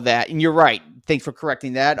people of that. And you're right. Thanks for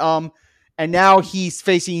correcting that. And now he's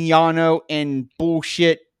facing Yano in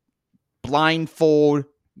bullshit blindfold.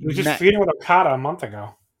 He was just feuding with Okada a month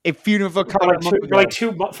ago. A feud with Okada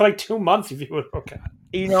for like 2 months. He feuded with Okada.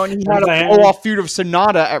 You know, and he had a blow-off feud of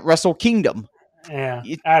Sonata at Wrestle Kingdom. Yeah,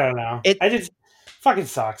 I don't know. It just fucking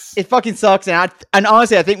sucks. It fucking sucks, and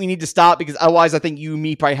honestly, I think we need to stop because otherwise, I think you and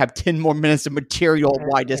me probably have 10 more minutes of material of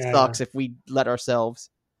why this sucks if we let ourselves.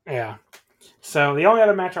 Yeah. So the only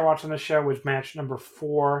other match I watched on the show was match number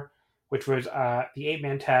 4, which was the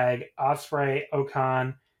 8-man tag: Ospreay,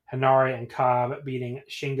 Okan, Hanare, and Cobb beating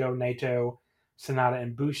Shingo, Naito, Sonata,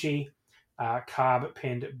 and Bushi. Cobb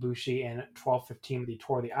pinned Bushi in 12:15 with the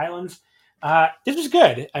Tour of the Islands. This was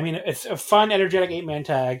good. I mean, it's a fun, energetic 8-man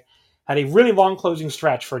tag. Had a really long closing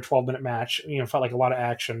stretch for a 12-minute match. You know, felt like a lot of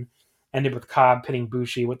action. Ended with Cobb pinning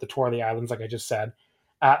Bushi with the Tour of the Islands, like I just said.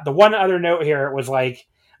 The one other note here was like,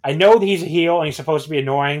 I know that he's a heel and he's supposed to be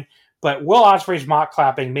annoying, but Will Ospreay's mock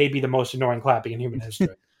clapping may be the most annoying clapping in human history.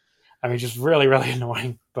 I mean, just really, really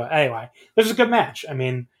annoying. But anyway, this is a good match. I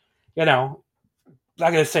mean, you know,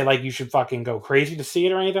 not going to say like you should fucking go crazy to see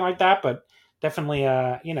it or anything like that, but definitely,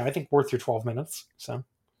 you know, I think worth your 12 minutes. So,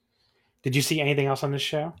 did you see anything else on this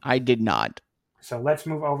show? I did not. So let's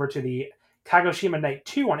move over to the Kagoshima Night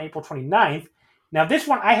 2 on April 29th. Now, this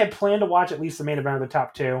one I had planned to watch at least the main event of the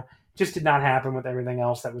top 2. Just did not happen with everything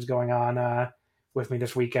else that was going on with me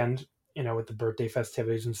this weekend, you know, with the birthday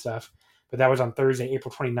festivities and stuff. But that was on Thursday,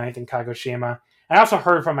 April 29th in Kagoshima. And I also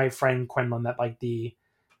heard from my friend Quinlan that like the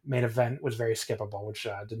main event was very skippable, which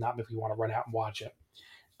did not make me want to run out and watch it.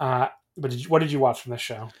 But what did you watch from this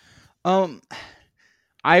show?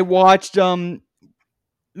 I watched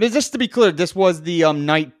just to be clear, this was the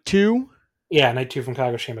night 2. Yeah, night 2 from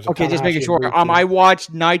Kagoshima. Okay, just making sure. I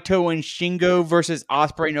watched Naito and Shingo versus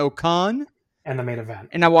Ospreay and Okan. And the main event.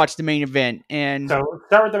 And I watched the main event. And so let's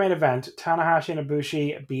start with the main event. Tanahashi and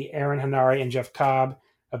Ibushi beat Aaron Hanare and Jeff Cobb.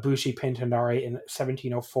 Ibushi pinned Hanare in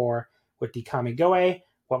 17:04 with the Kamigoe.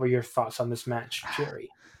 What were your thoughts on this match, Jerry?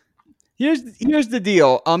 Here's the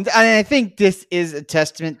deal. And I think this is a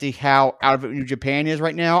testament to how out of it New Japan is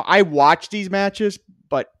right now. I watched these matches,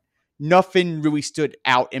 but nothing really stood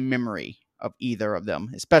out in memory of either of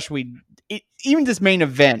them, especially even this main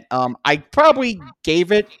event. I probably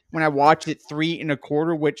gave it, when I watched it, 3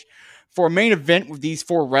 1/4, which for a main event with these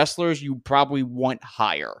 4 wrestlers, you probably want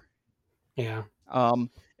higher. Yeah.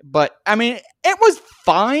 But I mean, it was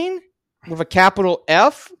fine with a capital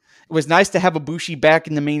F. It was nice to have Ibushi back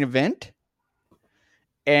in the main event.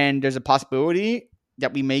 And there's a possibility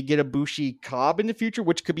that we may get a Ibushi Cobb in the future,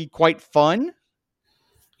 which could be quite fun.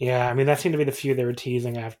 Yeah, I mean, that seemed to be the feud they were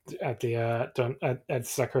teasing at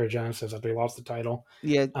Sakura Genesis after he lost the title.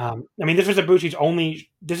 Yeah. I mean, this is Ibushi's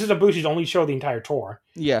only show the entire tour.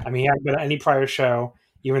 Yeah. I mean, he hadn't been at any prior show,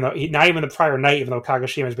 even though not even the prior night, even though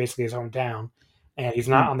Kagoshima is basically his hometown, and he's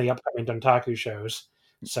not on the upcoming Dontaku shows.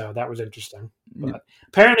 So that was interesting. But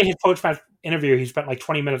apparently his post-match interview, he spent like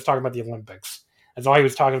 20 minutes talking about the Olympics. That's all he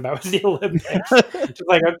was talking about was the Olympics. Just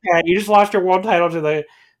like, okay, you just lost your world title to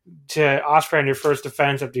Ospreay in your first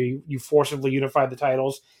defense after you forcibly unified the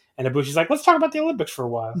titles. And Ibushi's like, let's talk about the Olympics for a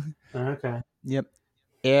while. Okay. Yep.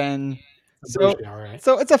 And Ibushi,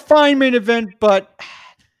 so it's a fine main event, but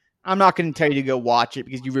I'm not going to tell you to go watch it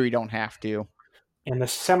because you really don't have to. And the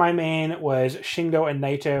semi-main was Shingo and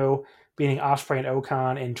Naito beating Ospreay and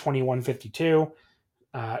Okan in 21:52.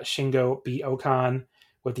 Shingo beat Okan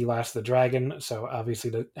with the Last of the Dragon, so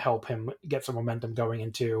obviously to help him get some momentum going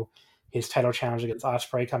into his title challenge against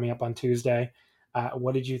Ospreay coming up on Tuesday.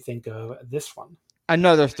 What did you think of this one?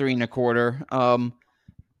 Another 3 1/4.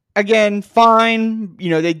 Again, fine. You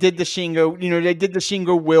know, they did the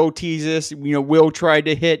Shingo Will teases. You know, Will tried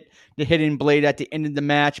to hit the hidden blade at the end of the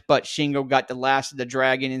match, but Shingo got the Last of the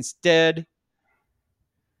Dragon instead.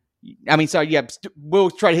 I mean, sorry, yeah,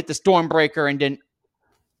 Will tried to hit the Stormbreaker, and then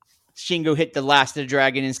Shingo hit the Last of the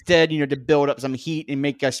Dragon instead, you know, to build up some heat and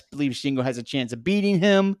make us believe Shingo has a chance of beating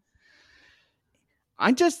him.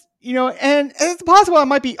 I just, you know, and it's possible I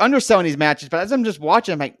might be underselling these matches, but as I'm just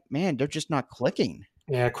watching, I'm like, man, they're just not clicking.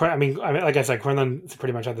 Yeah, I mean, like I said, Quinlan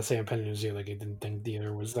pretty much had the same opinion as you. Like, he didn't think the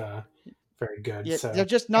other was very good. Yeah, so they're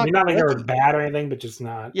just not. I mean, not like they were bad or anything, but just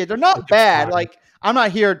not. Yeah, they're not bad. Like, I'm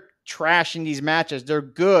not here trashing these matches. They're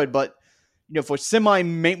good, but you know, for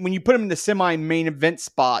semi-main, when you put them in the semi-main event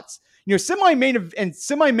spots, you know,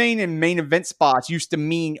 semi-main and main event spots used to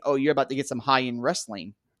mean, oh, you're about to get some high-end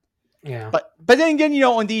wrestling. Yeah. But then again, you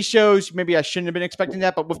know, on these shows, maybe I shouldn't have been expecting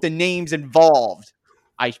that, but with the names involved,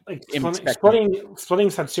 I am expecting. Splitting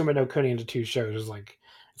Satsuma no Kuni into 2 shows is like,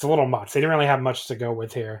 it's a little much. They didn't really have much to go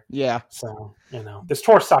with here. Yeah. So, this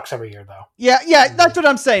tour sucks every year, though. Yeah, that's what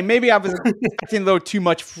I'm saying. Maybe I was expecting a little too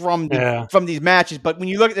much from these matches, but when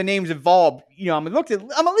you look at the names involved, I'm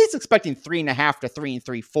at least expecting 3.5 to 3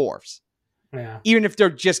 3/4. Yeah. Even if they're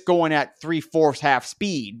just going at 3/4 half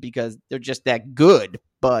speed because they're just that good.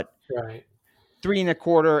 But right. 3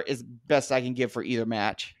 1/4 is best I can give for either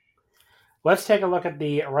match. Let's take a look at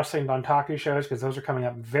the Wrestling Dontaku shows because those are coming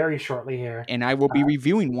up very shortly here. And I will be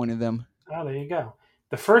reviewing one of them. Oh, there you go.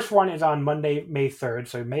 The first one is on Monday, May 3rd,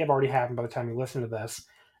 so it may have already happened by the time you listen to this,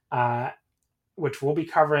 which we'll be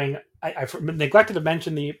covering. I neglected to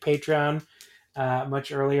mention the Patreon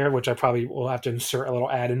much earlier, which I probably will have to insert a little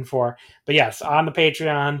ad in for. But yes, on the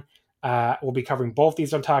Patreon, we'll be covering both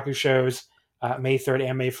these Dontaku shows, May 3rd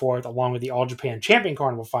and May 4th, along with the All Japan Champion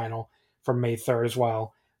Carnival final from May 3rd as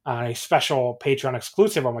well. On a special Patreon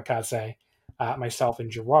exclusive omakase, myself and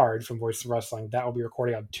Gerard from Voice of Wrestling. That will be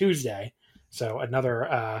recording on Tuesday. So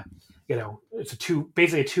another, it's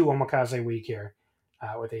basically a 2 omakase week here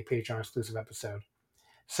with a Patreon exclusive episode.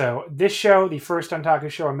 So this show, the first Dontaku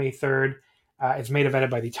show on May 3rd, is main evented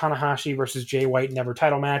by the Tanahashi versus Jay White Never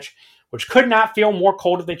title match, which could not feel more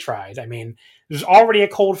cold if they tried. I mean, there's already a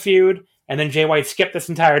cold feud, and then Jay White skipped this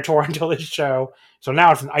entire tour until this show. So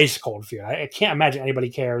now it's an ice cold feud. I can't imagine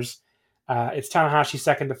anybody cares. It's Tanahashi's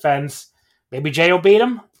second defense. Maybe Jay will beat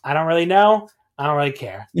him. I don't really know. I don't really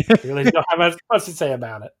care. I really don't have much to say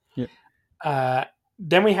about it. Yeah.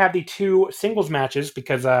 Then we have the 2 singles matches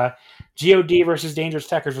because GOD versus Dangerous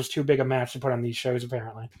Tekkers was too big a match to put on these shows,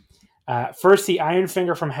 apparently. First, the Iron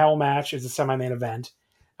Finger from Hell match is the semi-main event.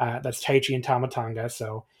 That's Taichi and Tama Tonga.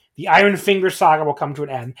 So the Iron Finger saga will come to an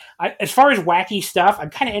end. As far as wacky stuff, I'm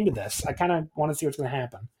kind of into this. I kind of want to see what's going to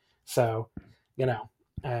happen. So,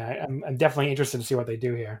 I'm definitely interested to see what they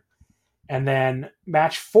do here. And then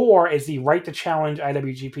match 4 is the Right to Challenge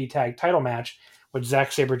IWGP Tag Title match with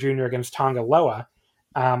Zack Sabre Jr. against Tonga Loa.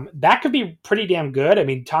 That could be pretty damn good. I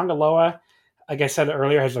mean, Tonga Loa, like I said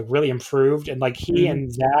earlier, has really improved. And he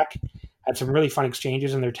and Zack had some really fun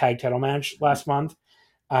exchanges in their tag title match last month.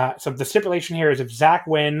 So the stipulation here is if Zack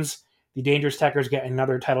wins, the Dangerous Tekkers get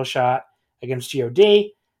another title shot against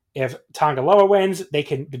GOD. If Tonga Loa wins, the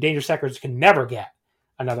Dangerous Tekkers can never get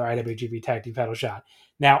another IWGP Tag Team title shot.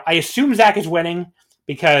 Now, I assume Zack is winning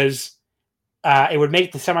because it would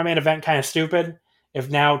make the semi-main event kind of stupid if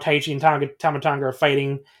now Taichi and Tama Tonga are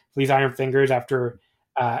fighting for these Iron Fingers after,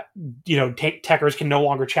 Tekkers can no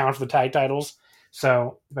longer challenge for the tag titles.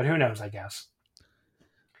 So, but who knows, I guess.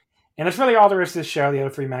 And that's really all there is to this show. The other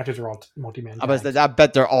 3 matches are all multi-man. I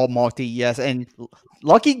bet they're all multi, yes. And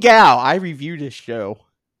Lucky Gal, I reviewed this show.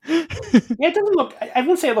 It doesn't look. I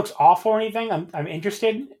wouldn't say it looks awful or anything. I'm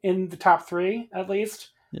interested in the top 3 at least.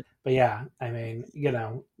 Yeah. But yeah, I mean,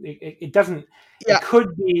 it doesn't. Yeah.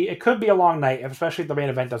 It could be a long night, especially if the main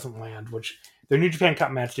event doesn't land. Which their New Japan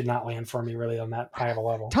Cup match did not land for me really on that high of a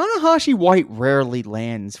level. Tanahashi White rarely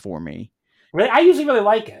lands for me. Really, I usually really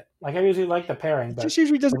like it. I usually like the pairing, but just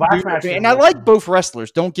usually doesn't. And I like both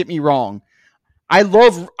wrestlers. Don't get me wrong. I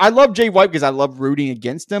love Jay White because I love rooting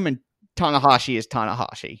against him, and Tanahashi is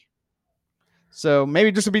Tanahashi. So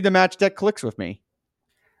maybe this will be the match that clicks with me.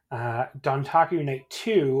 Dontaku Night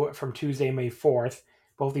 2 from Tuesday, May 4th.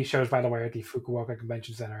 Both these shows, by the way, are at the Fukuoka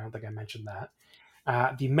Convention Center. I don't think I mentioned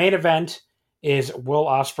that. The main event is Will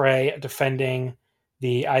Ospreay defending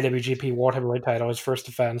the IWGP World Heavyweight title, his first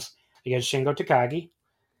defense against Shingo Takagi.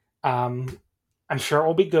 I'm sure it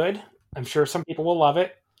will be good. I'm sure some people will love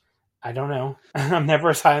it. I don't know. I'm never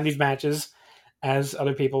as high on these matches as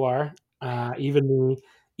other people are. Even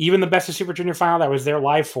the Best of Super Junior final that I was there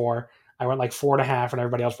live for, I went 4.5, and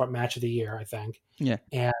everybody else went Match of the Year, I think. Yeah.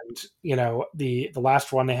 And the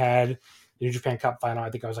last one they had, the New Japan Cup final,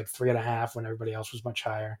 I think I was 3.5 when everybody else was much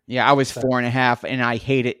higher. Yeah, I was 4.5, and I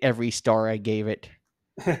hated every star I gave it.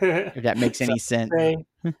 If that makes any sense.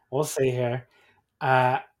 We'll see here.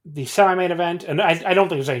 The semi-main event, and I don't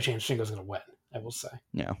think there's any chance Shingo's going to win, I will say.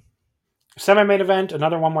 No. Semi-main event,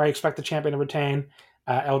 another one where I expect the champion to retain.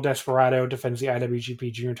 El Desperado defends the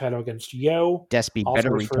IWGP Junior title against Yo. Despy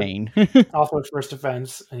better retain. Also his first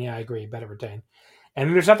defense, and yeah, I agree, better retain.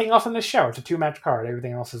 And there's nothing else on this show. It's a 2-match card.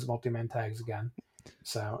 Everything else is multi-man tags again.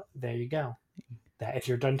 So there you go. That is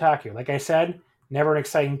your Dontaku. Like I said, never an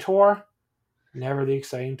exciting tour. Never the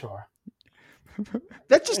exciting tour.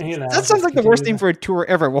 That sounds like the worst thing for a tour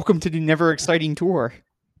ever. Welcome to the never exciting tour.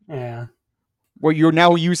 Yeah. Where you're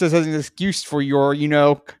now used as an excuse for your,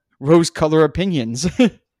 rose color opinions.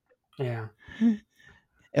 Yeah.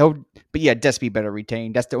 But yeah, Despy better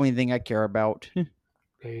retain. That's the only thing I care about.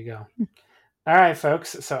 There you go. All right,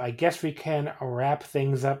 folks. So I guess we can wrap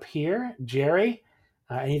things up here. Jerry,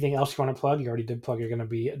 Anything else you want to plug? You already did plug you're going to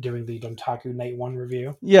be doing the Dontaku Night 1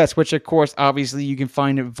 review. Yes, which of course, obviously, you can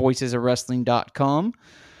find at voicesofwrestling.com,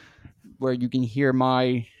 where you can hear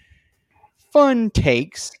my fun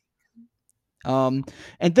takes. And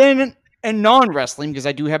then in non-wrestling, because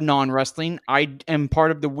I do have non-wrestling, I am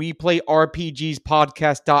part of the We Play RPGs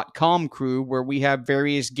podcast.com crew, where we have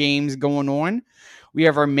various games going on. We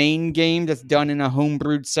have our main game that's done in a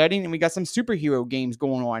homebrewed setting, and we got some superhero games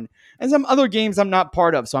going on. And some other games I'm not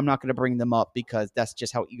part of, so I'm not going to bring them up because that's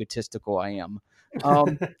just how egotistical I am.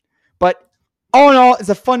 But all in all, it's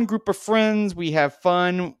a fun group of friends. We have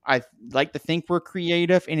fun. I like to think we're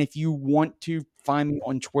creative. And if you want to find me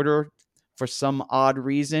on Twitter for some odd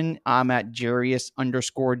reason, I'm at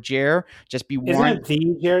Jarius_Jer. Just be warned. Isn't it the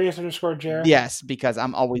Jarius_Jer? Yes, because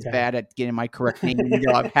I'm always bad at getting my correct name.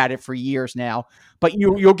 I've had it for years now. But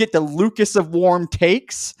you'll get the Lucas of Warm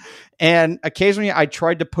Takes. And occasionally I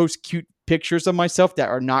tried to post cute pictures of myself that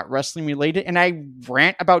are not wrestling related. And I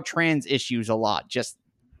rant about trans issues a lot, just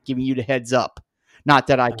giving you the heads up. Not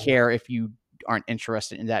that I care if you aren't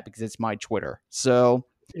interested in that, because it's my Twitter. So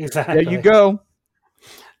exactly. There you go.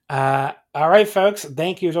 All right, folks.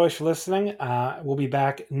 Thank you as always for listening. We'll be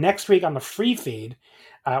back next week on the free feed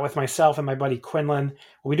with myself and my buddy Quinlan.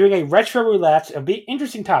 We'll be doing a retro roulette. It'll be an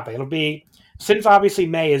interesting topic. It'll be, since obviously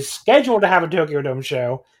May is scheduled to have a Tokyo Dome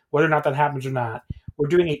show, whether or not that happens or not, we're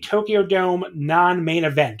doing a Tokyo Dome non-main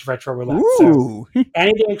event retro roulette. Ooh. So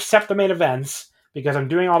anything except the main events, because I'm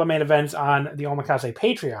doing all the main events on the Omakase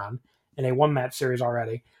Patreon in a one-match series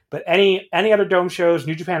already. But any other Dome shows,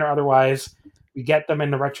 New Japan or otherwise, we get them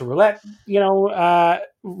in the retro roulette, randomizer,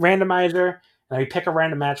 and we pick a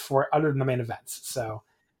random match for it other than the main events. So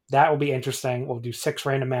that will be interesting. We'll do 6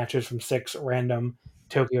 random matches from 6 random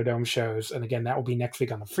Tokyo Dome shows. And again, that will be next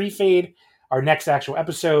week on the free feed. Our next actual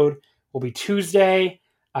episode will be Tuesday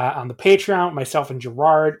on the Patreon, myself and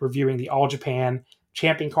Gerard reviewing the All Japan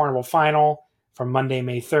Champion Carnival Final from Monday,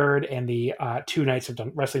 May 3rd, and the 2 nights of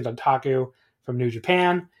Wrestling Dontaku from New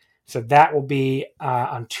Japan. So that will be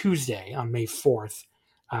on Tuesday, on May 4th.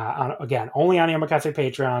 Again, only on the Omakase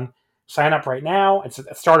Patreon. Sign up right now. It's at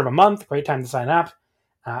the start of a month. Great time to sign up.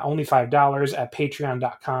 Only $5 at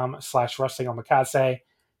patreon.com/wrestlingomakase.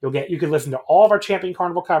 You can listen to all of our Champion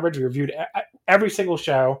Carnival coverage. We reviewed every single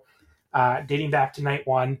show dating back to night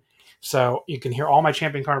 1. So you can hear all my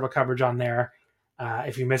Champion Carnival coverage on there.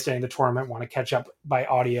 If you missed any of the tournament, want to catch up by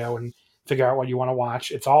audio and figure out what you want to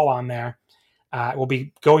watch, it's all on there. We'll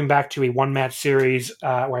be going back to a one-match series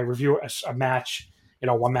where I review a match,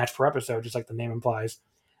 one match per episode, just like the name implies,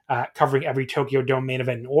 covering every Tokyo Dome main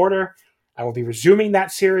event in order. I will be resuming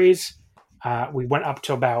that series. We went up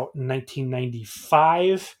to about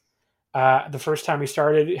 1995, the first time we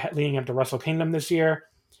started, leading up to Wrestle Kingdom this year.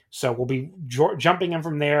 So we'll be jumping in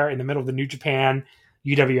from there in the middle of the New Japan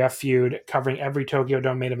UWF feud, covering every Tokyo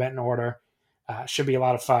Dome main event in order. Should be a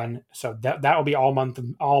lot of fun. So that will be all month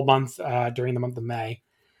during the month of May,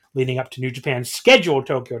 leading up to New Japan's scheduled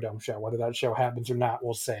Tokyo Dome show. Whether that show happens or not,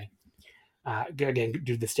 we'll see. Again,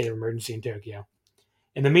 due to the state of emergency in Tokyo.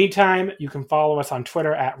 In the meantime, you can follow us on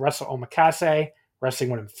Twitter at WrestleOmakase, Wrestling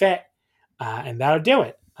When I'm Fit, and that'll do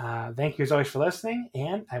it. Thank you as always for listening,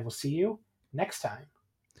 and I will see you next time.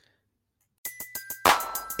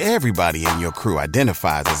 Everybody in your crew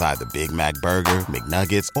identifies as either Big Mac Burger,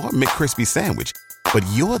 McNuggets, or McCrispy Sandwich. But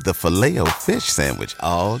you're the Filet-O-Fish Sandwich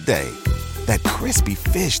all day. That crispy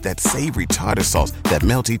fish, that savory tartar sauce, that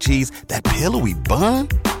melty cheese, that pillowy bun.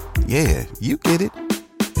 Yeah, you get it.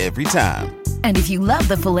 Every time. And if you love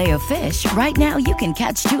the Filet-O-Fish, right now you can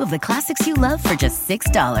catch 2 of the classics you love for just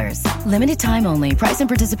 $6. Limited time only. Price and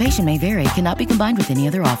participation may vary. Cannot be combined with any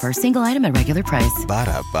other offer. Single item at regular price.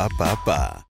 Ba-da-ba-ba-ba.